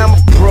 Man, I'm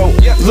a pro.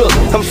 Look,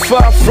 I'm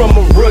far from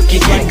a rookie.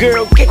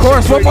 Girl, get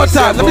chorus one more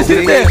time. Let me see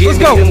the dance. Let's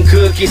go.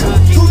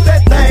 Scoot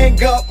that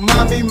thing up,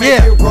 mommy,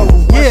 make it roll.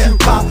 Once you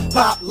pop,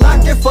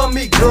 lock it for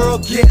me, girl,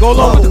 get go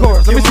along with the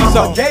chorus. Let me see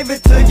something. something. Gave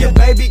it to you,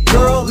 baby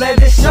girl,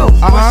 let it show.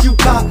 Once you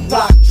pop,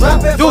 lock,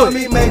 drop it for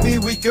me, maybe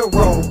we can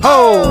roll.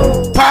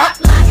 Oh, pop,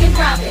 lock and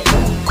drop it.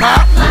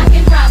 Pop, lock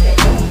and drop it.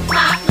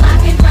 Pop,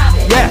 lock and drop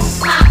it. Yes.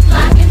 Pop,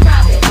 lock and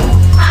drop it.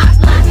 Pop,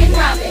 lock and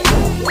drop it.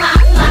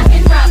 Pop, lock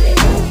and drop it.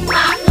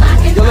 Pop,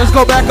 lock and drop it. Yo, let's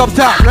go back up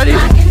top. Ready?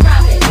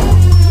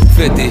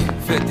 50.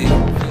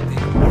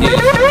 Yeah.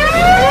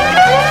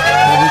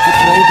 Now we can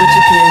play, but you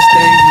can't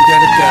stay. You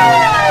gotta go.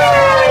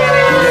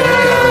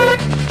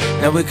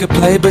 Now we can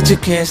play, but you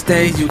can't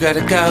stay. You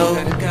gotta go.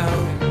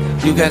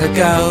 You gotta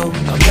go. I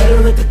met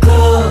her at the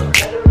club,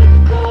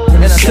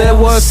 and I said,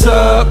 what's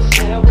up?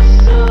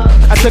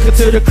 I took her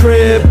to the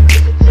crib.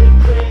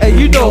 Hey,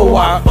 you know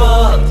why?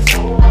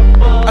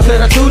 I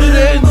said I tooted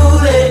in.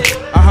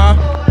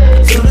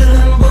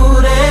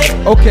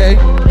 Okay.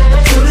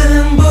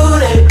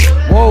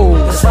 Whoa.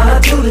 That's why I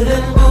tooted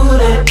in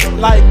booty.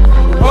 Like,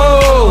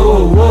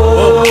 whoa,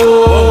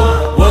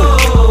 whoa,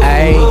 whoa.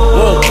 Hey.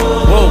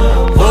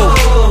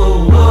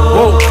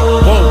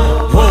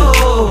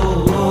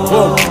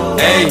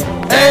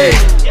 Hey.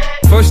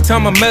 First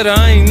time I met her,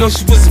 I ain't know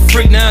she was a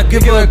freak. Now I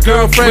give her a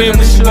girlfriend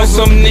when she wants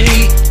something to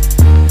eat.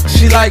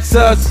 She likes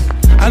us,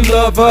 I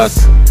love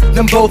us.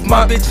 Them both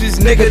my bitches,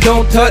 nigga,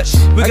 don't touch.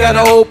 We got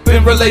an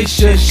open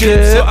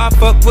relationship, so I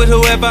fuck with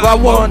whoever I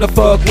wanna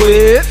fuck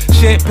with.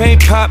 Champagne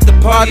pop, the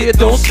party, it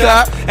don't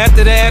stop. stop.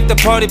 After the after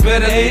party,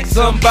 better hit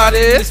somebody.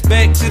 It's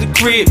back to the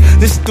crib,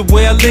 this is the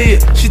way I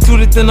live. She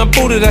tooted, then I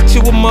booted, I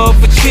chill with my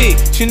other chick.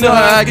 She know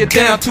how I get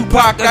down,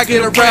 Tupac, I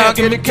get around.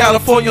 Give me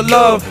California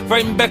love,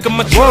 right in back of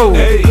my trunk.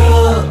 Hey.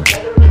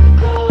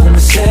 And I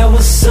said,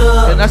 what's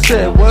up? And I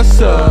said,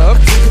 what's up?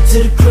 Took her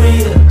to the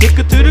crib. Took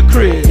her to the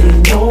crib.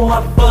 And you know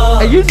I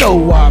fuck. And you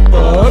know I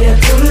fuck. Yeah,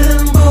 tooted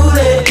in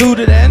booty.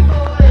 Tooted in.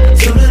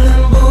 Tooted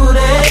in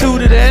booty.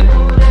 Tooted in.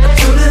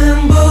 Tooted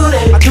in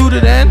booty. I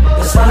tooted in.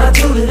 That's why I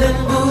tooted in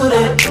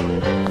booty.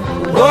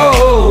 Whoa,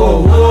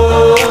 whoa,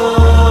 whoa.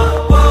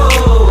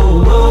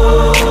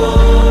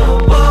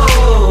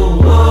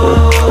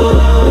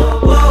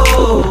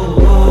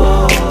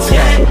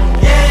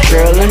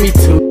 Girl, let me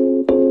toot.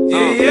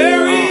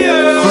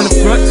 From the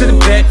front to the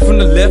back, from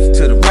the left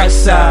to the right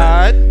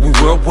side, we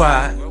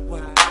worldwide.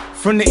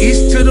 From the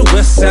east to the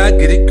west side,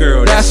 get it,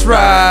 girl. That's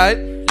right.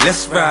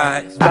 Let's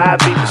ride. She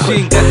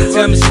ain't got to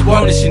tell me she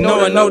want it. She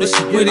know I know that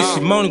she with it. She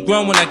moaning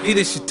grown when I get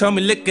it. She told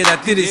me, look it, I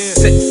did it.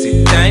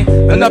 Sexy thing.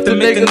 Enough to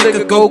make a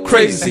nigga go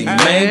crazy.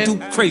 Man, do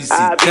crazy.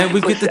 Then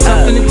we get the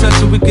toughing and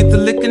touching. We get the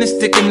licking and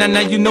sticking. Now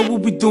you know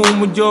what we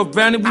doing. When you're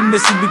around and we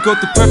missing. We go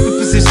through perfect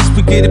positions.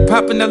 We get it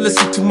popping. Now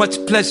listen, too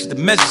much pleasure. The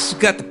measure, she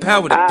got the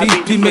power. The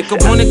BP make her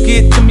wanna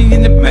get to me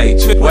in the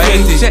major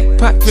way.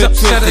 Jackpot, drop,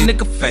 shot a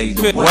nigga fade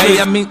away.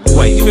 I mean,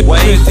 wait.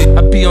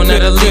 I be on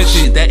that elite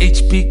shit. That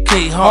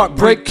HBK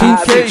heartbreak. King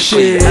K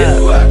shit.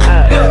 What's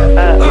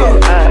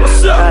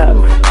up?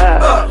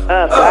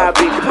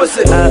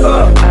 Pussy. Keep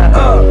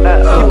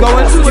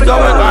going.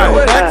 Alright,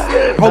 next.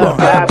 Hold on.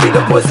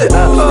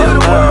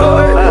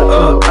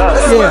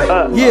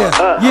 Yeah.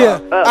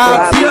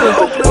 I keep it.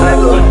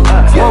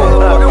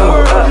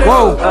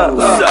 Whoa.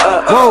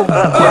 Call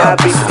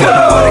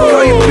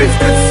your bitch,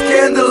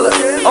 scandalous.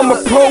 I'm a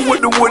pro with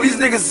the wood. These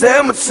niggas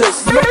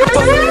amateurs.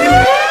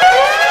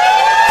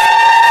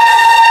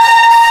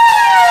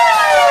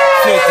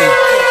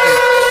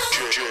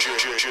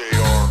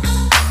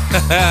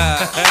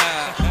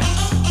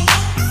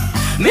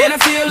 Man, I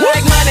feel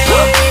like money.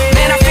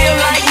 Man, I feel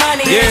like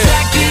money.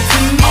 Attracted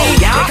to me.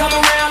 They come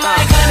around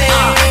like honey.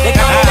 They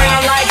come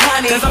around like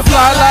honey.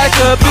 fly like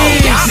a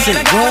bee.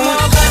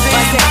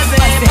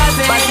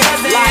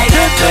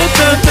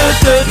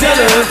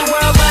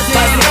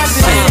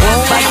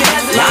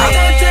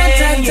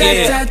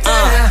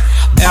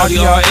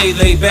 LDRA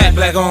laid back,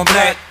 black on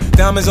black.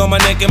 Diamonds on my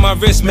neck and my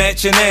wrist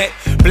matching that.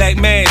 Black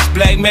mask,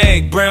 black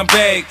mag, brown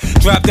bag.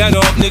 Drop that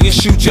off, nigga,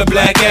 shoot your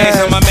black ass.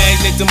 I'm a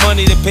magnet, the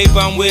money, the paper,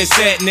 I'm where it's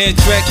at. And they're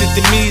attracted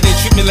to me, they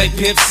treat me like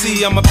Pimp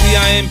C. I'm a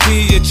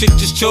PIMP, your chick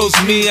just chose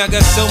me. I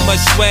got so much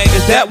swag,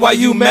 is that why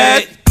you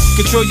mad?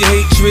 Control your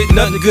hatred,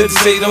 nothing good to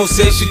say, don't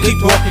say shit. Keep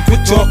walking,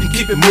 quit talking,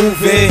 keep it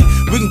moving.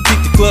 We can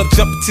keep the club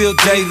jumping till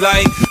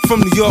daylight.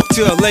 From New York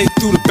to LA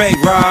through the bank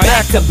ride.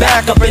 Back to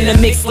back up in the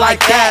mix like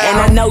that. And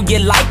I know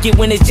you like it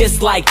when it's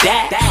just like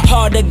that.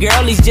 Harder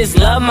girlies just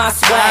love my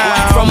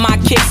swag. From my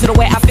kicks to the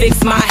way I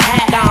fix my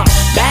hat. I'm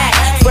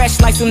back, fresh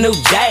like some new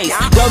J's.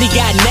 Brody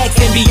got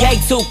next,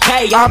 NBA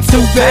 2K. I'm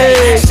too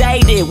big.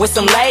 Shaded with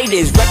some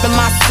ladies, reppin'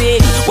 my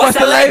city. West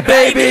LA,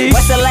 baby.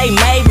 West LA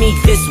made me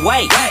this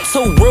way.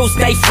 Two rules,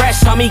 stay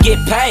fresh, homie,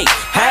 get paid.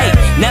 Hey,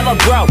 never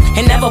broke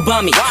and never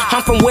bummy.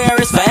 I'm from where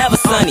it's forever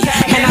sunny.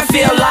 And I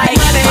feel like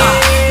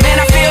man,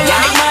 I feel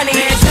like money.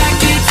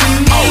 Attracted to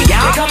me. Oh,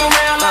 yeah. They come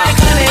around like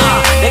honey.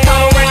 They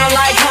come around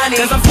like honey.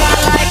 Cause I'm fly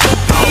like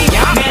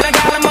yeah. Man, I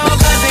got them all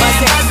buzzing.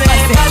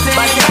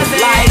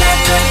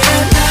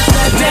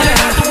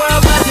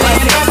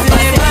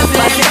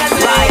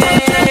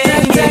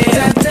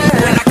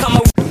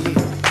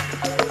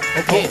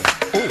 Okay.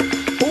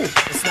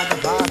 It's not the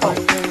vibe.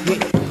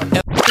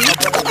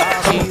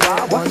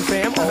 One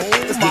fam.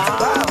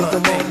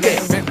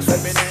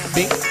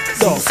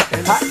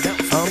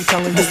 I'm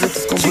telling you,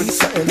 it's gonna be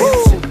something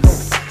else.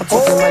 I'm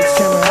talking like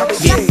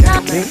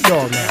camera. Big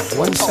dog now.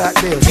 One shot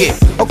deal. Yeah.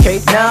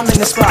 Okay, now I'm in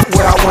the spot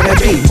where I wanna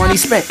be. Money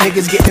spent,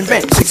 niggas getting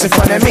bent. Chicks in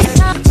front of me.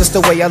 Just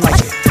the way I like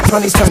it.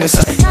 Honey's turning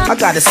something. I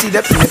got a seat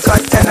up in the cut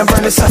and I'm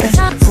burning something.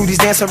 Fruities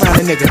dance around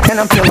a nigga and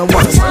I'm feeling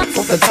ones.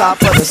 Off the top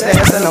of the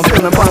stairs and I'm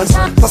feeling buns.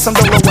 Plus I'm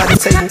low at the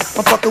table.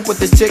 I'm fucking with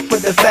this chick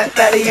with the fat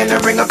fatty and the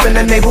ring up in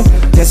the navel.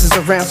 Dances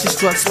around, she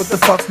struts with the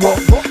fuck walk.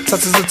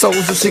 Touches her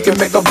toes so she can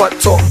make her butt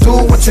talk.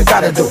 Do what you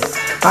gotta do.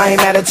 I ain't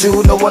mad at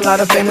you. Know a lot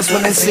of famous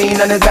women seen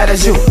none as bad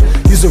as you.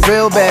 You's a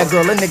real bad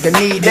girl, a nigga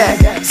need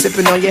that.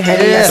 Sipping on your head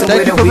and that's the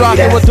way that we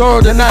at. With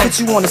Doro tonight. Put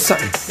you on to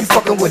something. You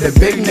fucking with a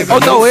big nigga. Oh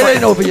no, it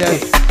ain't over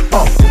yet.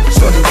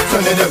 Shorty,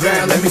 turn it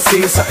around, let me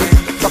see something.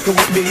 Fucking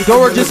with me.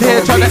 Doro just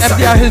here trying to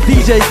empty out his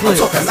DJ clip.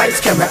 I'm talking lights,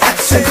 camera,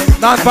 action.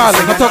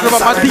 Non-violent. I'm talking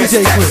about my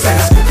DJ clip.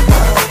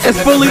 It's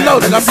fully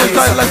loaded. I'm just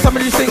trying to let some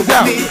of these things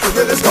out. Yeah.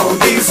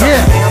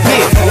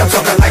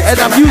 And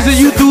I'm using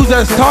you dudes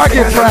as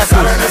target practice.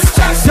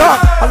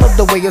 I love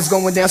the way it's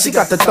going down. She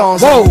got the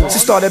thongs on. She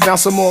started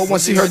bouncing more when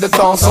she heard the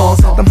thong song.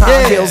 Them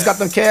high heels got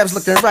them calves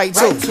looking right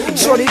too.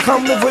 Shorty,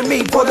 come live with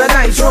me for the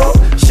nitro.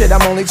 Shit,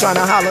 I'm only trying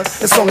to holler.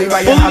 It's only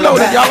right you holler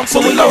back. Y'all, I'm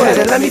fully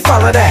loaded. Let me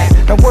follow that.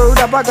 Now word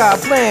up, I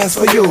got plans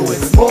for you.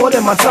 It's more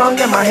than my tongue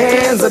and my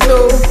hands will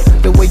do.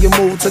 The way you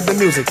move to the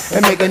music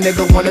and make a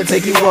nigga wanna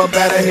take you up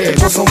out of here.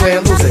 Go somewhere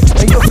and lose it.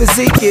 And your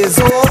physique is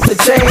off the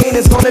chain.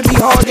 It's gonna be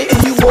hard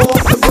getting you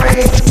off the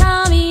brain.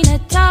 Tommy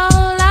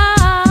Natola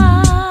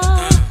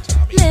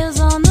lives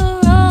on the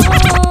road.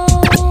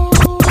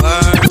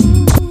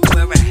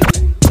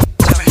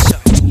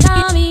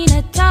 Tommy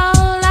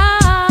Natola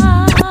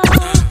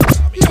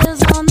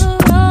lives on the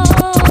road.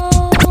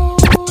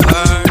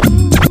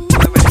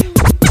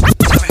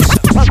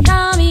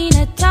 Tommy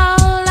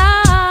Natola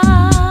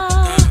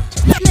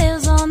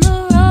lives on the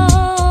road.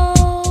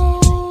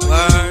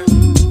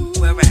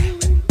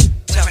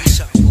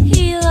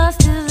 He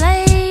lost his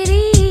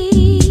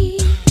lady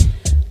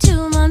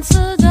 2 months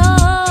ago.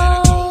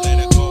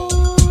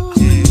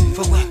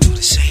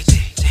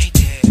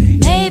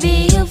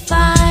 Maybe you'll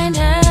find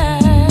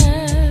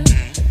her.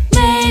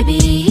 Maybe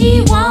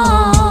he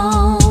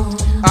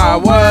won't. I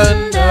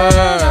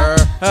wonder.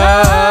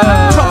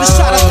 Brothers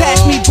try to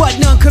patch me, but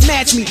none can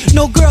match me.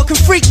 No girl can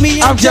freak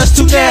me, I'm just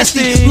too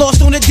nasty.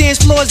 Lost on the dance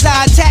floor as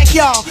I attack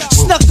y'all.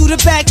 Snuck through the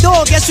back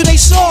door, guess who they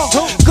saw?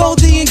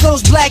 Goldie and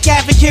Ghost, black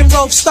African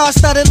rope.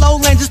 Star-studded low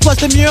lenses, plus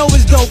the mural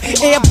is dope.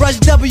 Airbrush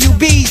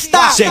WB,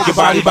 stop. Shake your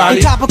body, body.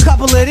 And cop a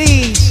couple of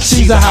these.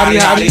 She's a hottie,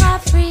 hottie.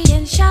 Free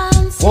and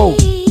Shansi. Whoa.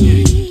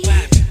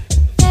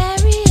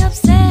 Very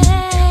upset.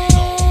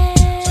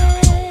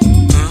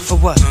 For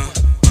what?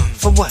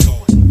 For what?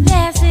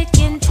 They're sick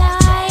and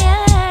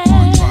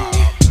tired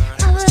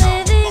of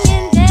living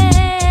in debt.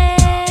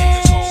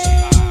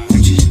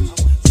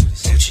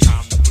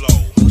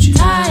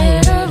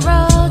 Tired of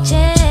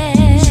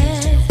roaches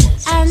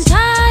and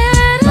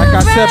tired Like I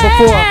of said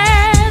before,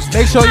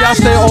 make sure y'all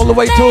stay all the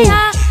way tuned.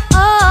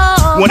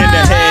 One in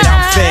the head,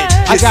 I'm fed.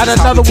 I got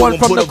another one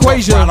from the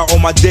Equation.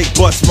 On my dick,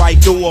 bust right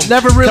through 'em.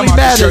 Never really Come out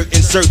the mattered. shirt,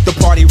 insert the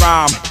party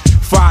rhyme.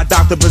 Fried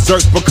Dr.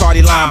 Berserk,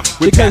 Bacardi lime.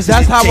 Because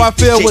that's how I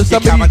feel when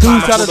some of these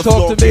dudes try to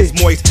talk to me.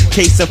 Moist,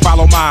 case and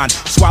follow mine.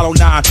 Swallow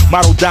 9,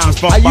 model dimes,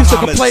 bump I used to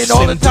Bahamas. complain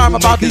all the time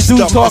about these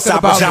dudes talking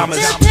about me.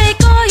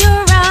 Take all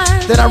your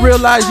runs. Then I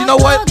realized, you know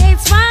what?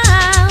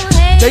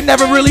 They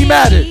never really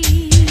mattered.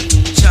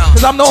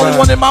 Because I'm the only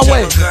one in my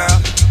way.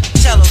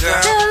 Till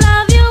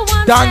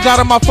Don got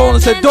on my phone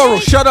and said, Doro,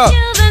 shut up.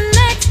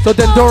 So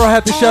then Doro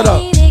had to shut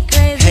up.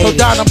 So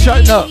Don, I'm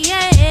shutting up.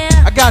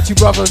 I got you,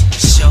 brother.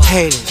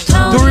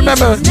 Do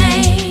remember,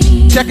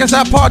 check us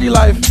out, Party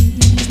Life.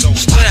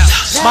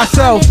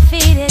 Myself,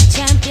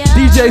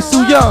 DJ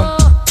Sue Young,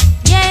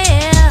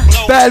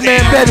 Bad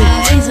Man Betty,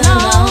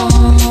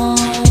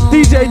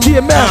 DJ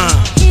DMF,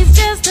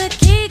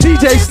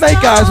 DJ Snake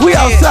Eyes. We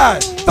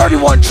outside,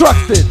 31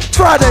 Truxton,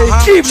 Friday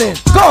evening.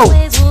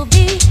 Go!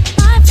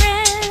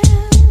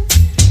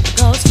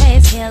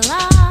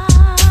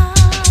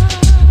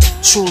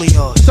 Truly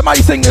yours.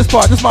 Somebody sing this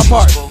part. This is my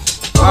part.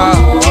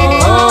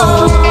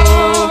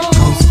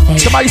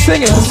 Somebody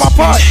sing it. This is my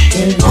part.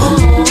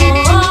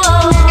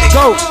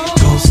 Go.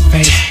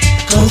 Ghostface,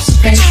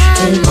 Ghostface,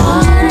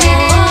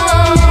 Ghostface,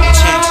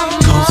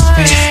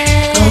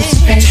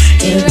 Ghostface,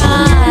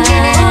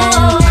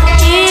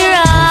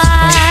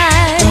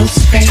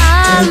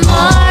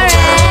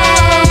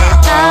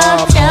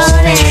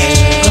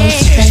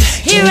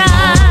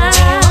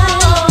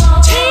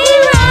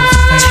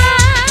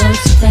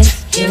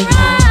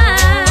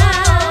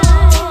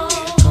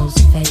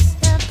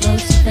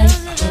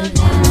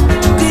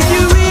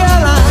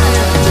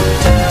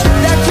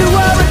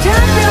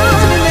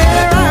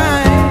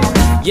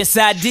 Yes,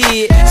 I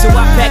did. So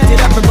I packed it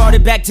up and brought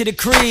it back to the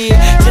crib.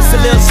 Just a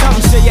little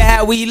something, show you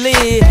how we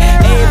live.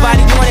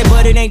 Everybody want it,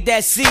 but it ain't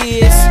that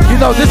serious. You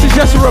know, this is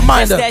just a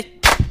reminder. So if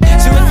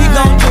you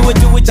gon' do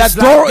it just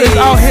that Doro like is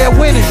out here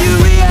winning.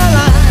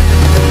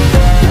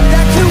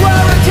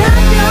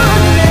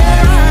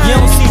 You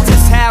don't see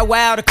just how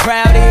wild the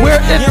crowd is. We're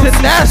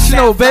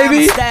international,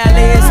 baby.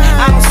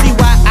 I don't see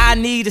why I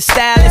need a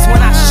stylist.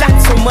 When I shot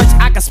so much,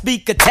 I can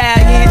speak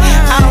Italian.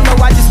 I don't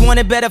know, I just want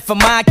it better for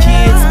my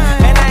kids.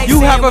 And I ain't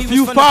you have a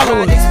few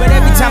followers, but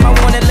every time I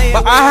wanna lay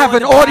but I have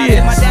an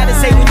audience. My dad'd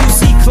say when you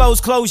see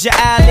close your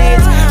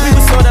eyelids. We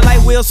was sorta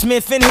like Will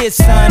Smith and his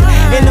son.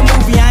 In the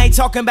movie, I ain't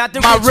talking about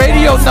the my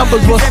radio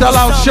numbers will sell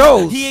out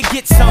shows. He'd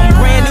get some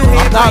brand new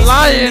hair, not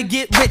lying, to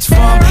get rich from.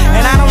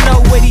 And I don't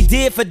know what he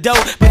did for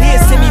dope, but he'd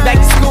send me back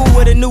to school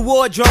with a new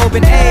wardrobe.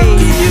 And hey,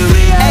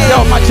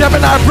 yo, my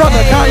Gemini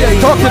brother Kanye,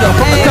 talk to them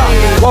from the top.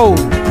 Whoa.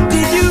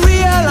 Did you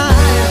realize?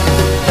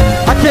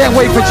 I can't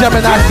wait for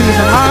Gemini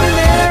season,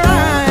 huh?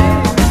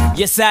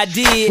 Yes, I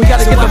did. We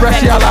gotta get the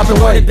rest of y'all out the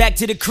way. Back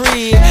to the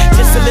crib.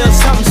 Just a little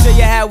something, show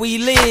you how we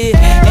live.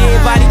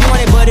 Everybody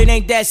want it, but it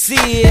ain't that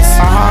serious.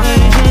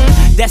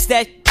 That's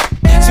that.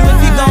 So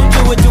if you gon'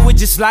 do it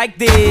just like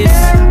this.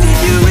 Did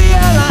you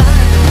realize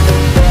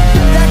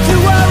that you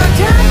are a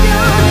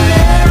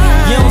champion?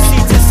 You don't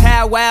see just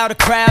how wild the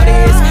crowd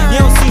is. You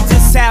don't see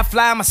just how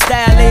fly my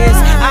style is.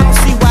 I don't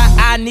see why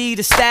I need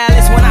a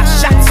stylist. When I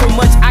shot so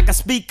much, I can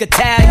speak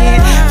Italian.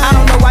 I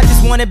don't know, I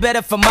just want it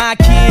better for my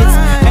kids.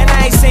 And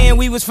I ain't saying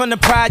we was from the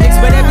projects,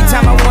 but every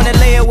time I wanna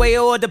lay away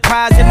or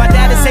deposit, my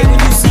dad'd say when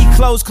you see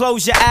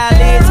close your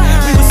eyelids.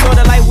 We was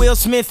sorta like Will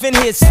Smith and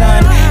his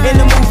son. In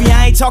the movie,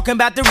 I ain't talking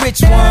about the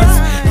rich ones.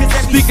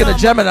 Speaking of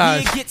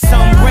Geminis, get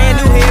some brand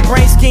new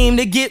hairbrain scheme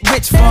to get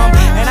rich from.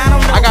 And I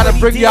don't know, I gotta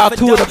bring y'all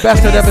two of the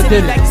best that ever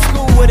did it.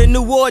 With a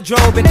new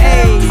wardrobe and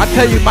hey, I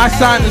tell you, my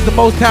sign is the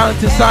most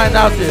talented sign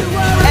out there.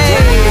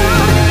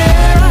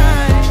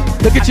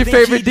 Look at your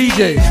favorite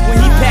DJs. When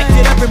he packed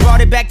it up and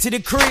brought it back to the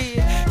crib.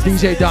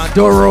 DJ Don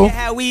Doro,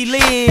 how we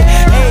live.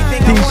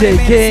 DJ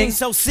King.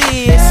 So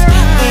serious.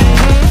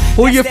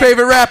 Who are your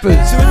favorite rappers?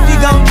 So if you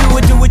gon'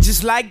 do it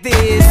just like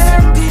this.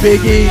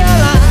 Biggie,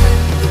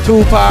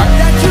 Tupac,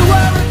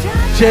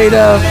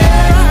 Jada,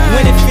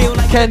 when it feel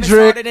like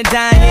Kendrick, harder than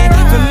dying.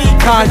 For me,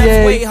 Kanye,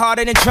 that's way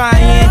harder than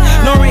trying.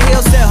 Lauryn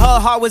Hill said her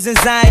heart was in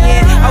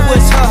Zion. I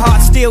wish her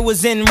heart still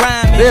was in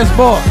rhyming. There's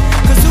more.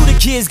 Cause who the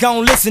kids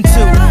gon' listen to?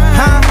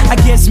 Huh? I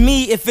guess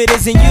me if it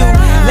isn't you.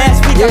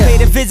 Last week I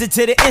paid a visit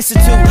to the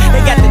institute.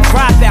 They got the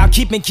dropout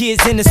keeping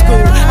kids in the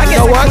school. I guess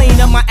I clean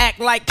up my act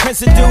like Prince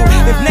do.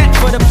 If not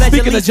for the pleasure,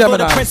 Speaking of for the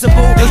Gemini,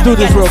 principal. let's do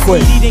this real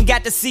quick. He didn't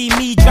got to see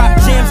me drop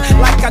gems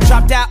like I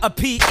dropped out a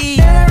PE.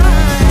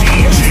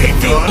 DJ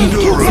Don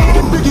Doro.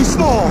 Biggie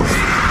Smalls.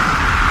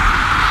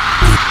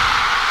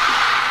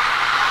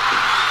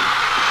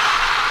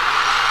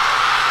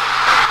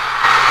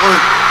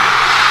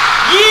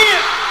 Yeah.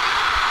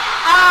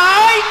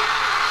 Alright.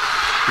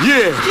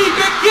 Yeah. Keep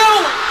it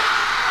going.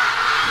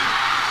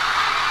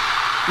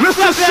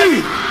 Mr.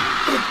 C.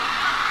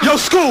 Yo,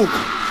 Scoop.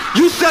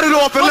 You set it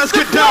off and let's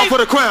get down for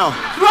the crown.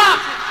 Drop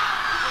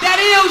that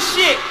ill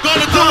shit.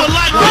 Gonna do it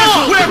like this.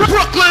 Where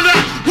Brooklyn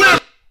at? Where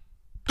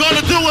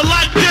gonna do it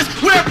like this?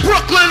 Where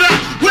Brooklyn at?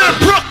 Where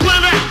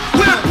Brooklyn at?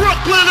 Where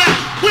Brooklyn at?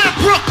 Where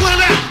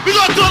Brooklyn at? We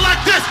gonna do it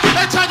like this.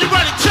 Every time you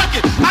ready, check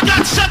it. I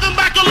got 7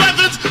 Mac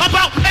 11s,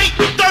 about 8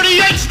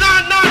 38s,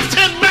 9 9s,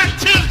 10 Mac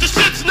 10s. The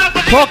shit's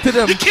never Talk to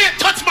them. You can't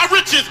touch my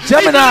riches.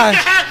 Gemini.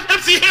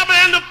 MC Hammer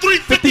and the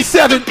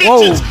 357.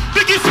 Whoa.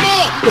 Biggie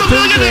Small. The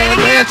millionaire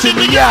mansion,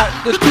 the yacht,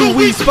 the 2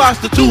 weed spots,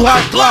 the 2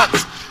 hot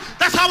blocks.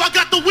 That's how I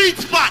got the weed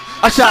spot.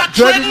 I shot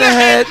dread in the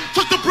head,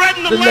 took the bread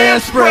in the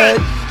land spread.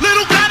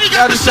 Little Gotti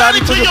got the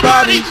shotty to your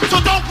body, so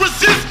don't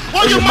resist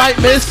or you might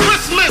miss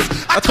Christmas.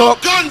 I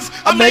talk guns,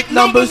 I make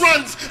number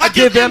runs, I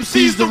give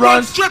MCs the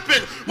run.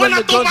 Stripping. When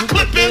I throw my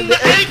clip in the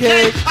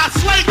AK, I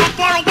slay from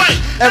far away.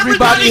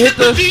 Everybody hit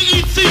the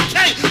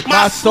DECK.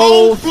 My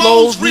soul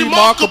flows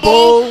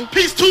remarkable.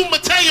 Peace to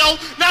Mateo.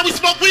 Now we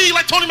smoke weed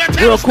like Tony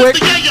Montana. Real quick.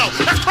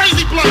 That's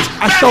crazy blunts.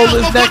 I stole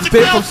this next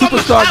bit from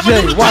Superstar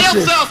J. Watch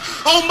this.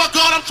 Oh my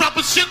God, I'm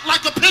chopping shit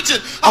like a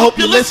pigeon. I hope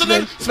you're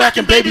listening.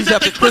 Smacking babies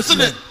at the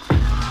christening.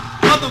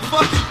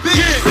 Motherfucking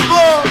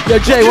bitch. Yo,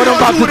 Jay, what I'm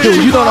about to do?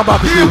 You know what I'm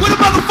about to do. What a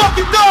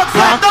motherfucking dog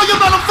said. Throw your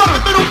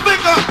motherfucking middle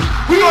finger.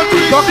 We gonna do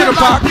this Talking shit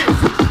about like this.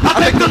 I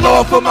thank the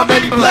Lord for my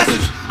many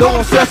blessings.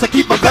 Don't stress, I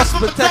keep my vest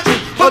protection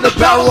from the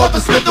barrel of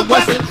the Smith &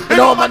 Wesson. And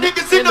all my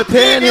niggas in the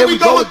pen, here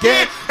we go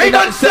again. Ain't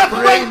nothing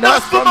separating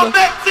us from the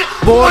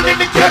born in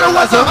the ghetto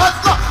as a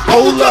hustler.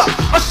 Hold up,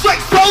 a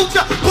straight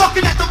soldier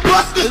walking at the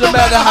busters. Doesn't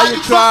matter how you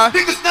try.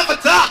 Niggas never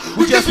die.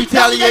 We just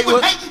retaliate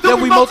with hate,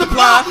 then we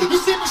multiply. You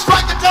see me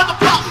striking down the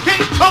block,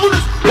 ain't told us.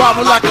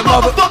 Robbing like a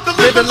motherfucker,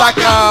 living like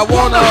I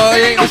wanna.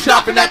 Ain't no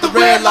shopping at the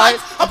red light.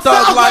 I'm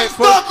thug life,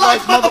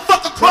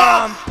 motherfucker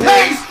crime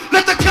pays.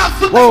 Let the cops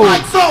put Whoa. the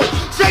lights on.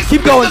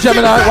 Keep going,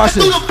 Gemini. Watch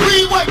this. Through the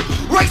freeway,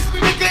 race me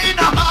nigga in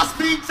a high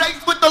speed chase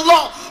with the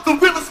law. The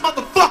realest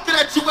motherfucker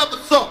that you ever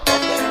saw.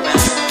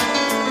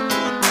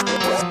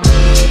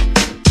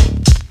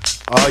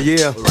 Oh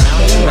yeah.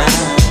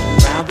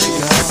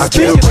 I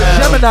keep it with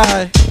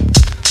Gemini.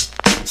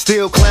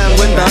 Still clown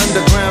with the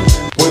underground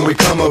when we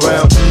come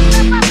around.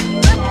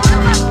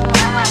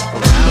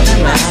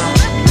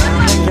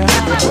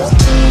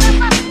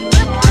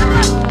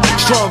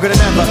 Stronger than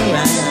ever.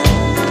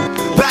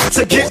 Back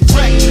to get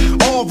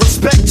wrecked. All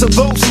respect to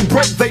those who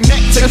break their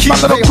neck to It's keep my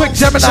little their quick hopes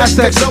Gemini checked.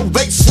 section. So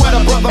they sweat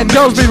a brother. And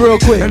Joe's be real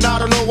quick. And I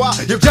don't know why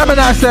your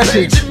Gemini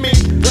section. Me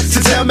to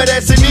tell me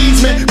that she needs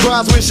me.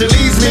 Cries when she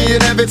leaves me.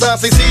 And every time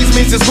she sees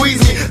me, she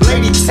squeeze me.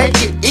 Lady, take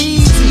it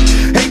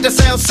easy. Hate to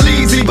sound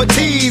sleazy, but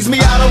tease me.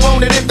 I don't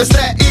want it if it's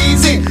that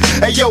easy.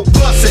 Hey yo,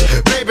 bust it.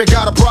 Baby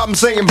got a problem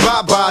saying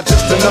bye-bye.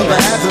 Just another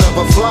hazard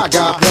of a fly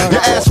guy. Your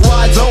ass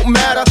wide don't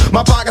matter.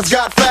 My pockets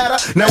got fatter.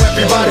 Now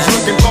everybody's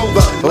looking for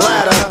the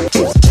ladder.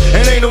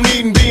 And ain't no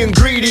need in being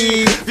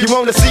greedy. If you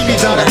wanna see me,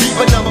 dial a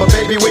deeper number,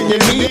 baby, when you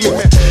need me.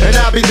 And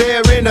I'll be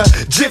there in a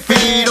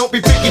jiffy. Don't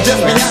be picky,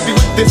 just be happy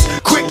with this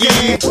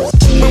quickie.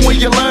 But when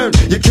you learn,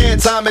 you can't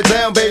time it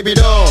down, baby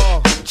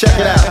doll. Check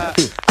it out.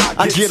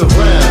 I get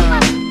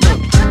around.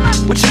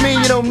 What you mean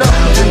you don't know?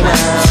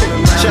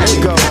 Check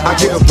it go. I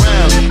get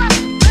around.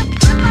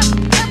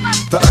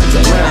 The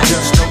underground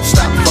just don't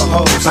stop for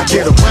hoes. I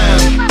get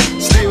around.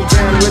 Still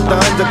down with the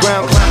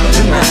underground clowns.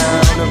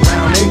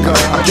 Around they go.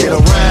 I get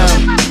around.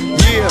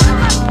 Yeah.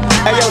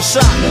 Hey yo,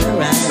 Shock,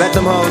 let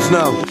them hoes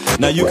know.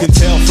 Now you can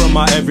tell from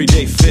my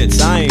everyday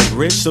fits, I ain't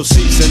rich, so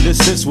cease and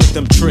desist with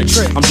them tricks.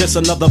 I'm just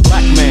another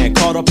black man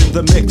caught up in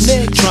the mix,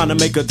 trying to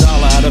make $1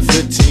 out of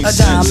 15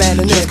 cents.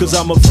 Just cause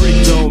I'm a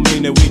freak don't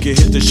mean that we can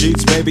hit the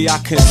sheets. Baby, I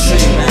can see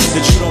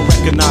that you don't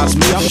recognize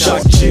me. I'm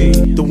Shock G,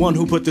 the one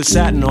who put the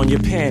satin on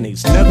your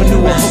panties. Never knew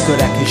a hooker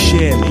that could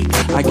share me.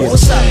 I get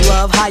What's up,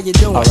 love? How you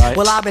doing? Right.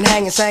 Well, I've been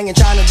hanging, singing,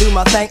 trying to do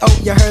my thing. Oh,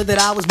 you heard that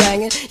I was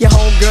banging? Your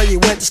homegirl you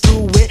went to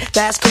school with,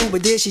 that's cool,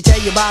 but did she tell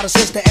you about her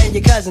sister and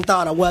your cousin?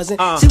 Thought I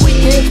wasn't. See,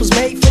 weekends was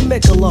made for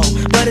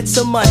Michelob, but it's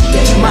a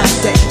Monday, my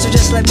day, so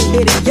just let me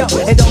hit it, yo.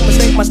 And don't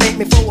mistake my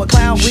statement for a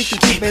clown. We can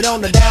keep it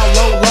on the down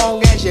low,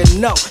 long as you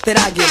know that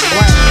I get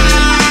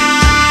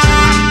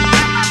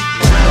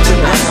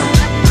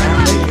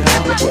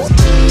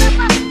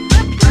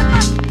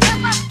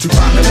Too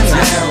popular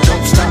now,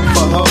 don't stop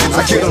for hoes.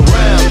 I get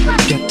around.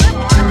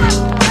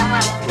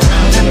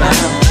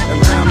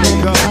 Around they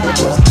go.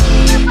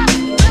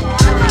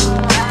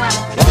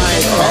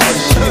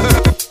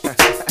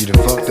 You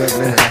done fucked up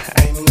now.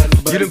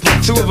 You done put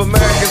two of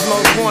America's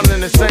most wanted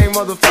in the same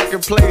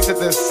motherfucking place at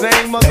the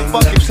same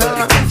motherfucking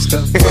time.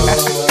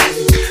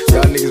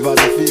 Y'all niggas about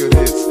to feel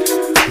this.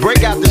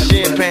 Break out the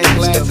champagne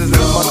glasses and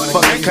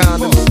motherfucking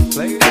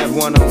condoms. Have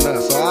one on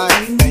us, alright?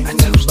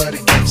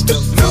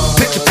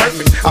 Picture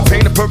perfect. I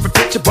paint a perfect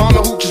picture.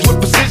 Bomber hooches with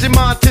precision.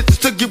 My intentions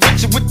to get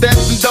with you with that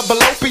and double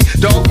OP.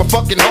 Dog, my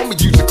fucking homie.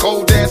 Use a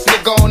cold ass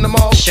nigga on them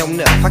all. Show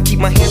enough. I keep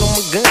my hand on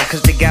my gun,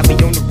 cause they got me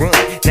on the run.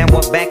 Now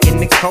I'm back in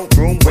the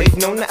courtroom,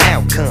 waiting on the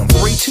outcome.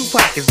 Free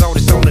Tupac is all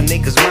that's on the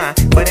niggas' mind.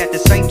 But at the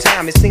same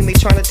time, it seems they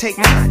trying to take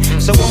mine.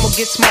 So I'ma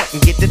get smart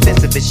and get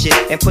defensive and shit.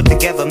 And put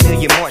together a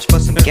million march for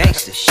some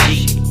gangster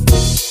shit.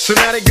 So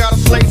now they got a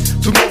slate.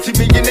 Two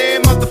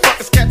multi-millionaire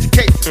motherfuckers catch a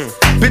case.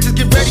 Bitches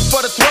get ready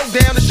for the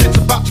throwdown. The shit's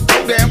about to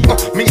go down.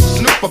 Me and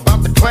Snoop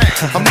about to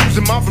clash. I'm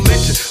losing my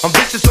religion. I'm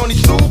vicious on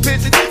these stool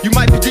pitches. You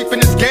might be deep in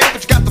this game,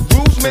 but you got the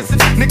rules missing.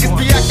 Niggas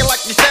be acting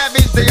like you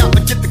savage. They out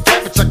to get the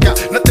cabbage. I got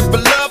nothing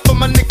but love for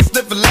my niggas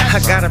living life. I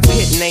got a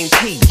pit named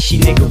P, she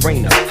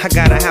niggerina. I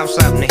got a house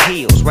out in the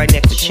hills, right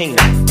next to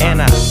Chino.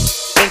 And I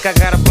think I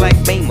got a black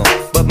Beamer,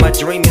 but my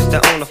dream is to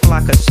own a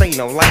fly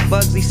casino like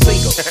Bugsy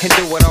Siegel and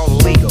do it all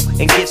illegal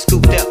and get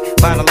scooped up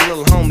by the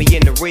little homie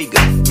in the Riga.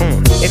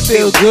 It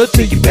feels good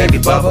to you, baby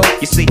bubba.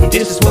 You see,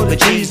 this is for the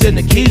G's and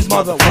the keys,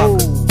 motherfucker.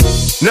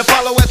 Now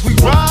follow as we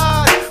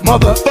ride.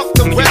 Motherfuck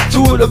the rest.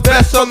 Two of the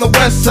best on the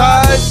west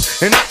side.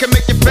 And I can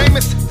make you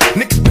famous.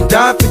 Niggas been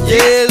dying for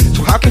years.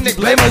 So how can they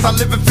blame us? I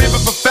live in fear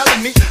of a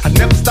felony. I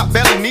never stop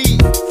belly needs.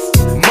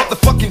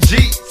 Motherfucking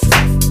G's.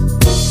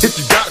 If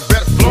you got a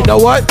better flow, you know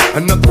what?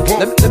 Another one.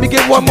 Let me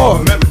get one more.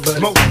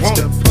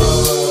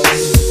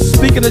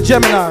 Speaking of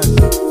Geminis.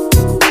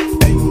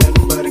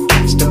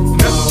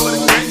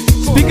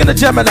 Speaking of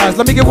Geminis,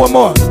 let me get one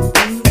more.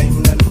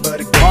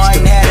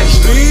 Martin had a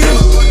dream.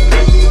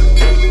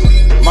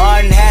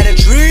 Martin had a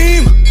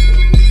dream.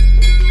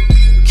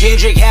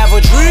 Kendrick have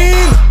a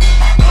dream.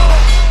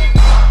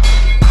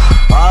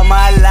 All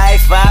my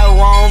life I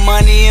want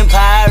money and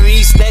power.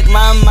 Respect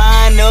my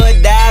mind or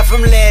die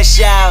from last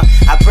child.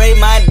 I pray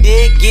my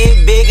dick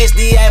get big as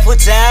the Eiffel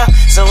Tower,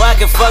 so I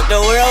can fuck the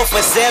world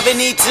for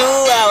 72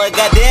 hours.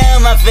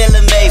 Goddamn, I feel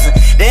amazing.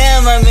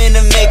 Damn, I'm in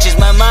the matrix.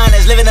 My mind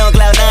is living on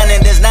cloud 9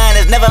 and this 9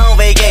 is never on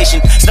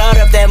vacation.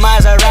 Start up that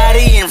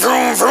Maserati and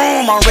vroom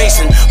vroom, I'm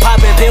racing.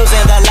 Popping pills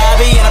in the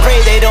lobby and I pray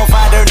they don't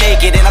find her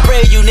naked. And I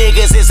pray you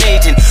niggas is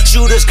hating.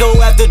 Shooters go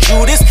after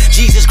Judas.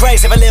 Jesus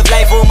Christ, if I live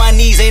life on my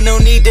knees, ain't no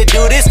need to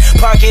do this.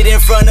 Park it in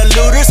front of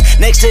looters.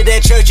 Next to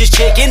that church is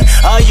chicken.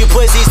 All you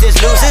pussies is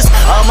losers.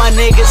 All my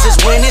niggas is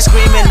winning,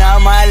 screaming all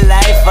my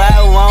life.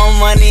 I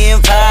want money and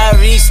power.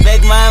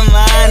 Respect my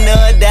mind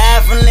or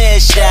die from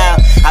last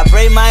child. I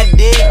pray my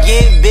dick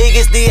get big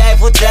as the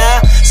Eiffel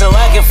Tower, so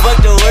I can fuck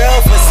the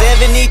world for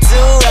 72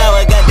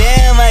 hours.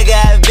 Goddamn, I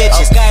got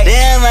bitches.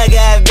 Damn, I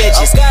got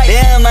bitches.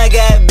 Damn, I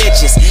got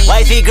bitches.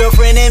 Wifey,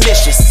 girlfriend, and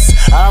mistress.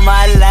 All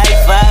my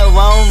life I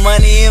want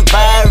money and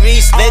power.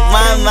 Respect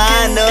my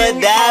mind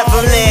or die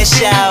from last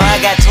child. I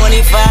got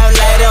 25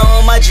 lighter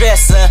on my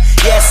dresser.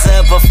 Yes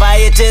sir, put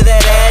fire to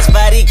that ass.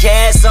 Body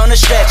cast on a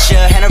stretcher,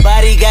 and her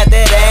body got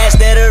that ass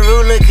that a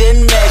ruler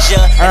couldn't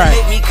measure. Alright.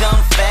 Make me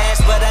come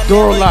fast, but I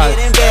Doro never live.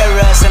 get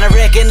embarrassed. And I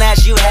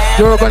recognize you have.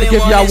 Doro gonna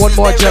give y'all one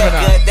more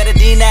Gemini. That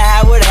Adina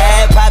Howard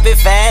had, pop it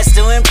fast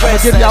to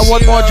impress. I'm gonna give y'all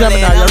one more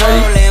Gemini. You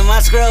ready?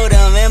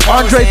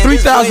 Andre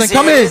 3000,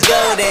 come in.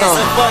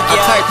 I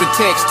typed a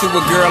text to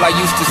a girl I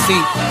used to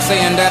see,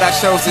 saying that I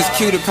chose this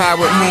cutie pie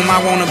with whom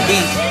I wanna be,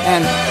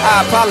 and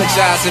I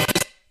apologize if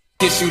this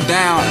gets you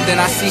down. Then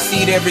I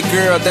CC'd every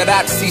girl that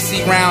I'd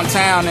CC round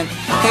town, and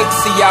hate to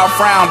see y'all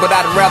frown, but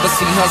I'd rather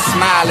see her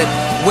smiling.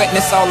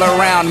 Wetness all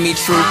around me,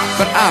 true,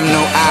 but I'm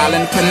no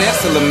island,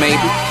 peninsula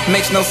maybe.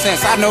 Makes no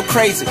sense, I know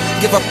crazy.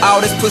 Give up all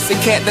this pussy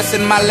cat that's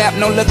in my lap,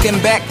 no looking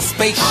back.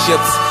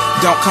 Spaceships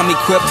don't come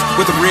equipped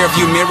with rear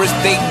view mirrors,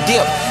 they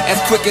dip as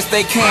quick as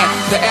they can.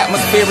 The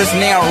atmosphere is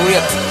now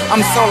ripped.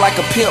 I'm so like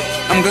a pimp,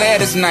 I'm glad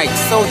it's night.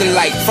 So the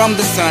light from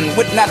the sun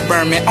would not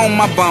burn me on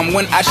my bum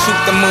when I shoot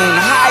the moon.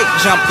 High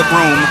jump the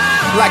broom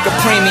like a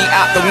preemie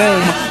out the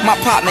womb. My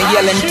partner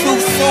yelling too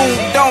soon,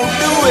 don't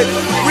do it.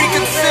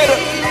 Reconsider,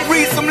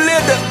 read some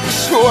litter.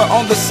 Sure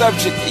on the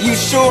subject, you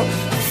sure?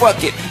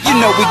 Fuck it, you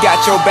know we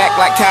got your back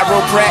like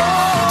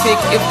chiropractic.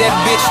 If that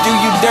bitch do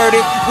you dirty,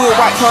 we'll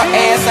wipe her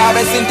ass out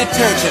as in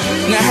detergent.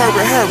 Now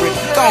hurry, hurry,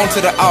 go on to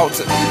the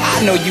altar.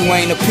 I know you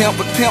ain't a pimp,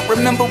 but pimp,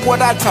 remember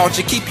what I taught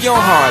you. Keep your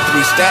heart,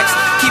 3 stacks.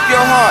 Keep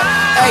your heart,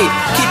 hey,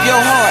 keep your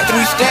heart,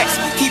 3 stacks.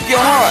 Keep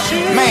your heart,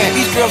 man,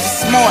 these girls are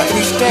smart.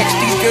 3 stacks,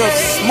 these girls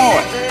are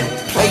smart.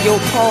 Play your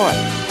part.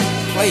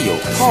 Play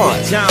your part.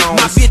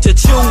 My bitch a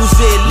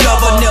choosy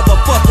lover, never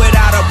fuck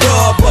without a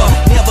rubber.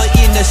 Never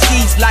in the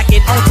sheets like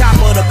it on top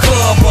of the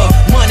cover.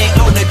 Money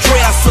on the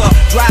dresser,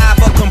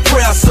 drive a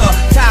compressor.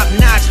 Top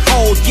notch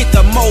hoes get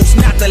the most,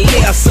 not the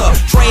lesser.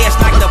 Trash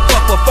like the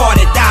fuck for $40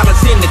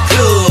 in the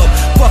club.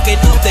 Fucking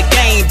up the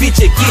game,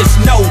 bitch, it gets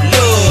no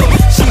love.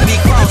 She be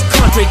cross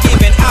country,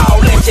 giving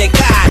all that she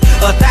got.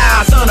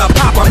 1,000 a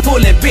pop, I'm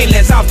pulling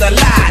billions off the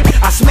lot.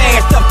 I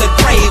smashed up the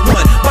gray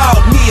one,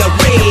 bought me a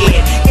red.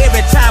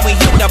 Every time we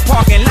hit the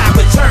parking lot,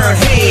 we turn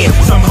head.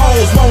 Some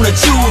hoes wanna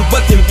choose,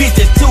 but them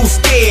bitches too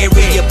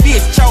scary. Your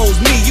bitch chose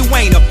me, you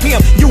ain't a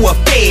pimp, you a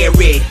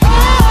fairy.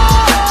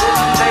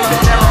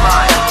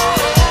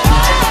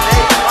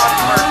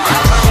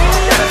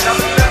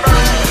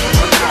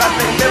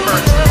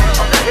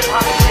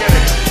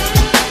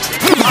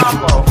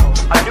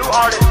 A new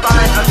artist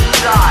signed under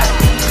Shy,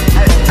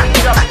 has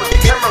teamed up with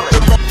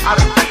Timberland out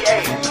of PA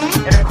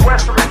in a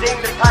quest to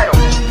redeem the title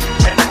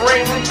and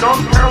bring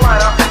North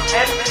Carolina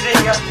and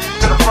Virginia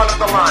to the front of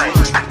the line.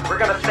 We're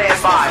gonna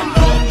stand by.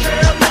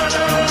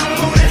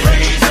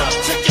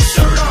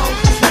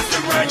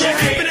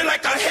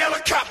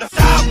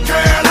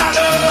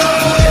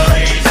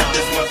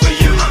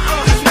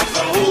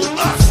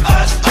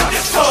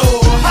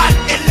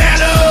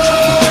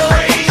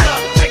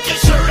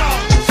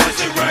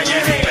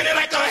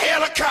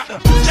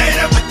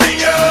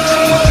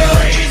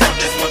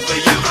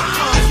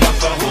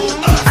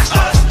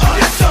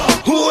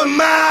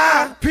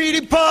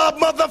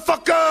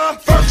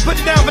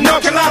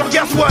 North Carolina,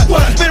 guess what?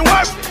 Been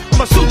work,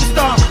 I'm a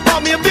superstar.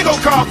 Bought me a big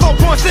old car,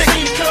 4.6.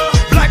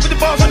 Black with the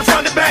balls on the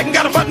front and back, and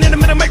got a button in the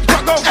middle, make the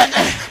truck go.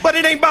 But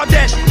it ain't about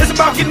that, it's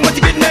about getting what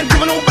you getting and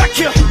coming on back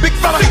here. Big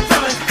fella,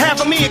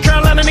 half of me in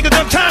Carolina, niggas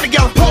done time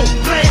together. Hope,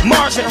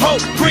 Marshall,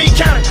 Hope, Greene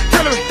County,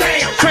 Tillery,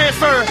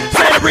 Transfer,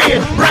 Santa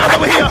Red, Brown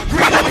over here,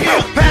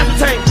 Pastor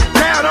Tank,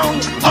 Proud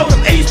on, Oldham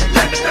East,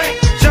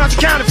 Johnson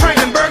County,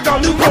 Franklin, Burgo.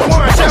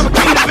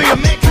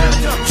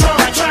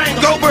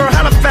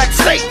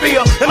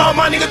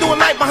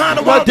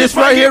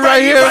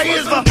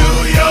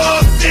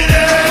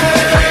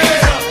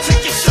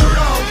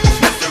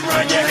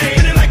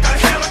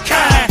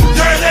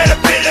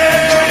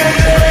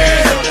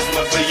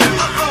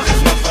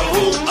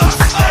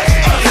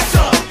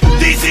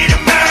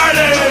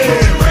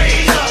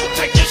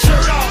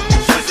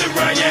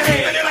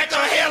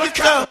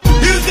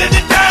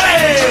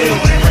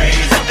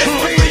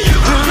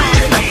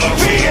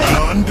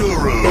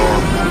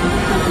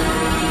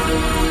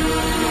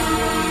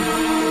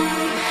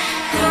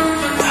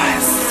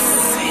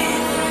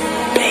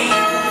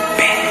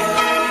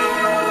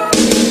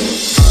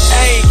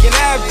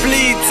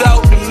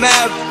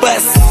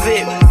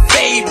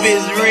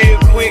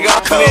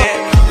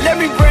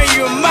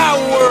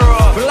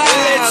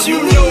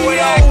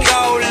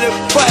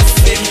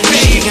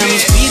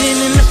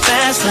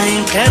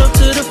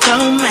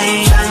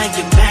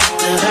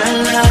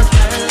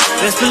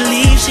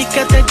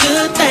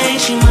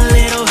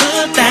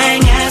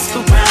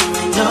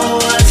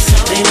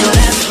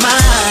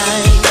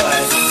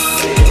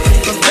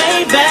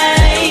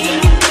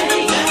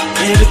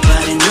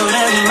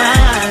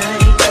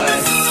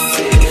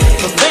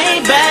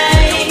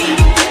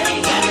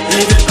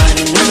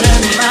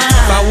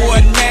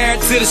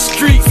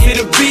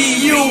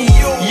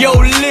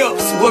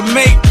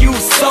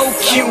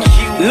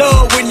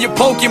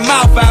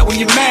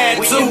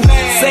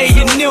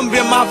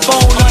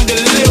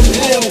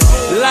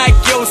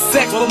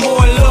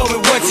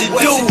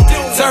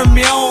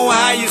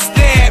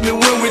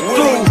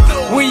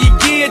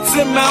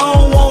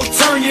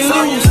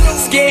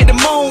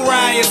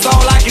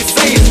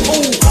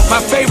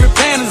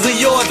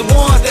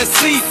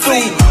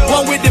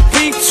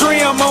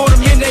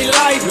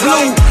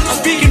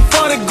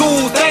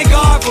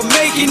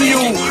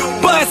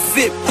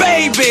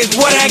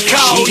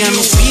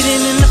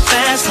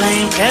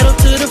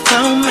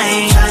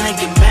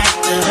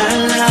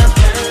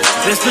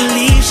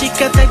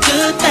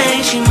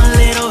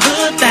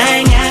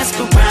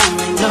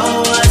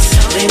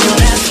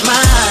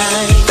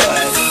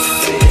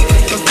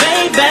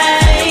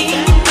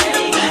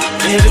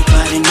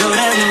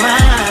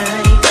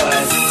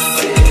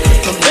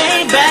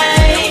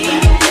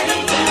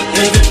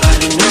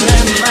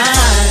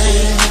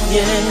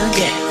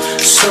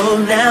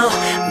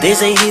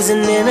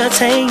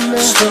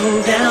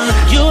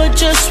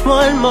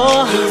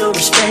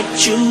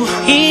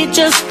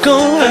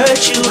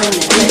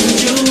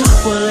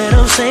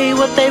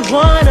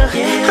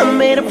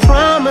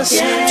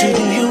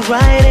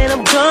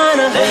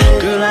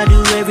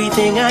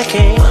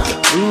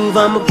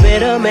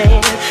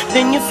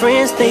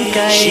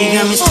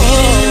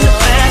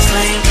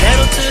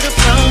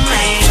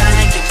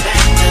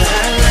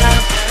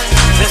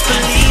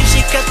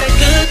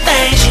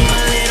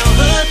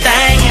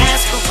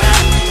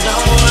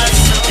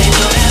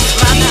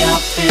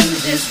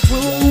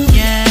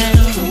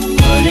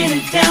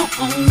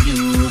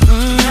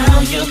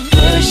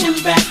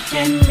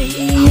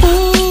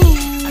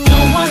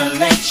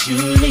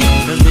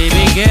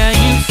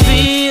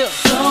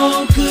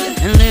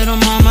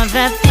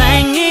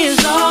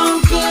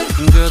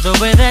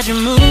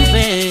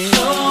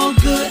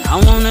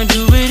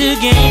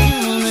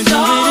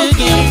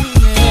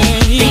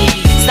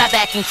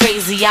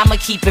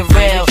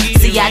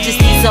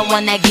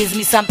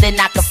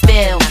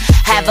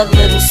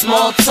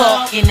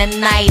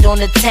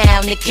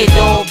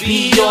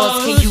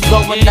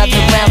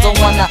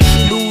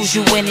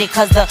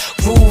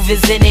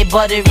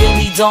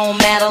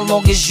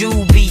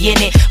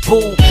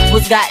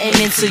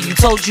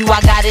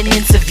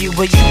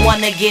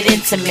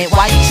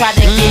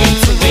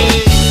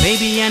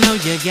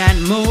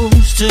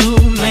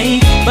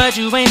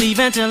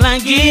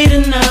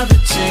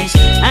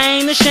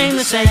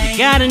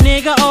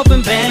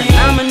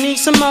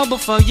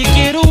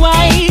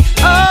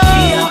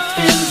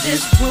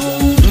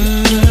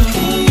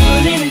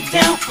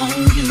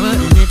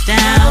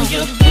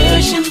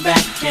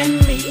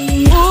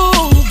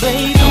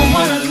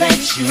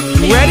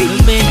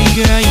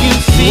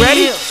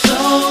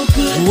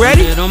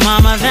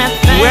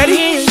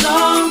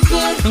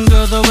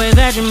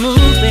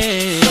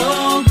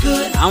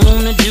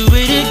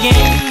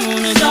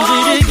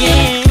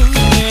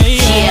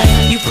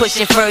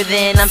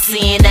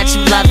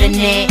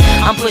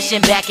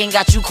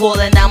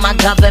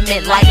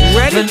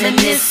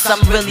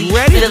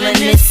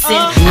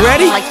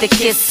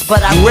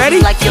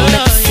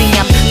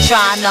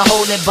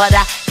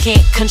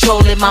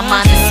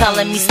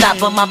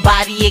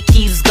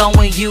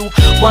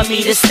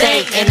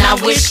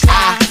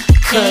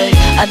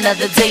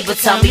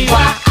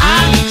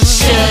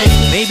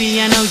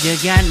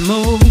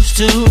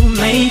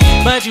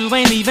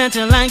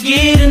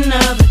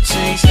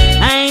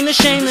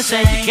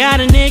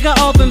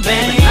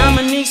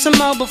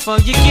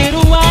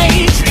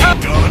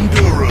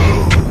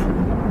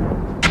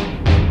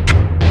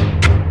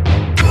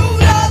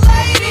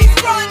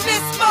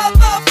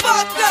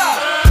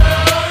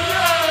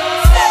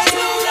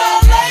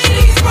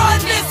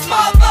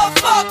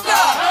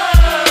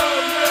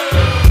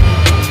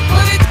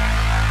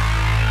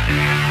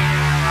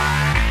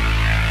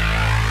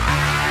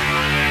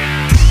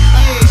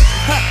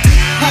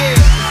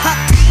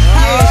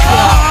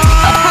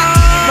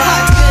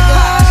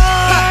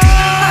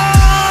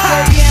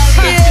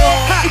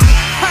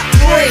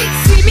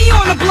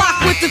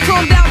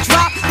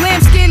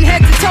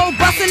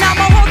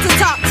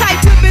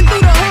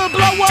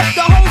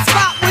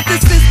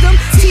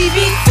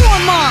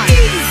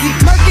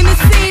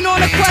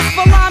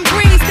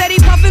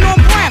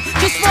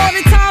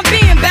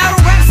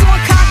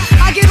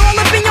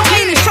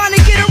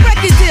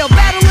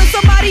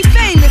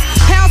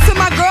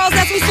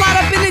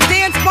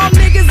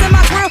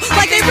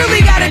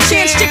 got a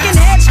chance. Chicken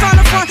heads trying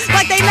to front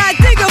like they not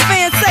Digger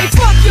fans. Say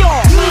fuck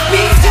y'all.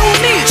 Groupies do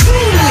me,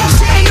 truly.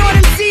 Ain't on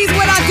them C's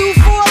what I do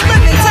for a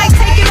living.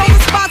 Taking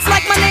over spots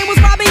like my name was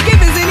Robbie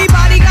Givens.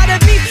 Anybody got a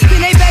beef,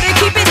 then they better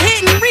keep it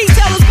hitting.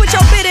 Retailers put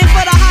your bid in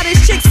for the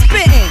hottest chicks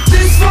spitting.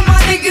 This for my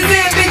niggas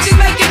and bitches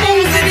making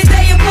moves in the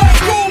day and blood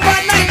cool. By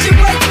night you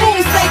break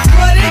moves. Say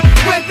flood it,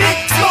 whip it,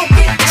 smoke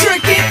it,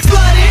 trick it,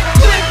 flood it,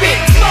 whip it,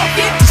 smoke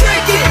it,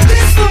 trick it.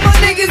 This for my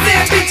niggas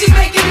and bitches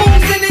making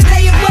moves in the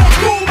day and blood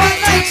cool. By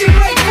night you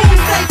break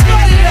moves. Say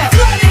flood it up,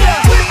 whip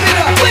it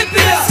up, whip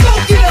it up,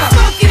 smoke it up,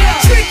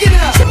 trick it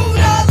up. True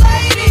the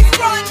ladies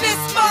run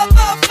this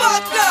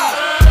motherfucker.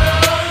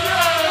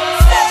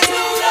 Say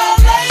who the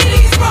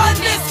ladies run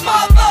this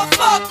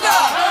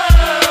motherfucker.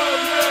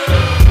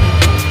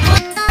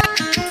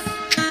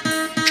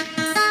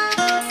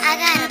 I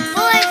got a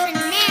boyfriend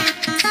now.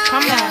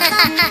 Come on.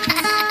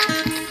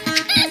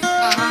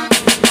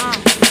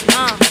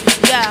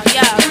 Yeah,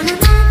 yeah.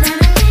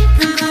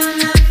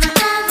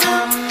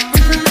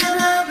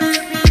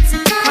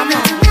 Come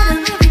on.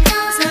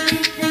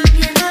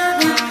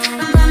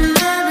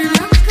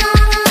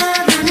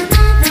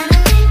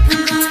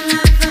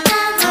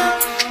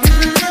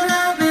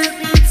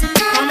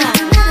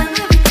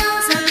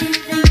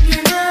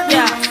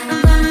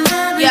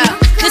 Yeah,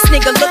 this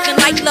nigga looking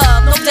like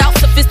love, no doubt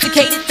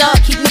sophisticated thug,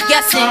 keep me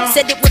guessing.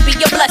 Said it would be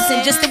a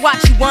blessing just to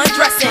watch you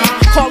undressing.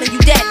 Calling you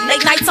daddy,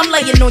 late nights I'm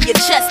laying on your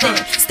chest and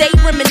stay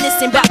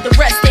reminiscing about the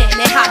rest and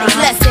how they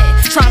lesson.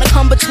 Trying to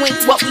come between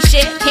what we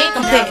share, can't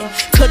compare.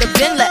 Could've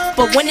been left,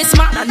 but when it's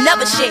mine I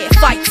never share.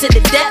 Fight to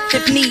the death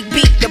if need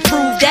be to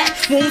prove that.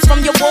 Wounds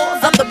from your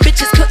walls, other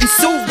bitches couldn't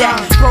soothe that.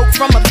 Broke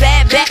from a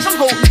bad batch, I'm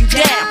holding you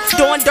down.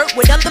 Doing dirt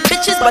with other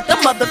bitches, but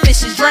them other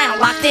fishes drown.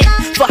 Locked in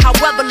for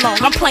however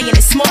long, I'm playing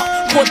it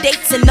smart. More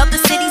dates in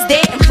other cities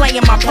there and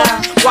playing my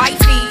part.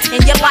 Wifey, and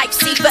your life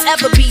see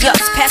forever be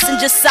us.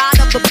 Passenger side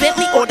of a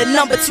Bentley or the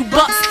number 2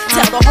 bus.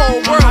 Tell the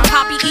whole world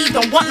Poppy E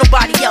don't want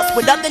nobody else.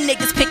 With other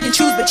niggas pick and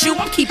choose, but you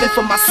I'm keeping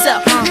for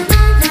myself.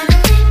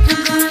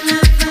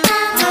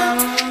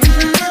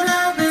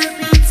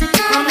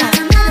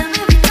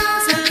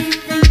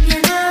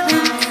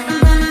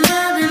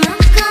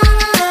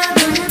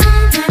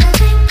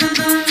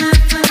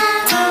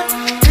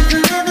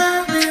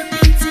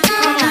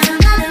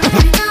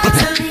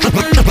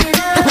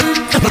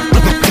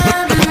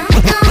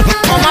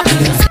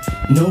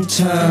 No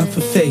time for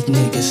fake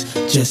niggas.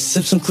 Just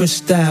sip some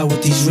Cristal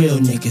with these real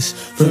niggas.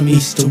 From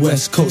east to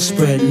west coast,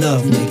 spread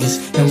love, niggas.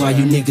 And while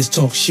you niggas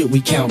talk shit,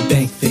 we count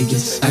bank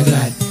figures. I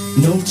got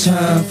no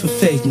time for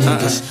fake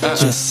niggas.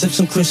 Just sip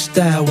some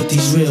Cristal with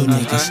these real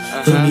niggas.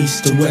 From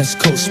east to west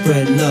coast,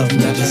 spread love,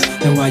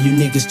 niggas. And while you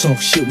niggas talk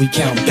shit, we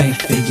count bank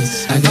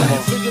figures. I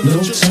got no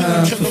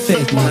time for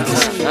fake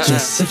niggas.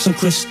 Just sip some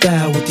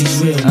Cristal with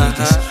these real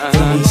niggas.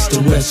 From east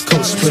to west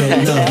coast,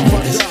 spread love,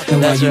 niggas.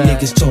 And while you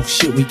niggas talk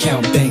shit, we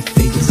count bank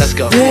figures. Let's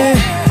go. Yeah,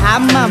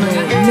 I'm Mama,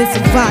 Miss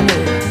Ivana.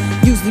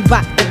 Usually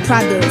rock the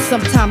Prada,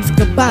 sometimes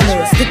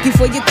Gabbana. Sticky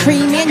for your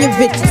cream and your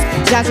riches.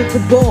 Jaja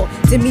Cabal,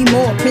 Demi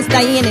Moore, Prince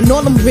Diane, and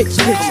all them rich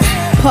bitches.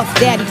 Puff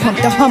Daddy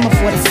pumped the Hummer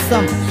for the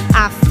summer.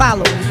 I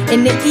follow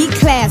in the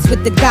E-Class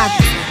with the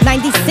goggles.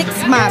 96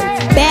 model,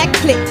 bad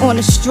click on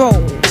a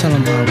stroll. Tell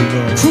them how we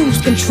roll. Cruise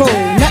control,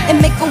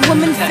 nothing make a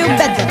woman feel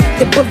better.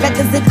 The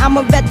Berettas and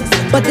Amarettas,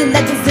 but the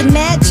letters and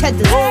mad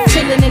cheddars.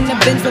 Chillin' in the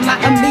Benz with my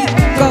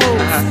amigos.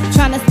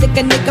 Tryna stick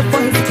a nigga for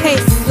his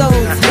pesos.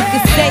 If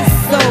you say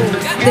so,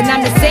 then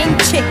I'm the same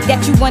chick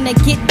that you wanna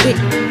get with.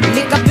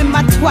 Lick up in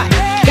my twat,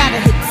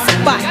 gotta hit the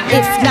spot.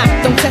 If not,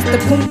 don't test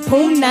the poom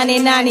poom, nani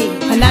nani,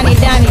 panani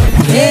dani.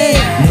 Yeah.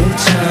 No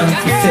time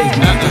for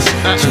fake niggas.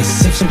 Just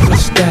sip some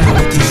Cristal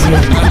with these real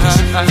niggas.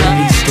 From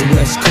east to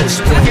west coast,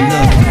 spread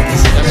love,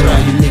 niggas. And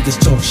while you niggas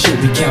talk shit,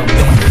 we count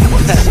bank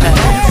figures.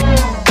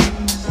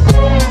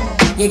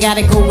 You got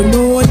it going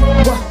on.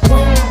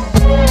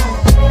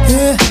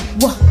 Yeah.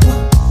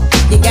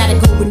 You got it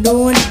going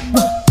on.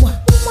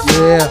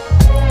 Yeah.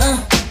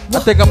 I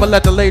think I'm gonna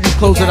let the ladies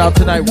close it out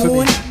tonight for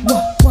me.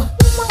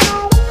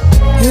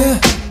 Yeah.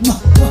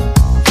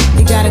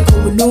 You got it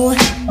going on.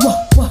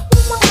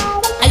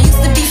 I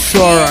used to be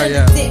sure I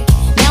am.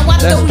 Now I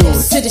throw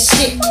this to the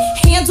shit.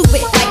 Handle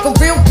it like a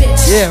real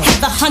bitch. Yeah. Have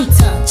the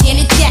hunter,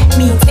 Janet Jack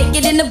me, take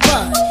it in the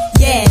bud.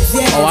 Yeah.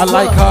 Oh, I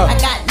like her. I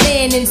got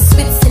land in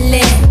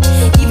Switzerland.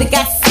 Even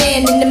got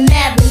sand in the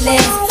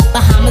Maryland.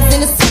 Bahamas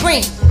in the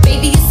spring.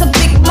 Baby, it's a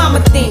big mama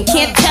thing.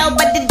 Can't tell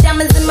by the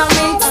diamonds in my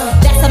rings.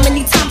 That's how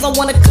many times I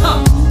wanna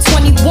come.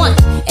 21,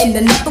 and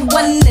another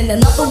one, and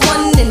another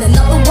one, and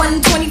another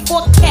one.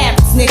 24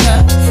 carats,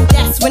 nigga.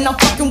 That's when I'm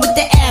fucking with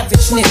the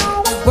average nigga.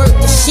 Word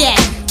to Shaq,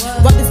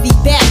 rubbers be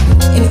back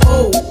and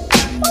old.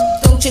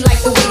 Don't you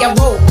like the way I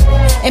roll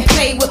and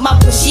play with my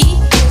pushy?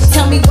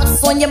 Tell me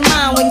what's on your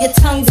mind when your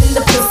tongue's in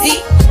the pussy.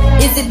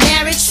 Is it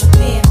marriage?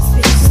 Damn, this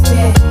bitch is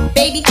bad.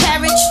 Baby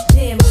carriage?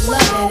 Damn, I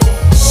love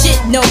that. Shit,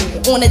 no,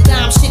 on a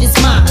dime, shit is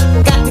mine.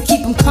 Got to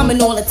keep them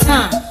coming all the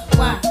time.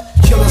 Why?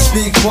 Killers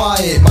be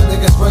quiet, my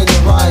niggas bring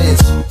the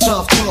riots.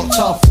 Tough talk,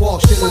 tough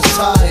walk, shit is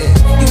tired.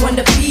 You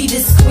wanna be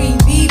this queen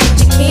bee, but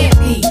you can't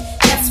be.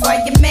 That's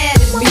why you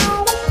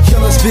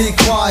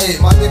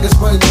quiet. My niggas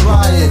bring the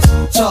riots.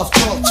 Tough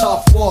talk,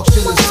 tough walk,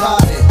 shit is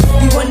tired.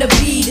 You wanna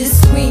be this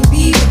queen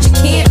bee, but you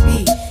can't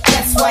be.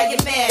 That's why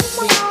you're mad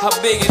at me. How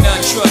big and I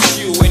trust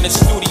you in the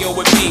studio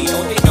with me?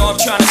 Don't they know I'm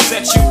trying to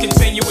set you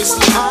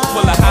continuously?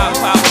 Full of high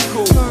power,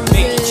 cool,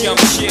 make you jump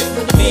shit.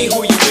 Me,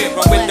 who you with?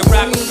 I'm with the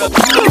Rockefeller.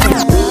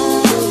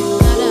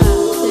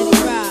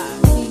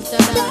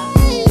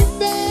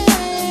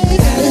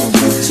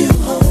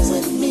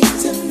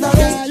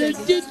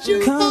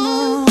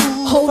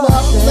 Hold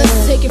up,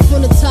 let's take it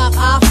from the top.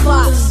 I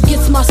Fox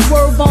gets my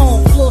swerve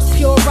on, floors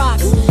pure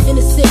rocks. In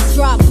the 6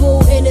 drop,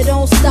 bull, and it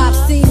don't stop.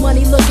 See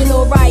money looking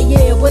alright,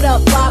 yeah. What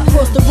up, Bob?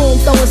 Across the room,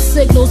 throwing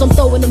signals, I'm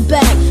throwing them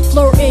back.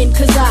 Flirting,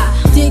 cause I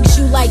digs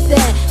you like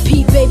that.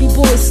 Pete baby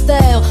boy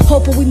style,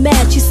 hoping we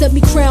match. You sent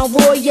me Crown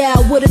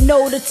Royale with a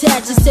note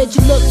attached. You said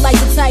you look like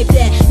the type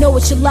that know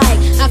what you like.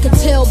 I can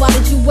tell by the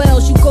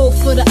jewels, you go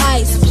for the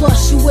ice.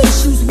 Plus, you wear the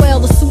shoes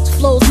well, the suit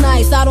flows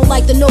nice. I don't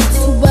like the notes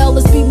too well,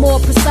 let's be more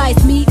precise.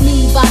 Meet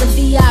me by the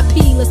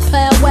VIP, let's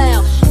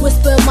powwow.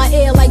 Whisper in my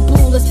ear like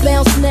boo, let's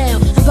bounce now.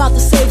 I'm about to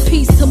say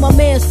peace to my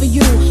mans for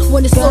you.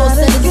 When it's all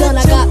said and done,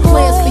 I got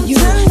plans for you.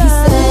 He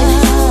said,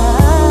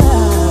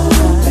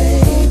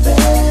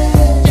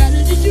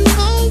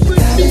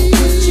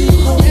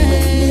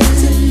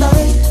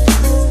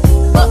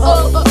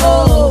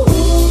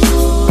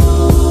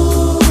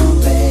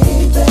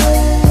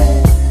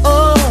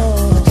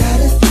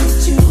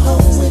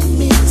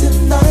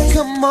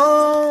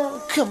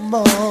 Come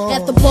on.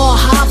 At the bar,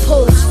 high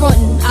post,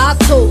 frontin', I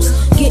toast.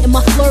 Getting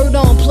my flirt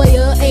on,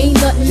 player, ain't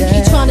nothing.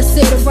 He trying to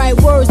say the right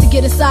words to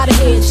get us out of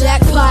here.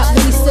 Jackpot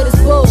when he said his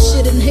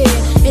bullshit in here.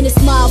 And his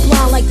smile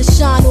blind like the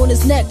shine on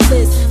his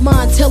necklace.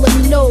 Mind telling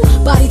me no,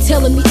 body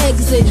telling me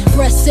exit.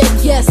 Breast said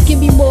yes, give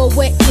me more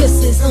wet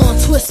kisses.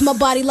 Twist my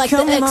body like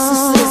the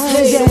exorcist.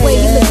 Hey, the way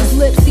he licked his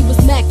lips, he was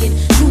macking.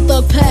 True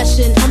thug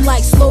passion, I'm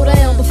like slow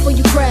down before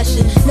you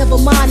crashing. Never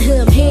mind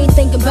him, he ain't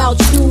thinking about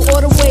you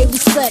or the way we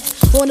sex.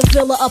 On the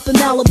villa up in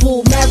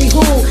Malibu, marry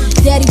who?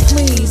 Daddy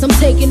please, I'm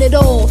taking it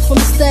all, from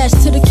the stash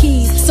to the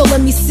keys. So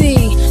let me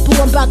see,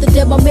 boo, I'm about to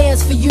dead my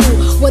mans for you.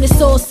 When it's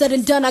all said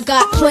and done, I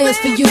got plans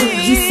for you.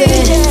 He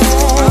said,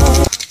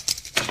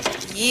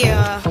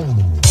 yeah.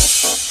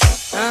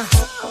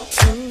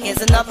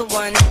 Here's another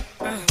one.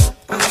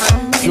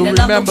 You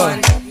remember?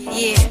 One.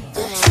 Yeah.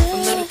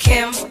 From Little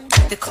Kim,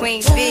 the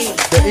Queen Bee.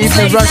 The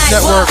Evening Rush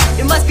Network.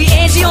 It must be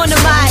Angie on the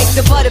mic.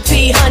 The butter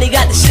pea, honey,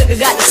 got the sugar,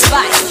 got the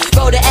spice.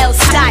 Roll the L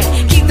style,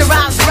 keep the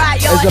rhymes right.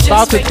 Yo, it's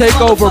about to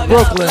take over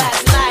Brooklyn.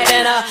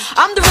 And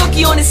I'm the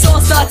rookie on this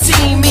all-star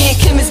team. Me and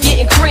Kim is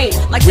getting cream.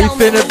 Like we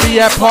finna be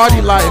at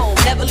Party Life.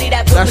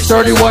 That's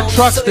 31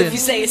 Truxton. So if you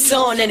say it's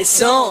on, then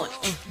it's on.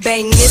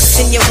 Bang this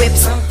in your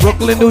whips.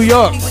 Brooklyn, New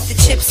York. With the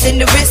chips in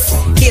the wrist.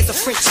 Here's a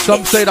French.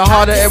 Some say the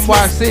heart of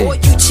NYC. All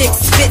you chicks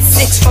spit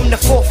 6 from the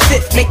 4th,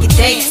 5th, make it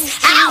dance.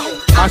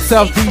 Ow!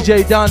 Myself,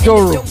 DJ Don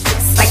Doro.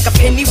 Like a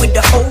penny with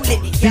the hole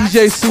in it.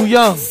 DJ Sue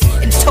Young.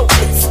 And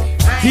topless.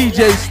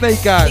 DJ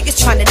Snake Eyes,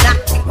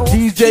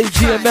 DJ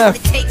GMF,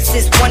 and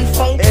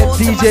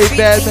DJ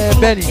Badman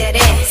Benny.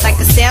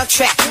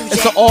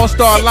 It's an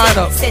all-star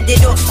lineup.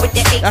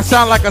 That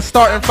sound like a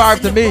starting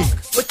 5 to me.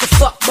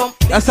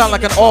 That sound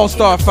like an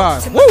all-star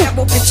 5. Woo!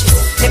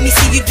 Let me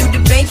see you do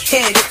the bank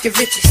head if you're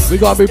riches. We're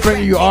gonna be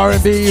bringing you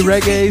R&B,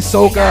 reggae,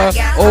 soca,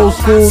 old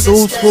school,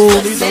 new school.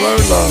 Need to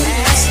learn love.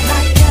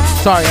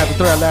 Sorry, I had to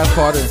throw that last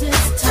part in.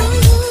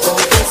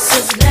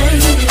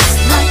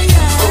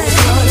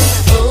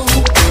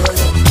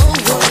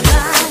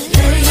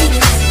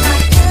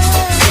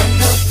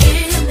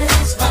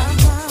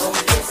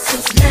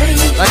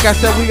 Like I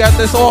said, we got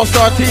this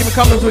all-star team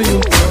coming to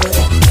you.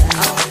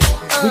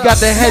 We got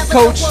the head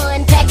coach,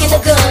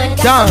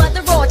 Don,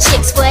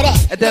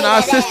 and then our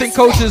assistant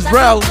coaches,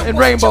 Rel and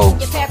Rainbow.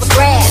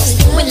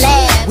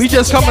 We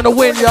just coming to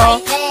win, y'all.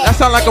 That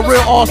sound like a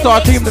real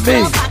all-star team to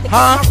me,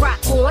 huh?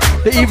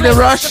 The Evening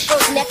Rush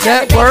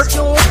Network.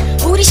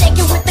 Booty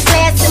shaking with the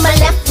glass in my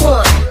left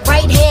one.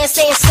 Right hand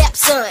saying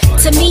stepson.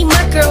 To me,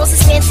 my girls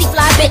is fancy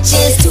fly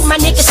bitches. To my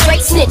niggas,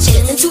 straight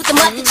snitches. And to the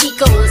mother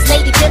chicos,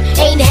 Lady Pimp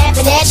ain't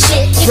having that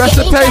shit. Rest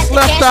in peace,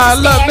 Left Eye.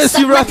 Love, miss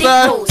you, Left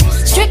Eye.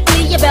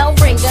 Strictly a bell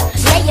ringer.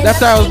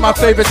 Left Eye was my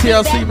favorite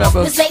TLC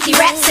member. This lady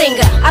rap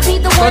singer. I be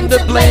the one to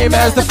blame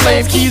as the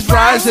flame keeps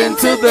rising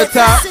to the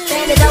top.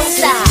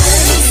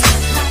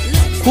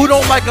 Who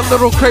don't like a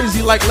little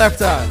crazy like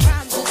Left Eye?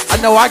 I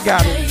know I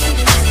got it.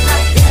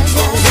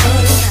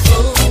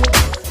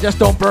 Just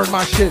don't burn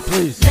my shit,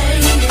 please.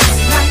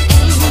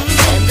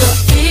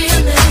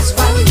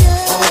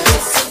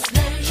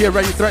 She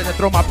already threatened to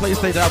throw my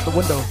PlayStation out the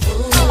window.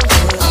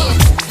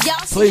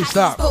 Please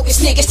stop. Focus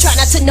niggas try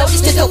not to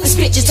notice the dopest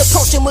bitches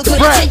approaching with good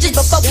intentions,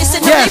 but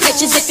focusing on their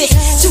bitches. If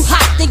it's too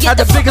hot, they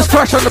get the biggest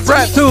crush on the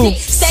brat too.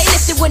 Stay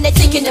lifted when they're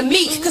thinking of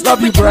me. Cause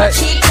love you, brat.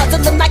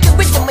 Cuddling like a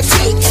rhythm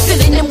fatigue.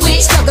 Filling them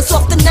wigs, nuggets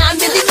off the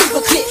 9 milli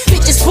Uber clip.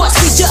 Bitches bust,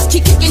 we just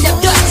keep kicking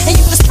up dust. And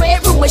you can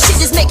spread rumors,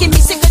 shit is making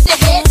me sick of the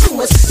head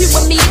tumors. You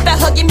and me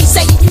about hugging me,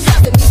 saying you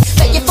loving me.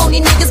 But your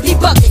phony niggas be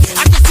bugging.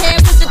 I can tell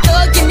with the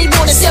thug, give me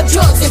more than sell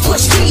drugs and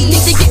push keys.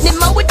 Need to get them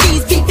more with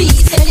these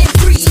BBs and then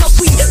breathe.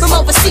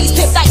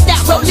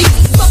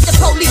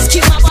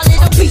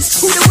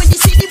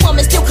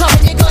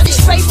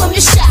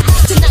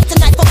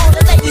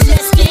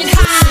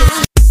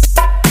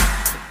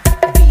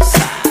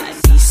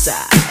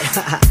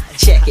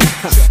 Check it.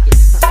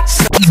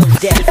 Snow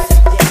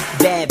Death,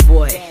 Bad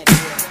Boy.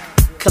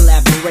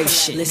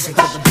 Collaboration. Listen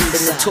to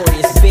the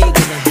Notorious Big in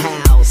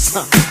the house.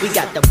 We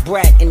got the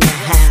Brat in the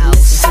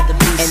house.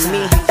 And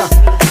me,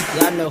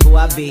 y'all know who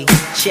I be.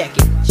 Check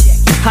it.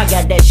 I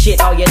got that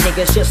shit all your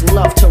niggas just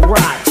love to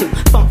ride to.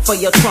 Funk for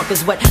your trunk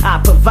is what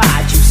I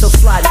provide you. So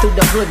slide through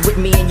the hood with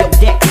me and your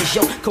deck is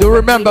your do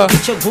remember,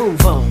 get your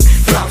groove on.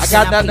 I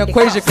got that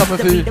equation coming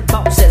for you.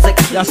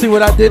 Y'all see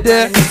what I did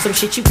there?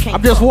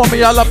 I'm just warming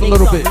y'all up a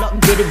little bit.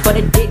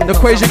 The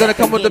equation gonna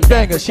come with the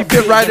banger. She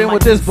fit right in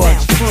with this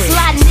bunch.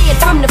 Sliding in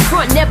from the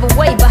front, never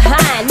way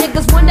behind.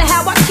 Niggas wonder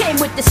how I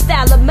came with the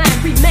style of mine.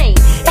 Remain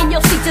in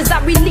your seats as I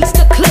release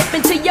the clip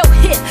into your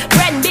hip.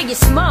 Brad and Biggie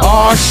Small.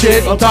 Oh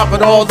shit, on top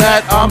of all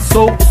that, I'm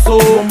so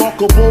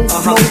remarkable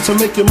flow to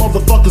make your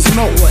motherfuckers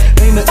know.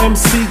 Ain't an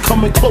MC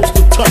coming close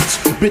to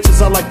touch.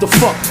 Bitches I like to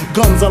fuck,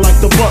 guns I like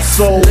to bust.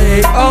 So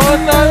lay all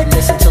night,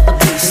 listen to the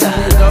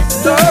B-side of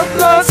the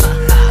blood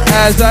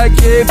as I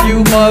give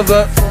you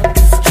mother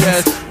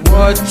just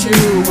what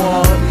you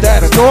want.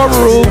 That's your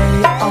rule.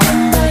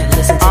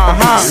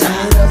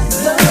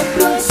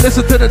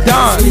 Listen to the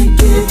Don.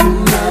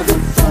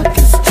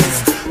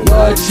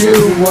 What you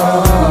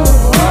want.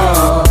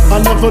 I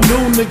never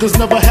knew, niggas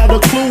never had a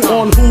clue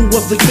on who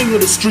was the king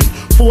of the street.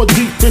 4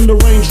 deep in the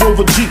Range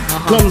Rover Jeep,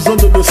 guns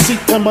under the seat,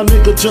 and my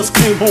nigga just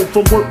came home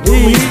from work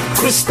with me.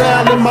 Crystal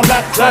in my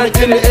lap, chronic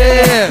in the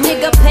air.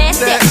 Nigga, pass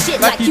that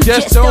shit like you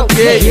just don't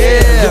care.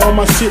 Yeah. On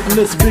my shit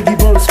list, Biggie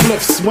burn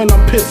spliffs. When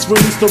I'm pissed,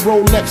 release the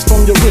Rolex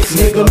from your wrist.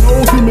 Nigga, no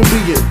human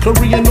being,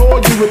 Korean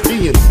or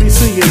European, be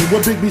seeing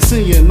what Big be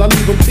seeing. I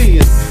leave them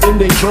peeing in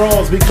they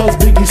drawers because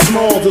Biggie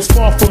Smalls is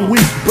far from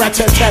weak. Brat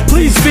tat tat,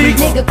 please speak.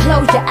 Nigga,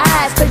 close your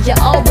eyes, cause you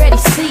already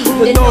see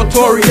the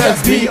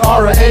Notorious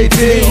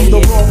B.R.A.D. The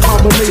raw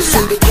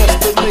combination, the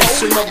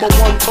destination,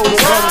 #1 total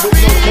gun with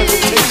no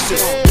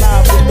hesitation.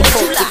 Live with the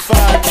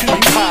fortified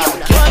cutie pie.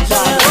 Side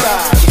to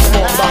side,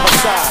 come on by my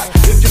side.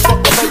 If you fuck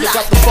with her, you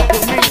got to fuck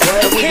with me.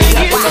 And we ain't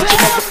yapping at your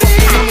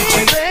motherfucking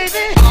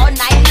energy. All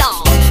night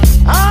long.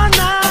 All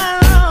night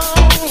long.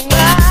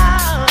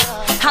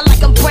 I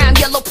like 'em brown,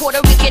 yellow,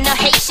 Puerto Rican, or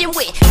Haitian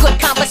with good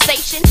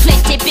conversation,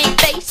 plenty big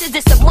faces.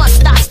 It's a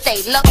must I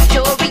stay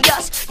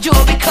luxurious.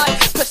 Jewelry cut,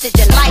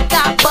 precision like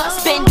I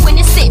bust. Been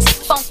winning since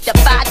Funk the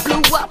Vibe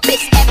blew up.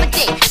 It's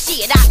evident,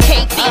 shit I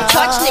can't be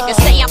touched.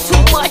 Niggas say I'm too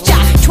much, I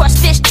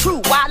trust this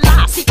true. I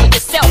lie, see for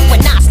yourself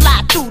when I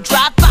slide through.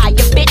 Drive by,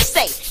 your bitch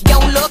say, yo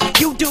look,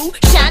 you do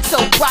shine so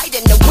bright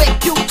in the whip,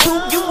 you too.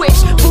 You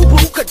wish Boo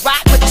Boo could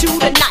ride with you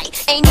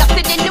tonight. Ain't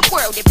nothing in the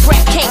world that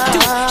Brett can't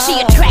do.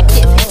 She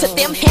attractive to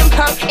them, him,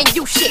 her, and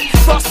you shit.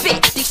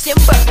 Frostbit,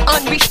 December,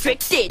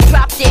 unrestricted.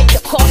 Drop dead,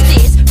 the cost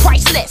is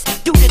priceless.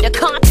 Due to the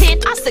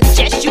content, I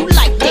suggest you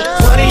like this.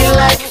 What do you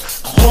like?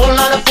 A whole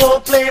lot of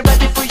foreplay right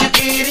before you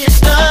get it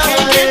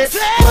started.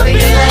 What do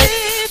you like?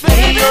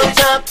 Be on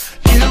top.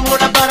 You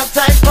want a bottom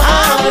type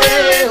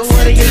party.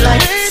 What do you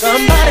like?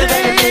 Somebody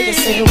that can make it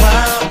say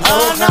wow.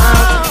 All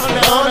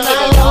night, all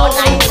night long,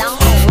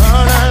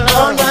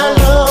 all night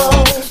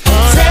long.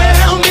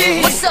 Tell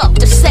me what's up?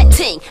 The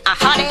setting, a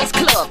hot ass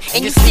club,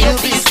 and you still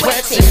be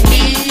sweating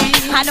me.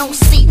 I don't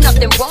see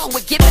nothing wrong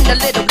with giving a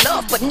little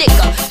love, but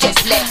nigga,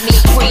 just let me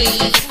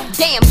breathe.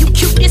 Damn, you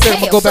cute as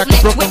hell, go back so to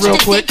let's Brooklyn switch real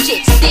the quick.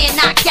 digits. Then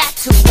I got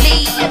to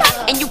leave,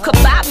 and you could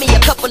buy me a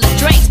couple of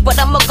drinks, but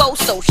I'ma go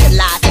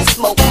socialize and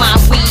smoke my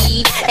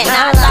weed. And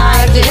I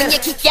like it when you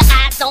keep your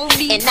eyes on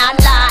me, and I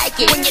like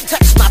it when you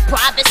touch my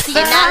privacy,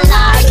 and I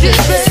like it.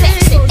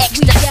 Sex and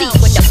ecstasy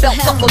when the belt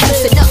buckle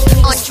loosen up,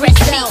 undress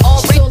me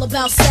already. All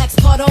about sex,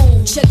 part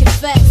on, checking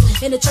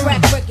facts in the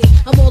track record.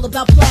 I'm all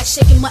about black,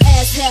 shaking my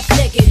ass half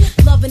naked.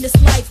 Loving this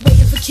life,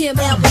 waiting for Kim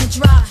album to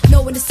drop.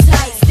 Knowing it's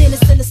tight, standing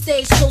center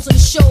stage, closing the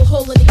show,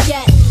 holding the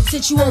gap.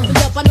 Since you opened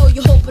up, I know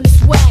you're hoping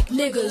it's whack.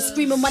 Niggas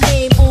screaming my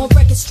name on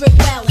record, straight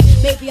ballad.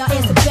 Maybe I'll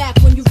answer back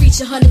when you reach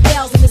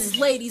 100,000. This is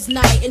ladies'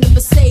 night in the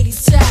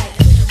Mercedes tag.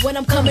 When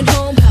I'm coming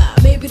home,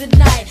 maybe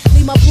tonight.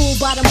 Leave my boo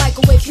by the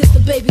microwave, kiss the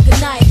baby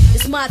goodnight.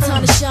 It's my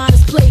time to shine,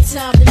 it's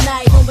playtime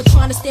tonight. Home but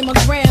trying to stay my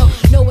ground.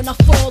 Know when I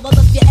fall, I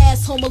left your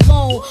ass home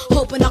alone.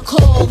 Hoping I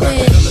call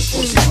in.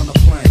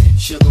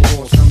 Sugar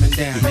walls coming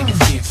down, niggas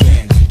can't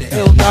stand it.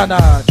 Il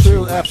Nana,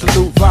 true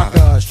absolute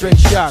vodka, straight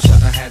shots.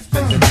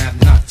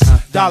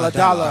 Dollar.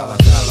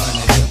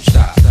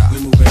 We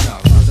moving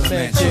up.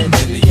 Mansion in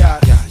the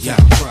yacht.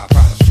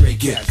 Straight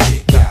get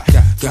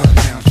gun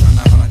down, trying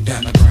to hunt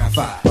down the ground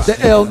five. The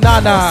Il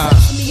Nana.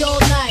 Me all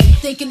night,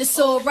 thinking it's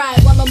alright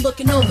while I'm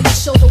looking over your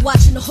shoulder,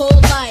 watching the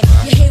whole night.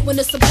 You hate when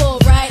it's a ball,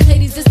 right?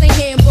 Ladies, this ain't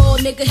handball,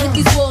 nigga. Hit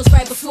these walls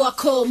right before I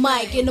call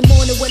Mike. In the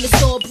morning when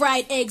it's all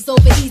bright, eggs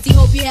over easy.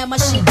 Hope you have my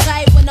shit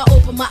tight when I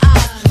open my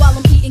eyes. While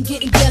I'm eating,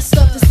 getting guessed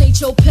up, this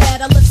ain't your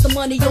pad. I left some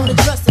money on the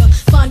dresser.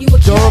 Find you a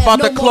Doro cab, about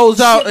no to more close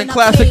out shit in when I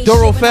classic paid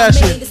Doro shit when I made.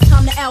 fashion. It's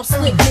time to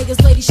out-slick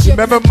niggas, ladies shit.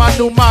 Remember my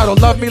new motto,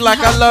 love me like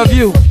I love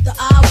you. The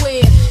I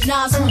wear,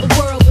 Nas rule the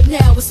world, but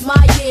now it's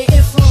my year.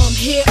 And from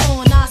here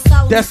on, I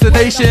solemnly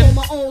Destination,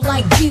 swear I hold my own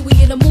like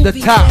Pee-wee in a movie. the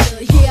top.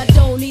 Yeah, I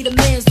don't need a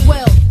man's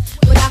wealth,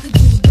 but I could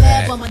do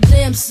bad by my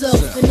damn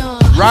self. And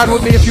Ride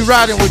with me if you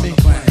riding with me.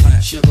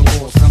 Sugar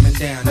walls coming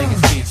down,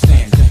 niggas can't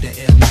stand.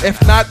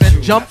 If not,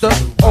 then jump the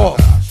off.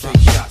 Straight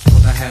shots for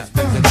the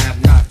has-beens and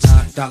have-nots.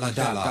 Dollar, and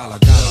the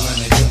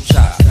jump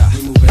shot.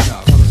 We moving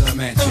up from the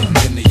mansion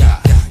in the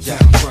yacht. Down,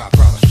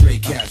 proper,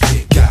 straight cats,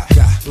 hit, got.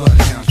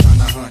 Bloodhounds trying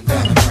to hunt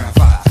down the brown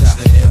fox.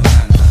 The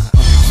L9.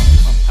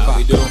 How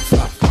we do?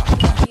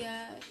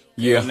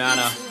 Yeah.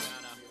 Nana.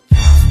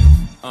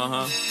 Come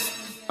on.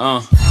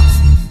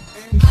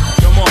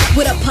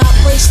 With a pop,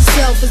 brace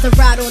yourself as I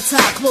ride on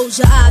top. Close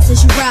your eyes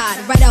as you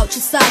ride, right out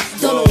your socks.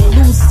 Don't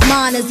lose his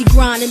mind as he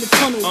grind in the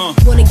tunnel.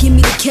 Wanna give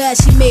me the cash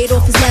he made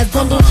off his last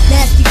bundle?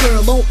 Nasty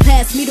girl, won't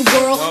pass me the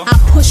world. I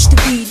push the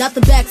beat, not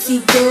the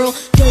backseat girl.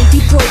 Don't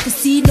deep throat the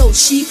sea, no,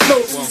 she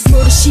floats.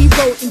 Murder she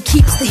wrote and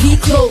keeps the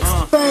heat close.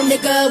 Firm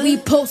nigga, we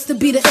post to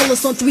be the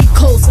illest on 3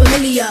 coasts.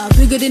 Familiar,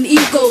 bigger than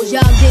egos.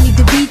 Y'all Danny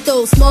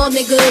DeVito, small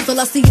niggas. All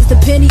I see is the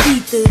penny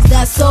eaters.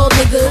 That's all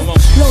niggas.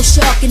 No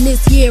shark in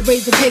this year,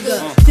 raise the bigger.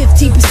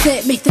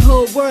 15% make the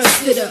whole world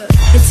sit up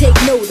and take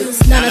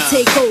notice. Now I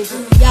take over.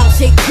 Y'all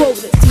take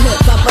quotas.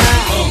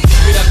 Bye-bye.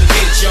 Straight up the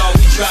hit, y'all,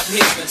 we drop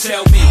hits. Now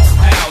tell me,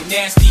 how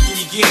nasty can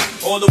you get?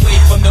 All the way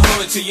from the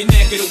hood to your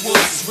neck of the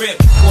woods is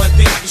ripped. One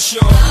thing for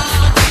sure.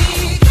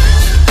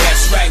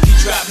 That's right, we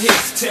drop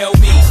hits. Tell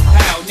me,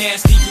 how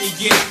nasty can you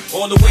get?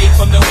 All the way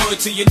from the hood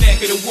to your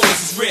neck of the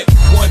woods is ripped.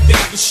 One thing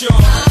for sure.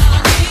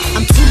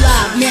 I'm too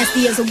loud,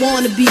 nasty as I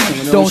wanna be.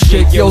 Don't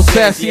shake your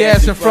sassy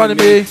ass in front of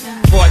me.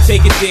 Before I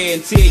take it there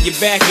and tear your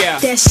back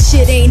out. That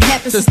shit ain't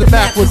happened since the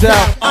Mac was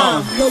out.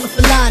 Lola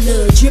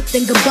Falana, dripped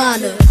in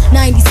Gabbana,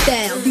 90s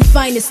style, the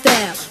finest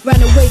style.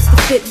 Round the waist to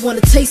fit,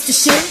 wanna taste the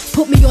shit?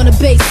 Put me on a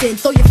basin,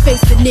 throw your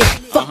face in it.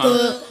 Fuck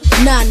her.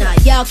 Nah,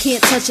 y'all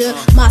can't touch her.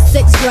 My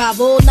sex drive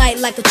all night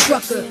like a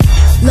trucker.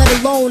 Let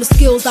alone the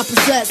skills I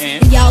possess.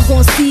 And y'all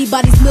gon' see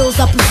by these mills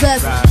I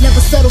possess. Never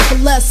settle for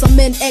less, I'm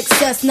in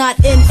excess, not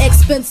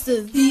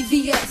inexpensive.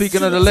 VVS.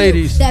 Speaking of the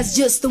ladies, that's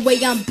just the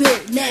way I'm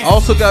built now. I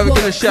also gotta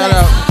give a shout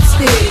out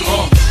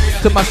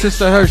to my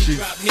sister Hershey.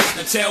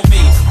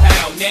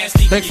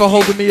 Thanks for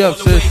holding me up,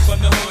 sis.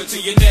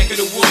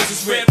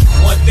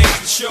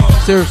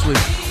 Seriously.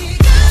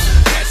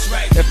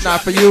 If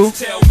not for you,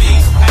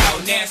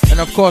 and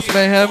of course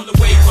Mayhem,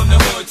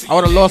 I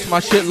would have lost my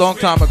shit long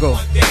time ago.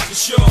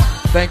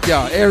 Thank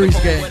y'all. Aries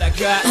gang.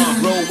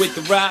 Roll with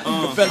the rock.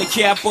 Fella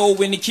Capo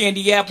when the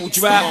candy apple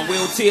drop.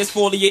 Will tears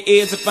fall in your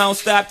ears if I don't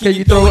stop. Can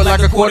you throw it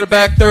like a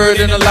quarterback, third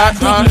in a lot,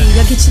 huh? I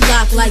get you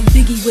locked like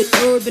Biggie with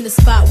herb in the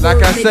spot.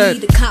 Like I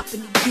said,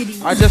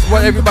 I just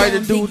want everybody to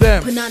do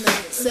them.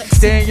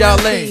 Stay in y'all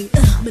lane.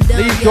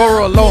 Leave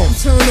Dora alone.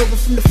 Turn over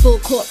from the full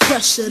court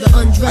pressure to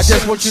undress. I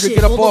just want you to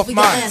get up off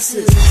mine.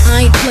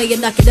 I ain't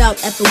playing, knock it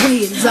out at the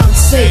weigh-ins. I'm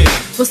saying,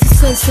 what's the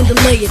sense in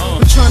delaying?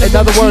 I'm trying to. In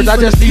other words, I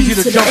just need you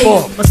to jump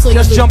off.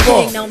 Just jump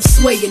off. Now I'm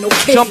swaying,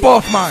 okay? Jump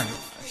off mine.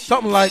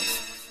 Something like.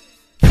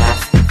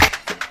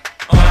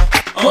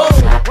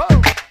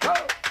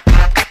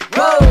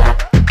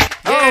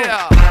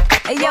 Yeah.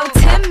 Hey yo,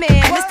 Tim,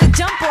 man, this the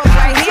jump off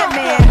right here,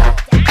 man.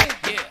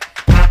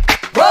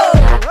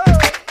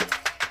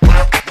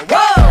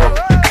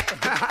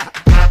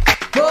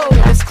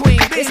 It's Queen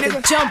B,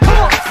 nigga. Jump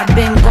off. I've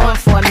been gone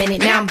for a minute,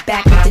 now I'm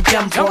back with the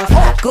jump off.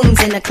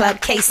 Goons in the club,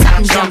 case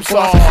something jump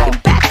off. You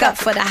back up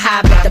for the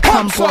high, but the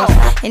pump off.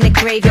 In the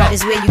graveyard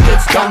is where you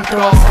get dumped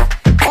off.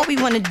 All we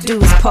wanna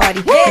do is party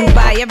and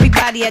buy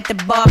everybody at the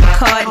bar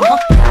Bacardi.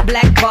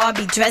 Black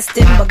Barbie dressed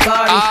in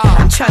Bulgari.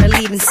 I'm trying to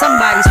leave in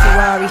somebody's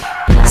Ferrari.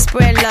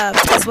 Spread love,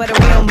 that's what a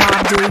real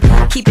mob do.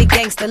 Keep it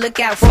gangster, look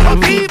out for your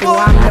people.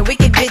 I'm the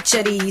wicked bitch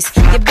of these.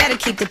 You better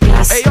keep the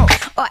peace, or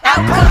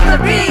out come the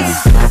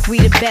beast. We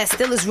the best,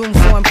 still is room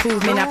for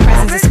improvement. Our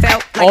presence is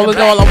felt like all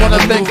in all, I wanna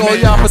thank all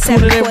y'all for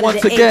tuning in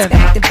once again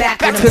to that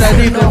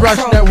Evening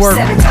Rush Network.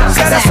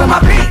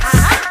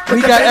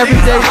 We got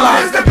Everyday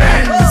Live.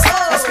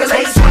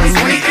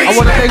 I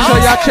want to make sure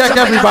y'all check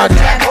everybody.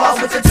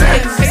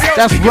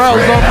 That's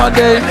Wells on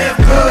Monday.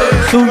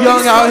 Sue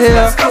Young out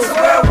here.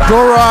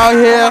 Dora out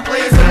here.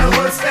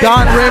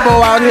 Don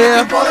Rainbow out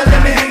here.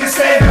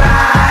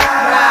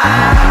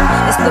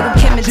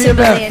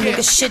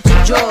 Nigga, shit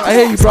your jaws. I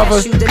hear you,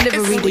 brother. Special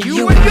delivery to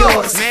you and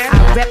yours. I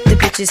rep the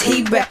bitches,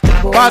 he rep the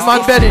boys.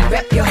 Badman Betty. I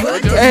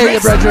hear you,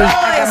 brethren.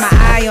 I got my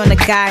eye on the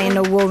guy in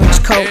the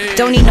orange coat.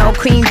 Don't he know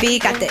Queen B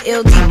got the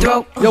ill deep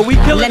throat? Yo, we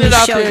killing it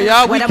out there,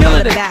 y'all. We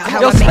killing it.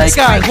 Yo, Snake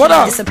Eyes, what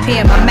up?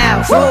 Disappear in my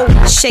mouth.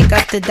 Shake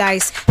up the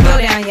dice. Throw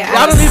down your eyes.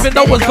 Y'all don't even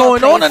know what's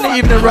going on in the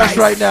Evening Rush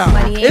right now.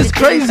 It's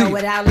crazy.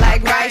 Without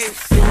like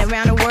rice. Been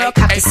around the world,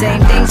 cop the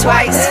same thing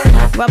twice.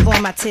 Rub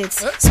on my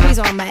tits, squeeze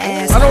on my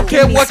ass. I don't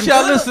care what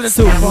y'all listening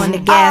to. On the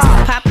gas,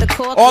 pop the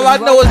cork. All I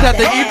know is that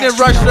the Evening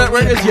Rush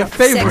Network is your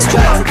favorite.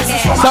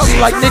 Something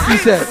like Nikki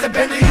said. I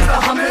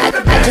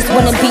just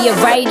wanna be a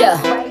writer.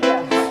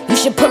 You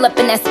should pull up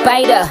in that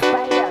Spider.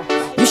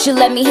 You should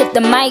let me hit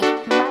the mic.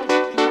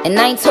 And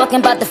I ain't talking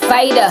about the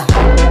fighter.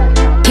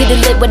 Get it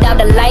lit without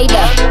a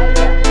lighter.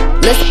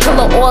 Let's pull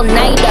an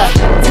all-nighter.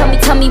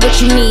 Tell me what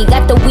you need.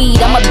 Got the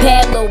weed, I'm a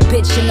bad little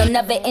bitch and I'll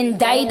never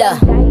indict her.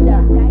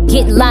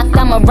 Get locked,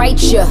 I'ma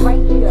write ya.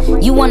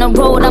 You on the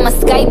road, I'ma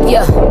Skype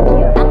ya.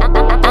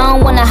 I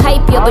don't wanna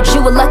hype ya, but you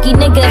a lucky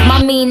nigga if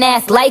my mean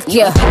ass like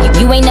ya.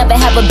 You ain't never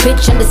have a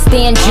bitch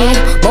understand you.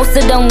 Most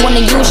of them wanna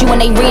use you when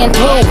they ran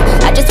through.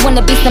 I just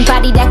wanna be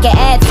somebody that can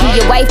add to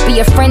your wife, be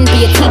a friend,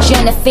 be a teacher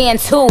and a fan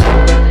too.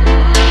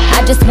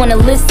 I just wanna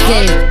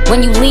listen.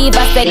 When you leave,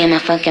 I say, damn, I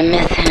fucking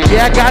miss him.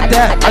 Yeah, I got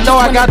that. I know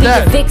I got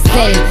that.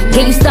 Vixen,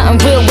 give you something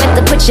real wet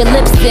to put your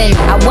lips in.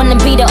 I wanna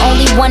be the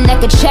only one that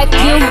could check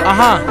you.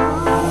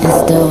 And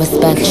still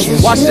respect you.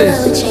 Watch this.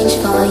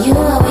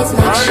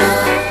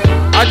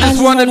 I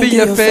just wanna be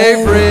your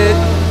favorite.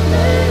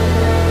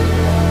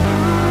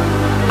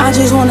 I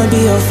just wanna be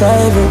your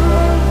favorite.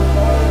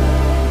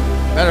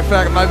 Matter of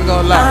fact, I'm not even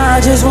gonna lie. I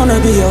just wanna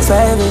be your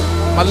favorite.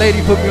 My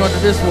lady put me onto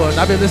this one.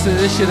 I've been listening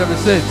to this shit ever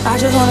since. I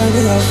just wanna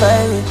be your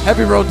favorite.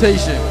 Heavy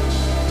rotation.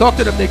 Talk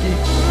to them, Nikki.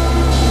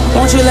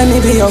 Won't you let me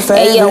be your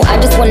favorite? Hey yo,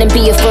 I just wanna be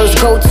your first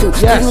go-to.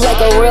 Yes. Do you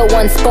like a real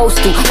one supposed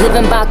to.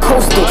 Living by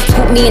coastal.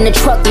 Put me in the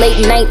truck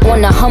late night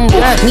on the humble.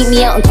 Yes. Meet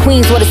me out in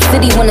Queens or the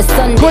city when the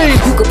sun down.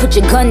 You could put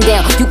your gun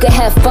down. You could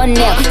have fun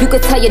now. You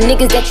could tell your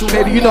niggas that you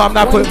baby, you know I'm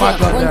not putting my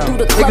gun down.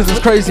 Niggas is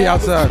crazy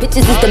outside.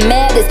 Bitches is the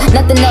maddest.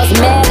 Nothing else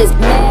matters.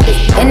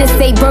 And it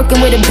say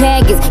Birkin where the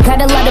bag is.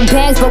 Got a lot of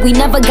bags, but we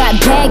never got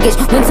baggage.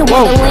 Went to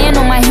Wonderland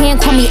on my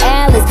hand, call me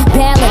Alice.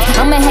 Balance.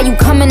 I'ma have you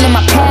coming in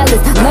my palace.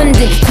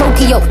 London,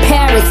 Tokyo,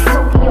 Paris.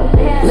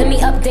 Let me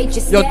update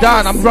your Yo,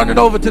 Don, I'm running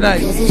over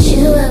tonight.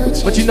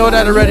 But you know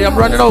that already. I'm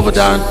running over,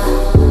 Don.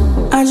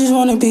 I just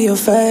wanna be your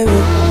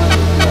favorite.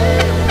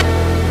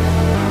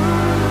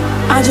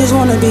 I just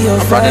wanna be your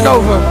favorite. I'm running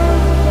over.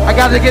 I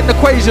gotta get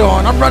Naquasia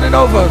on. I'm running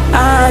over.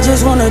 I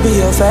just wanna be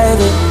your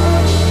favorite.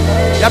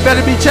 Y'all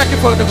better be checking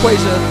for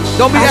Naquasia.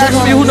 Don't be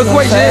asking me who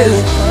Naquasia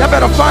is. Y'all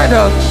better find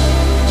her.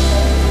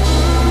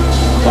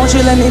 Won't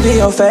you let me be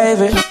your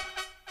favorite? It's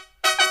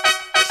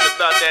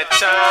about that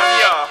time,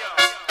 y'all.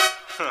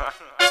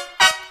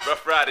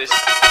 Rough Riders,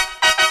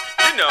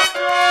 you know,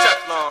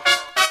 Teflon,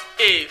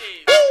 Eve.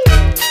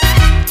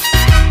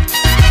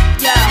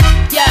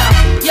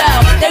 Yo,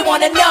 they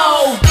wanna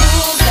know.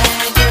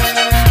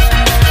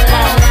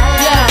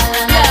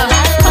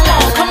 Come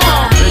on.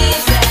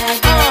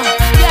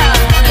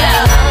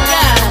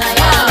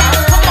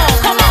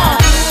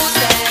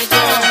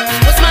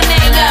 What's my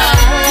name,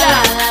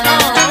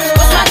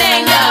 What's my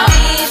name,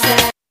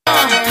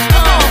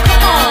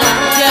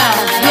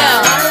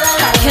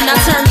 Can I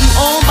turn you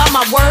on by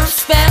my word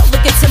spell?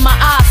 Look into my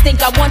eyes,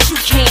 think I want you,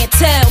 can't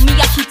tell me.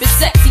 I keep it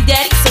sexy,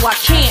 daddy, so I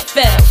can't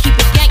fail. Keep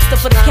it gangster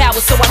for the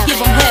cowards, so I give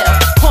them hell.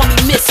 Call me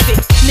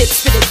misfit,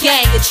 lips for the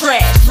gang of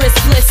trash.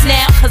 Riskless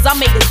now, cause I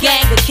made a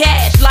gang of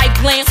cash. Like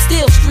glam,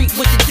 still street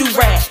with the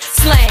do-rag.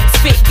 Slang,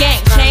 spit, gang,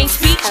 change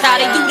speech,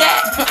 how they do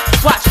that?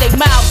 Watch they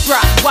mouths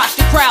drop, watch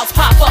the crowds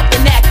pop up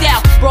and act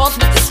out. Brawls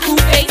with the screw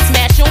face,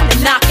 smash on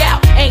and knock out.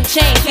 Ain't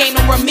chain, game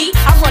over me,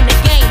 I run the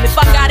game. If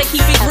I gotta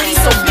keep it green,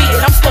 so be it.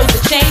 I'm supposed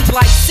to change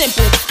like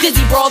simple.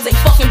 Dizzy brawls ain't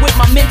fucking with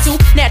my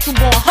mental. Natural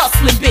born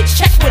hustling, bitch,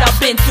 check what I've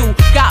been through.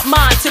 Got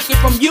mine, took it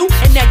from you,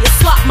 and now you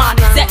slot mine.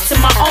 Exact to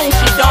my own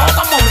shit, dog,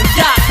 I'm on the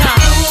 .com.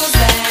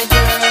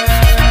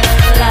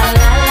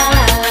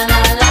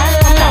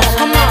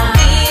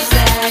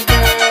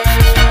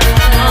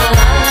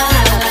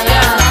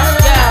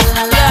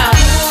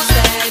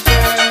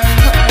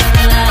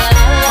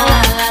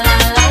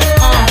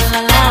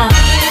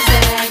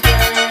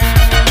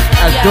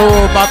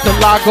 Doro about to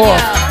log off.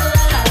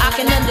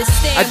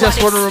 I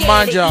just want to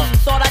remind y'all.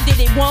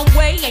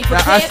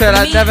 Now, I said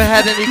I never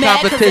had any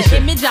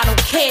competition.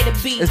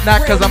 It's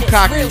not because I'm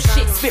cocky.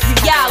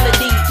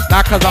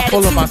 Not because I'm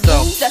full of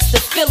myself.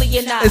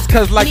 It's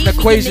because, like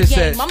Naquasia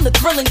said,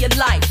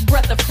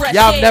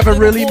 y'all never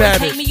really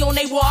mattered.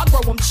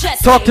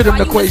 Talk to them,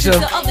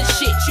 Naquasia.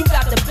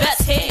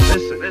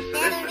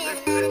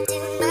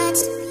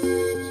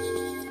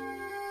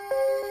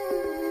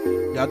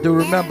 Y'all do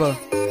remember,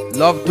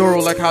 love Doro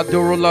like how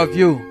Doro love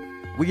you.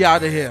 We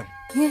out of here.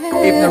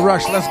 Even the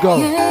rush, let's go.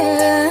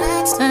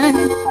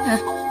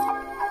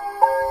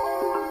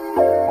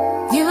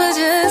 You were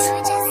just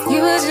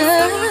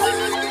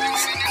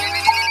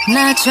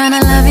not trying to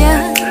love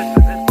ya.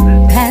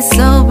 Past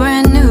so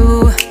brand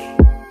new.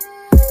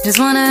 Just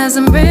wanna have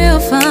some real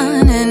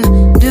fun and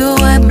do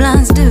what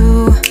blondes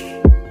do.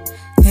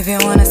 If you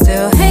wanna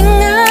still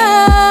hang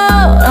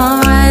out,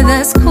 alright,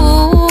 that's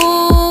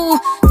cool.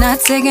 Not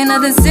taking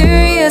nothing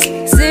serious,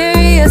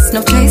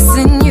 no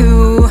chasing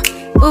you.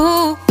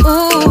 Ooh,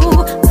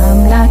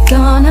 I'm not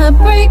gonna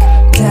break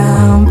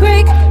down.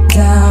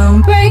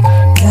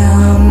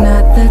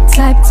 Not the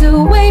type to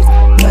wait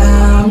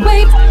round.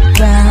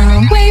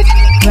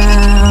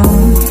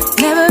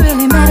 Never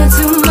really mattered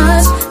too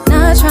much.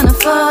 Not tryna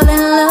fall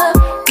in love.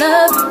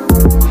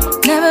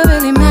 Never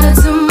really mattered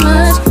too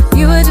much.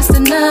 You were just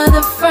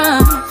another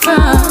from.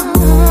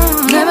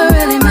 Never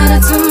really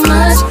mattered too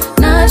much.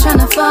 Not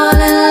tryna fall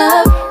in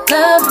love.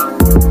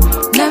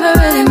 Never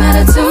really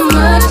mattered too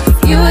much.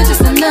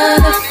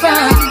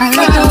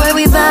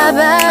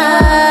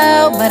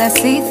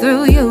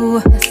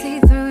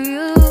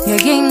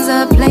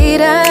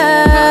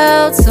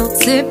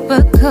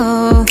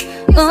 typical.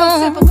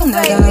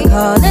 Not gonna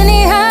call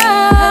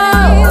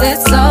anyhow.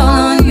 It's all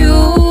on you.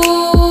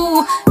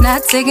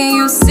 Not taking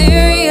you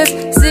serious,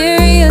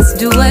 serious.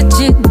 Do what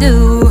you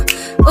do.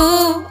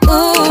 Ooh,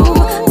 ooh.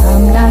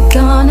 I'm not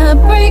gonna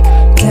break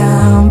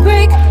down,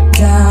 break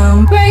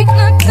down, break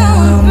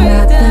down.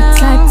 Not the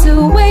type to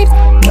wait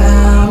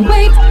round,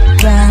 wait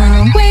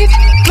round, wait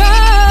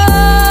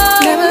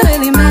round. Never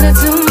really matter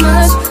too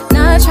much.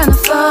 Not tryna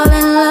fall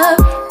in love,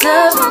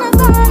 love.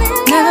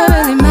 Never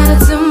really matter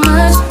too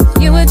much.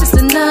 You were just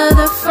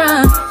another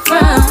front.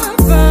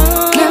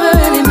 Never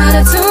really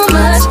matter too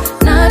much.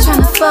 Not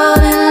tryna fall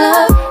in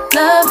love,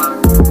 love.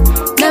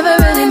 Never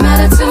really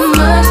matter too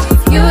much.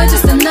 You were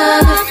just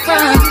another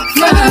front.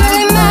 Never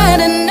really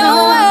matter, no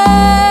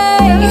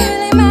way.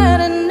 Really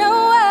matter, no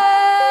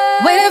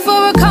way. Waiting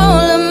for a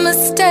call, a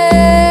mistake.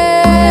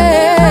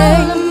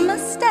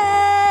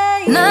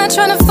 Not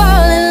tryna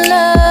fall in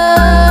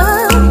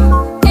love.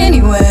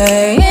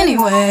 Anyway,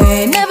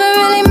 anyway. Never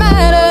really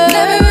matter.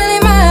 Never really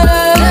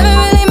matter. Never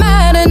really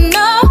matter,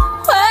 no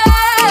way.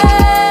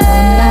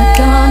 I'm not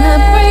gonna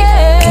break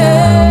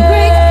down,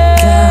 break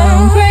down,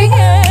 break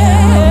down.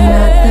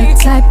 Not the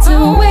type to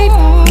wait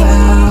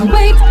round,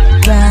 wait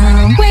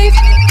round, wait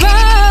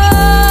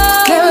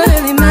round. Never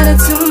really matter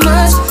too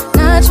much.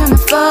 Not tryna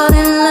fall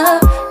in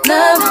love,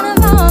 love.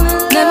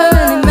 Never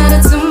really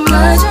matter too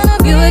much.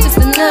 You were just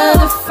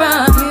another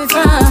front.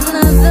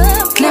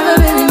 Never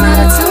really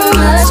matter too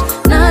much.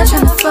 Not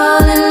tryna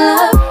fall in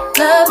love,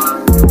 love.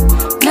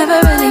 Never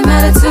really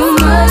matter too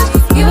much.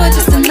 You were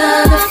just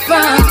another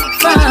front.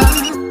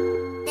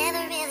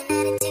 Never really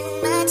mattered too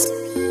much to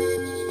me.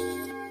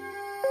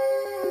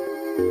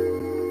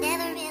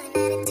 Never really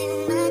mattered too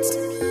much to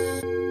me.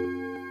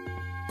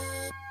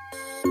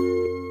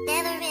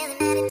 Never really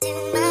mattered too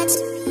much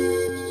to me.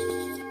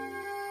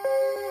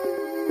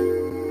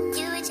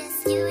 You were just,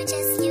 you were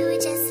just, you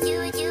were just, you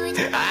were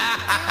just. Ha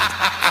ha ha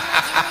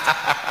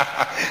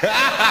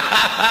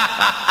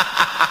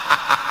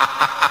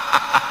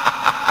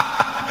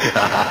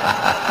ha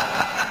ha!